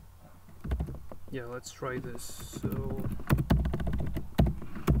yeah, let's try this. So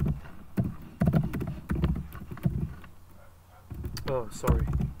oh, sorry,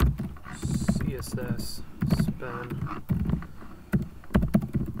 CSS span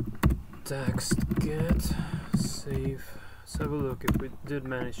text get save. Let's have a look if we did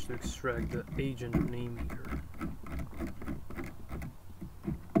manage to extract the agent name here.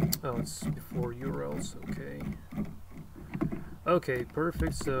 Oh, it's before URLs. Okay. Okay,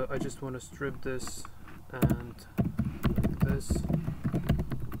 perfect. So I just want to strip this and like this.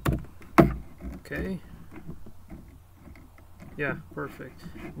 Okay. Yeah, perfect.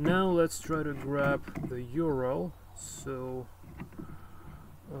 Now let's try to grab the URL. So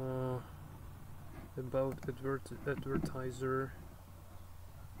about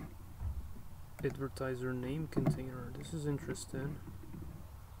advertiser name container. This is interesting.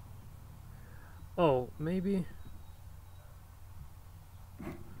 Oh, maybe.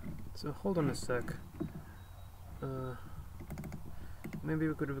 So hold on a sec. Maybe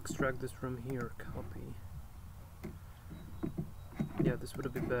we could have extracted this from here. Copy. Yeah, this would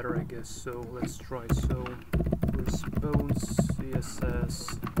have been better, I guess. So let's try. So response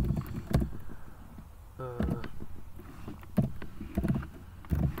CSS.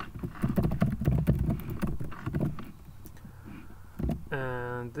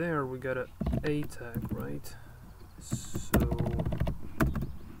 And there we got a tag, right? So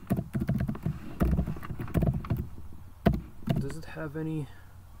does it have any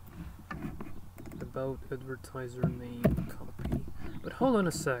about advertiser name? Copy. But hold on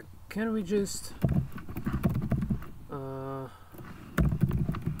a sec. Can we just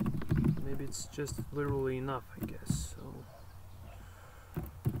maybe it's just literally enough, I guess. So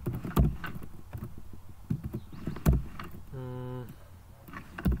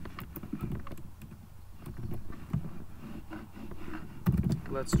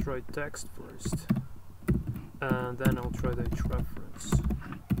let's try text first, and then I'll try the reference.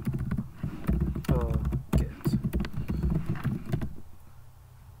 Get.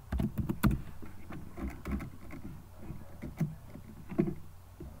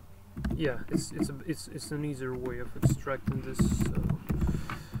 Yeah, it's an easier way of extracting this.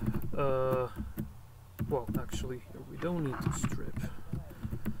 Well, actually, we don't need to strip.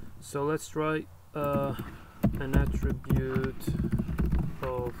 So let's try an attribute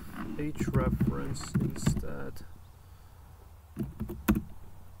of hrefs instead,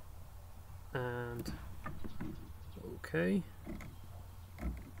 and okay,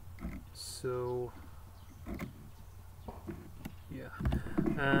 so yeah,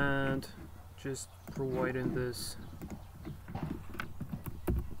 and just providing this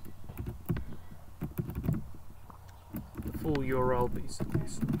the full URL basically.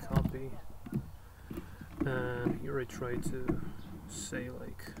 So copy, and here I try to say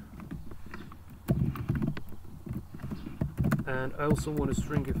like And I also want to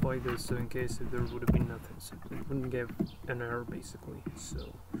stringify this, so in case if there would have been nothing, so it wouldn't give an error basically.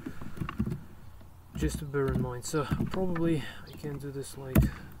 So just to bear in mind. So probably I can do this like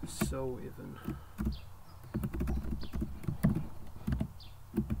so even.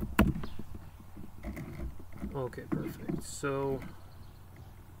 Okay, perfect. So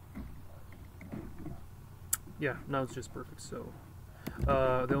yeah, now it's just perfect. So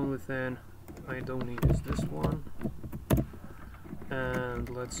the only thing I don't need is this one, and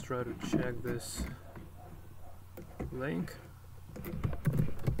let's try to check this link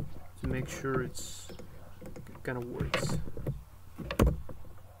to make sure it's kind of works.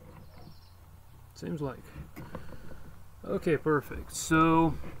 Seems like. Okay, perfect.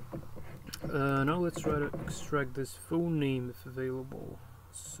 So now let's try to extract this phone name if available.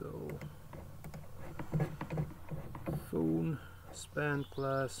 So phone span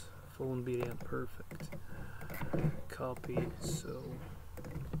class phone BDM, perfect. Copy. So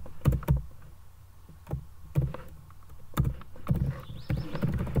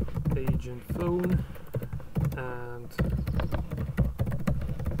agent phone and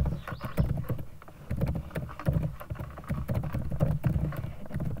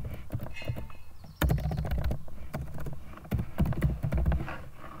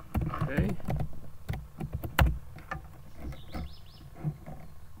okay.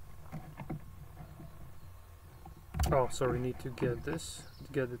 Oh, sorry, need to get this,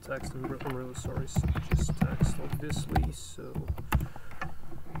 to get the text. I'm really sorry, so just text obviously, so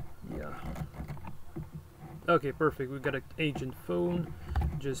yeah. Okay, perfect, we got an agent phone.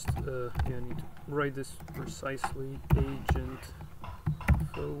 Just yeah, I need to write this precisely, agent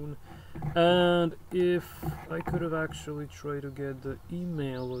phone. And if I could have actually tried to get the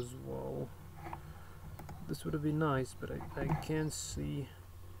email as well, this would have been nice, but I can't see.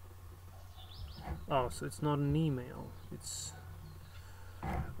 Oh, so it's not an email, it's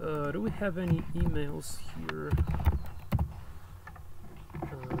do we have any emails here?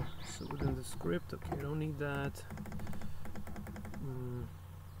 So within the script, okay, I don't need that.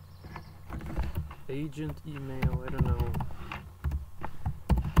 Agent email, I don't know.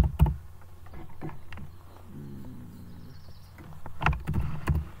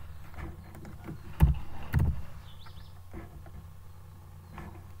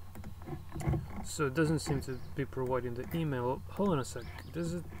 So it doesn't seem to be providing the email. Hold on a sec.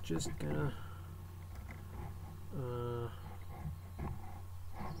 Does it just gonna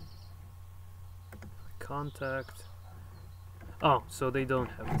contact? Oh, so they don't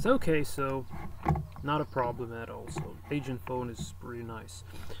have it. Okay, so not a problem at all. So agent phone is pretty nice.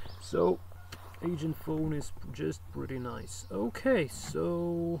 So agent phone is just pretty nice. Okay,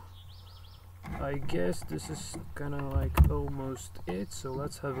 so I guess this is kind of like almost it. So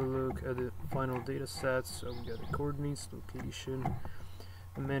let's have a look at the final data set. So we got the coordinates, location,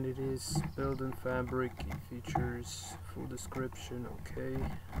 amenities, building fabric, key features, full description. Okay,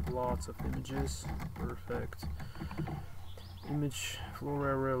 lots of images, perfect. Image, floor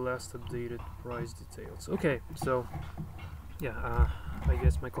area, last updated, price details. Okay, so yeah, I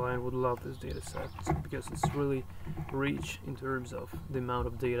guess my client would love this data set because it's really rich in terms of the amount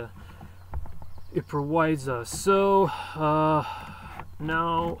of data it provides us. So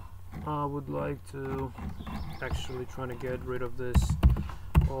now I would like to actually try to get rid of this,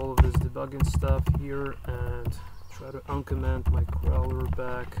 all of this debugging stuff here, and try to uncomment my crawler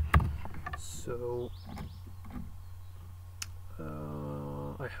back. So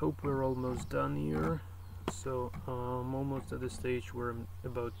I hope we're almost done here. So I'm almost at the stage where I'm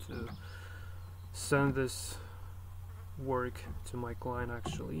about to send this work to my client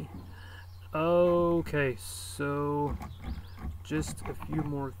actually. Okay, so just a few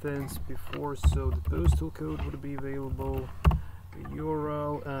more things before. So the postal code would be available, the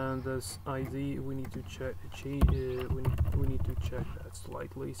URL, and this ID we need to check. We need to check that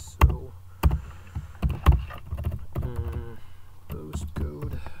slightly. So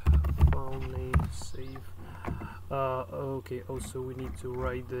postcode, file name, save. Okay. Also, we need to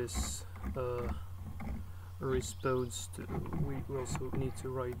write this. Response to. We also need to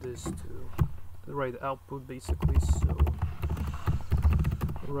write this to the right output basically. So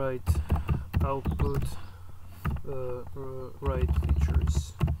write output, write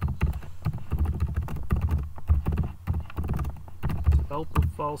features to output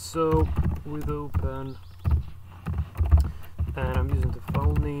file. So with open, and I'm using the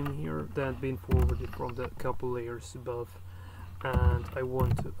file name here that been forwarded from the couple layers above, and I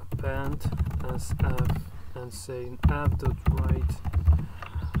want to append as f and say app.write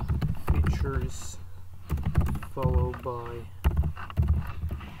features followed by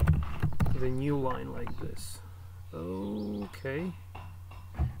the new line like this. Okay,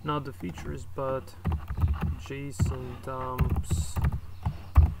 not the features, but JSON dumps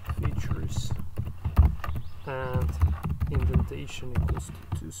features and indentation equals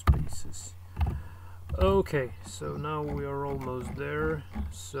to 2 spaces. Okay, so now we are almost there.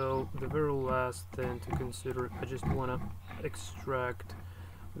 So the very last thing to consider, I just want to extract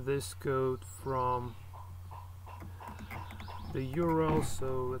this code from the URL.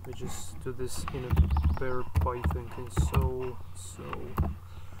 So let me just do this in a bare Python console.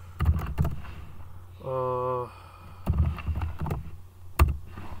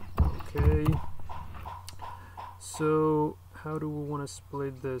 Okay, so how do we want to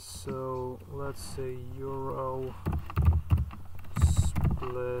split this? So let's say URL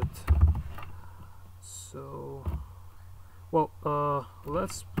split. So well,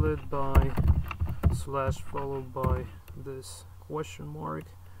 let's split by slash followed by this question mark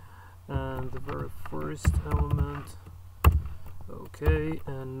and the very first element. Okay,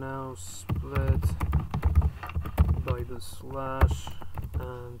 and now split by the slash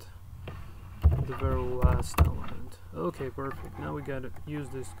and the very last element. Okay, perfect. Now we gotta use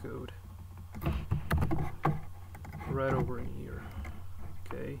this code right over in here.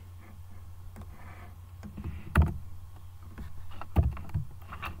 Okay.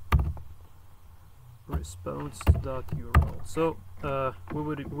 Response.url. So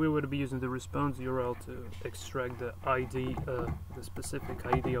we would be using the response URL to extract the ID, the specific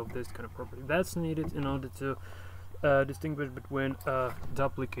ID of this kind of property. That's needed in order to distinguish between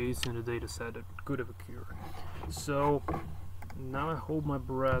duplicates in the data set that could have occurred. So now I hold my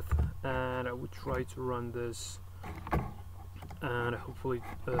breath and I would try to run this, and hopefully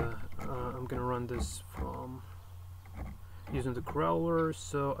I'm gonna run this from using the crawler.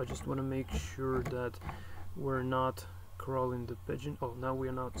 So I just want to make sure that we're not crawling the pigeon. Oh, now we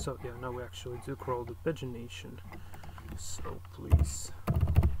are not. So yeah, now we actually do crawl the pagination. So please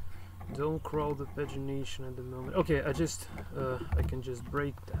don't crawl the pagination at the moment. Okay, I can just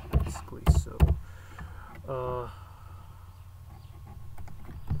break that basically. So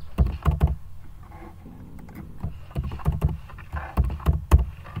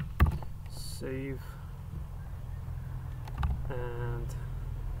save and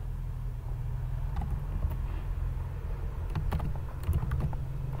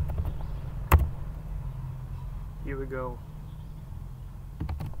here we go.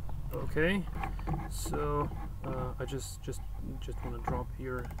 Okay, so I just want to drop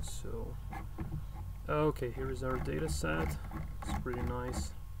here. So okay, here is our data set. It's pretty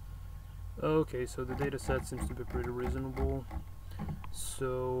nice. Okay, so the data set seems to be pretty reasonable.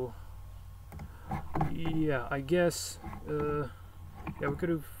 So yeah, I guess yeah, we could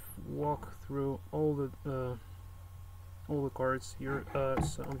have walked through all the cards here.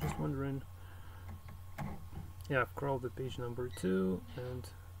 So I'm just wondering. Yeah, I've crawled the page number 2, and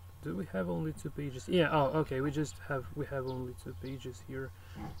do we have only 2 pages? Yeah. Oh, okay. We have only 2 pages here.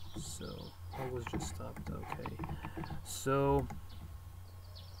 So I was just stopped. Okay. So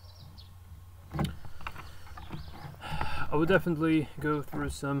I would definitely go through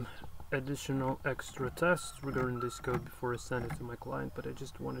some additional extra tests regarding this code before I send it to my client, but I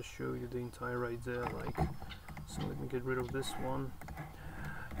just want to show you the entire idea. Like, so let me get rid of this one.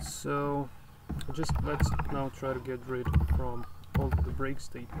 So let's now try to get rid from all of the break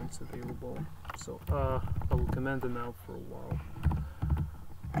statements available. So I will comment them out for a while.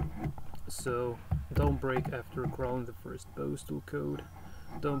 So don't break after crawling the first postal code.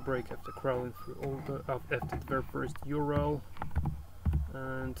 Don't break after crawling through all the after the very first URL,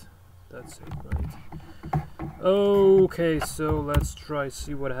 and that's it, right? Okay, so let's try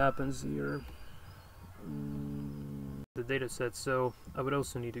see what happens here. The data set. So I would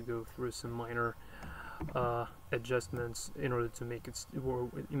also need to go through some minor adjustments in order to make it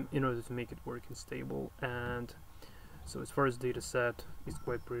work and stable. And so as far as data set, it's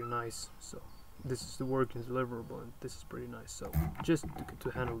quite pretty nice. So this is the working deliverable, and this is pretty nice. So just to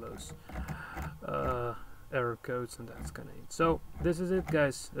handle those error codes, and that's kind of it. So this is it,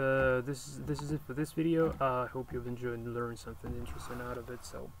 guys. This is it for this video. I hope you've enjoyed and learned something interesting out of it.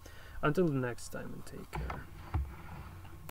 So until the next time, and take care.